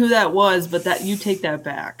can't see who that was, but that you take that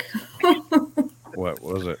back. What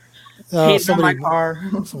was it? Hating on my car.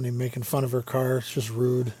 Somebody making fun of her car. It's just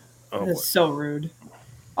rude. Oh, It's so rude.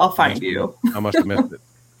 I'll find you. I must have missed it.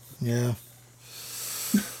 Yeah.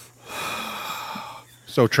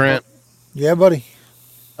 So Trent. Yeah, buddy.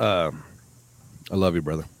 I love you,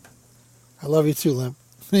 brother. I love you too, Limp.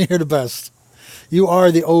 You're the best. You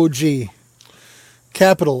are the OG.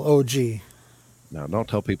 Capital OG. Now, don't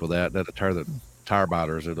tell people that. That'll tear the tire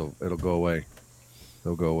biters. It'll go away.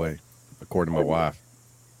 They'll go away, according to my wife.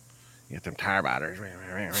 You get them tire biters.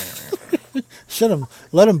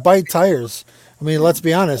 Let them bite tires. I mean, let's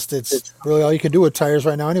be honest. It's really all you can do with tires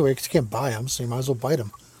right now anyway, because you can't buy them, so you might as well bite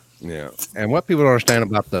them. Yeah. And what people don't understand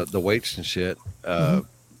about the weights and shit,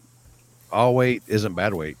 all weight isn't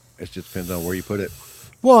bad weight. It just depends on where you put it.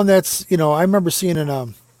 Well, and that's, I remember seeing in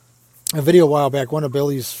a video a while back, one of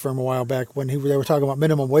Billy's from a while back, when they were talking about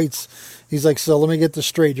minimum weights. He's like, so let me get this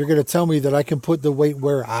straight. You're going to tell me that I can put the weight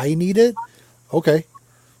where I need it? Okay.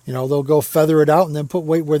 They'll go feather it out and then put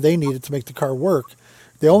weight where they need it to make the car work.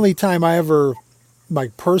 The only time I ever,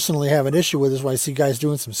 personally have an issue with is when I see guys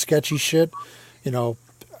doing some sketchy shit. If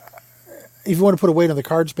you want to put a weight on the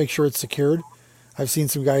car, just make sure it's secured. I've seen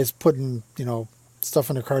some guys putting,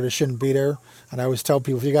 stuff in the car that shouldn't be there. And I always tell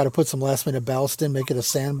people, if you got to put some last minute ballast in, make it a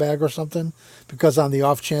sandbag or something, because on the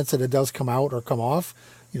off chance that it does come out or come off,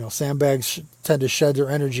 sandbags tend to shed their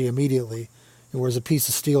energy immediately, whereas a piece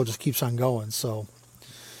of steel just keeps on going. So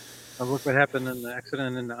Look what happened in the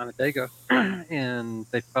accident in Onondaga, and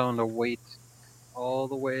they found a weight all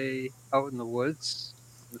the way out in the woods.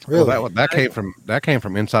 Really? Well, that came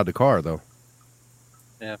from inside the car, though.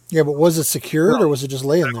 Yeah. Yeah, but was it secured or was it just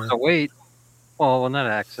laying there? The weight. Well, not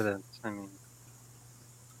an accident. I mean.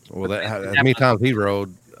 Well, as many times he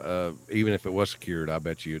rode, even if it was secured, I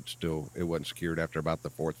bet you it wasn't secured after about the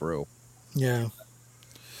 4th row. Yeah.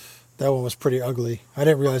 That one was pretty ugly. I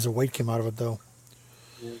didn't realize the weight came out of it, though.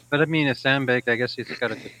 But I mean, a sandbag, I guess he's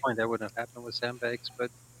got a good point. That wouldn't have happened with sandbags,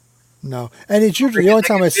 but No, and it's usually the only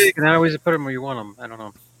time I big, and I always put them where you want them. I don't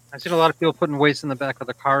know. I've seen a lot of people putting weights in the back of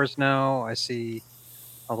the cars now. I see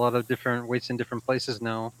a lot of different weights in different places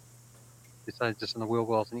now, besides just on the wheel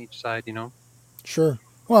wells on each side. Sure.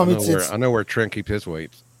 Well, I mean, I know where Trent keeps his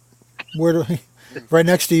weights. Where do right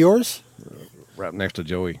next to yours? Right next to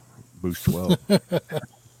Joey. Boost 12.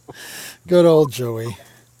 Good old Joey.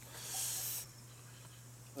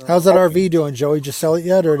 How's that RV doing, Joey? Did you sell it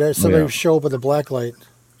yet, or did somebody show up with a black light?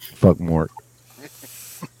 Fuck Mort.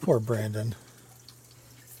 Poor Brandon.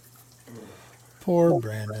 Poor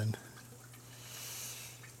Brandon.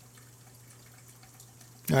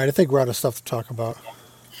 All right, I think we're out of stuff to talk about.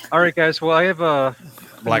 All right, guys. Well, I have a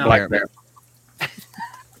Black bear.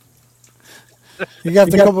 You have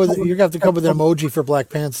to come with an emoji for black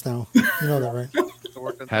pants now. You know that, right?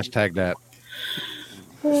 Hashtag that.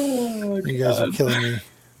 Oh, You guys are killing me.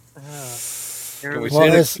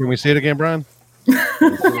 Can we see it again, Brian?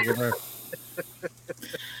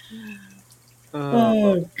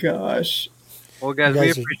 Oh gosh. Well, guys, we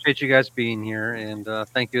appreciate you guys being here, and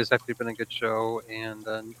thank you. It's actually been a good show, and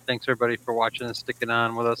thanks everybody for watching and sticking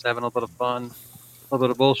on with us, having a little bit of fun, a little bit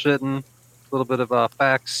of bullshitting, a little bit of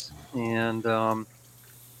facts, and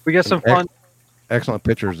we got some fun. Excellent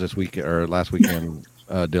pictures this week or last weekend,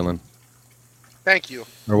 Dylan. Thank you.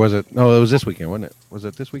 Or was it? No, it was this weekend, wasn't it? Was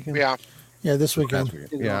it this weekend? Yeah. Yeah, this weekend.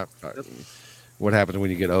 Yeah. What happens when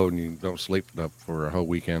you get old and you don't sleep for a whole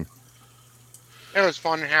weekend? It was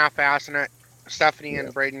fun half-assing it. Stephanie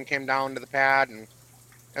and Braden came down to the pad, and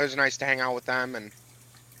it was nice to hang out with them and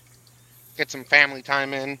get some family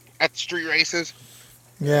time in at the street races.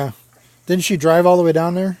 Yeah. Didn't she drive all the way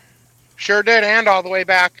down there? Sure did, and all the way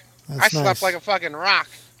back. That's I slept nice. like a fucking rock.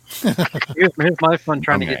 Here's my fun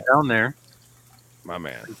trying to get down there. My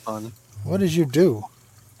man. Fun. What did you do?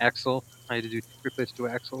 Axle. I had to replace 2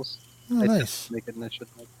 axles. Oh, I nice. Make it, and I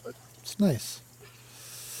shouldn't have, but It's nice.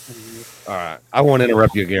 All right. I won't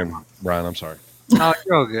interrupt you again, Brian. I'm sorry. Oh,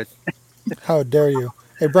 you're all good. How dare you?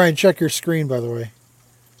 Hey, Brian, check your screen, by the way.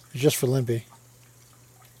 It's just for Limpy.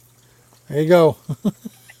 There you go.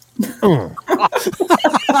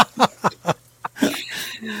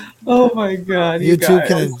 Oh my God! You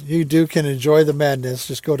too can enjoy the madness.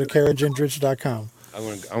 Just go to Jindrich.com.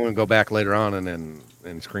 I'm gonna go back later on and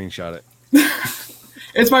screenshot it.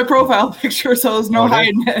 It's my profile picture, so there's no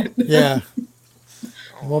hiding it. Yeah.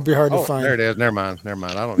 It won't be hard to find. There it is. Never mind. I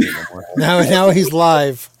don't need no more. Now he's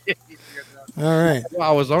live. All right. Well,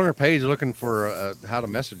 I was on her page looking for how to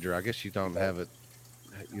message her. I guess you don't have it.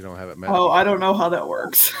 You don't have it. Oh, I don't know how that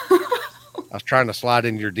works. I was trying to slide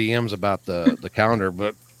into your DMs about the calendar,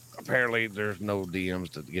 but apparently there's no DMs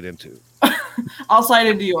to get into. I'll slide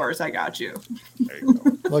into yours. I got you. There you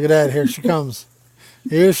go. Look at that. Here she comes.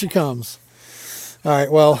 Here she comes. All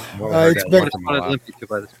right. Well, it's been.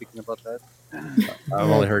 Speaking about that. I've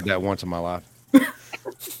only heard that once in my life.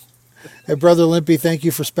 Hey, Brother Limpy, thank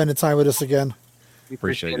you for spending time with us again.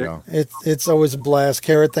 Appreciate y'all. It's always a blast.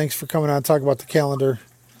 Carrot, thanks for coming on and talking about the calendar.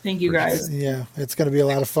 Thank you, guys. Yeah, it's going to be a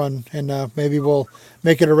lot of fun, and maybe we'll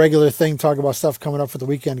make it a regular thing. Talk about stuff coming up for the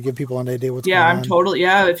weekend to give people an idea what's going on. I'm totally.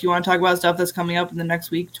 Yeah, if you want to talk about stuff that's coming up in the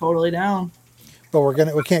next week, totally down. But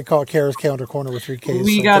we can't call it Kara's Calendar Corner with 3 Ks.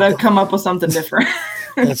 We gotta come up with something different.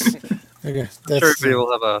 That's okay. I'm sure everybody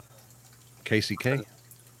will have a KCK.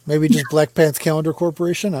 Maybe just Black Pants Calendar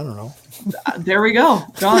Corporation. I don't know. There we go.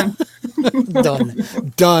 Done.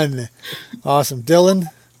 Done. Awesome, Dylan.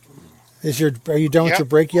 Are you done with your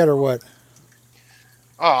break yet, or what?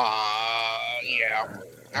 Yeah.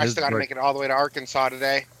 I still got to make it all the way to Arkansas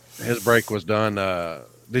today. His break was done.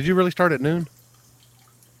 Did you really start at noon?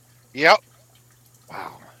 Yep.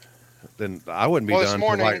 Wow. Then I wouldn't be done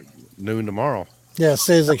until like noon tomorrow. Yeah,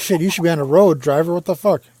 says like shit. You should be on the road, driver. What the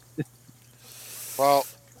fuck? Well,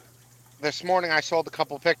 this morning I sold a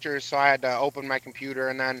couple pictures, so I had to open my computer,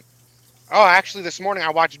 and then, actually this morning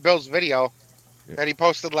I watched Bill's video that he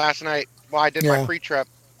posted last night while I did my pre-trip.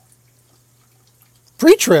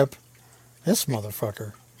 Pre-trip? This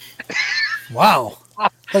motherfucker. Wow.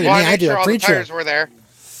 Look at me, I did a pre-trip. All the tires were there.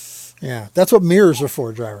 Yeah, that's what mirrors are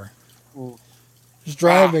for, driver. Just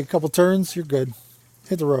drive, make a couple turns, you're good.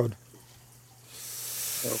 Hit the road.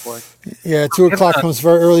 Oh boy. Yeah, 2 o'clock comes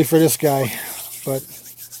very early for this guy, but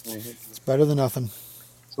it's better than nothing.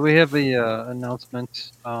 So we have the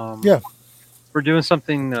announcement. We're doing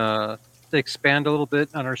something to expand a little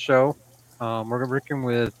bit on our show. We're working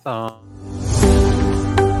with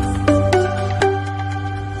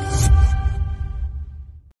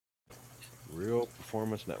Real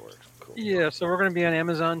Performance Network. Cool. Yeah, so we're going to be on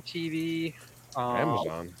Amazon TV.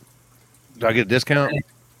 Amazon. Do I get a discount?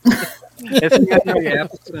 It's going to be an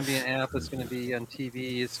app. It's going to be an app. It's going to be on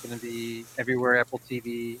TV. It's going to be everywhere. Apple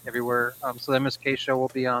TV, everywhere. So the MSK show will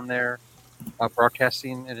be on there,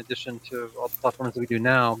 broadcasting in addition to all the platforms that we do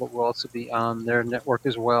now. But we'll also be on their network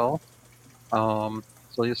as well. So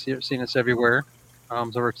you'll seeing us everywhere.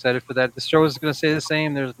 So we're excited for that. The show is going to stay the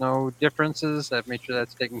same. There's no differences. I've made sure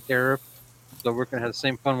that's taken care of. So we're going to have the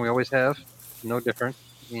same fun we always have. No different.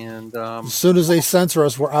 And As soon as they censor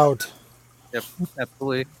us, we're out. Yep,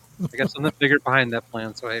 absolutely. I got something bigger behind that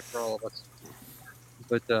plan, so hey, for all of us.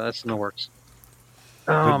 But that's in the works.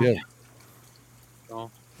 Good deal.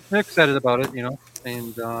 So I'm excited about it,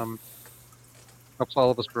 and helps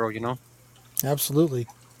all of us grow, Absolutely.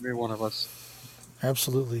 every one of us.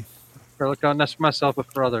 Absolutely. For look out, not for myself,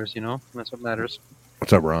 but for others, and that's what matters.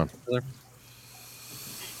 What's up, Ron?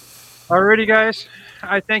 Alrighty, guys.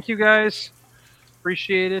 I thank you guys.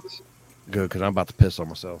 Appreciate it. Good, because I'm about to piss on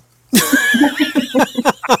myself.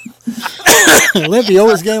 Limpy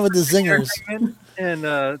always getting with the zingers. And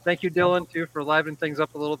thank you, Dylan, too, for livening things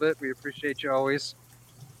up a little bit. We appreciate you always.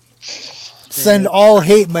 Send all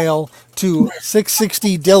hate mail to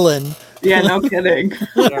 660 Dylan. Yeah, no kidding.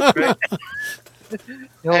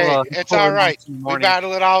 Hey, it's all right. We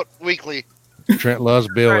battle it out weekly. Trent loves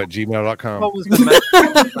Bill at gmail.com.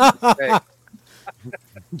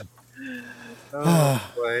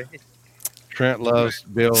 Oh, boy. Trent loves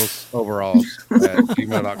Bill's overalls at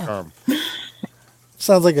gmail.com.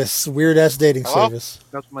 Sounds like a weird ass dating Hello? service.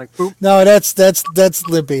 That's my poop. No, that's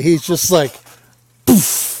Limpy. He's just like,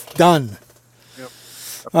 poof, done. Yep.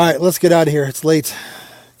 All right, let's get out of here. It's late.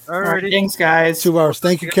 Alrighty. Thanks, guys. 2 hours.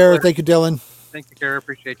 Thank you, Kara. Thank you, Dylan. Thank you, Kara.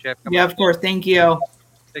 Appreciate you. Yeah, of course. Thank you.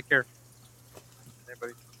 Take care.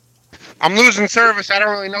 Everybody. I'm losing service. I don't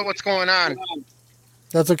really know what's going on.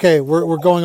 That's okay. We're going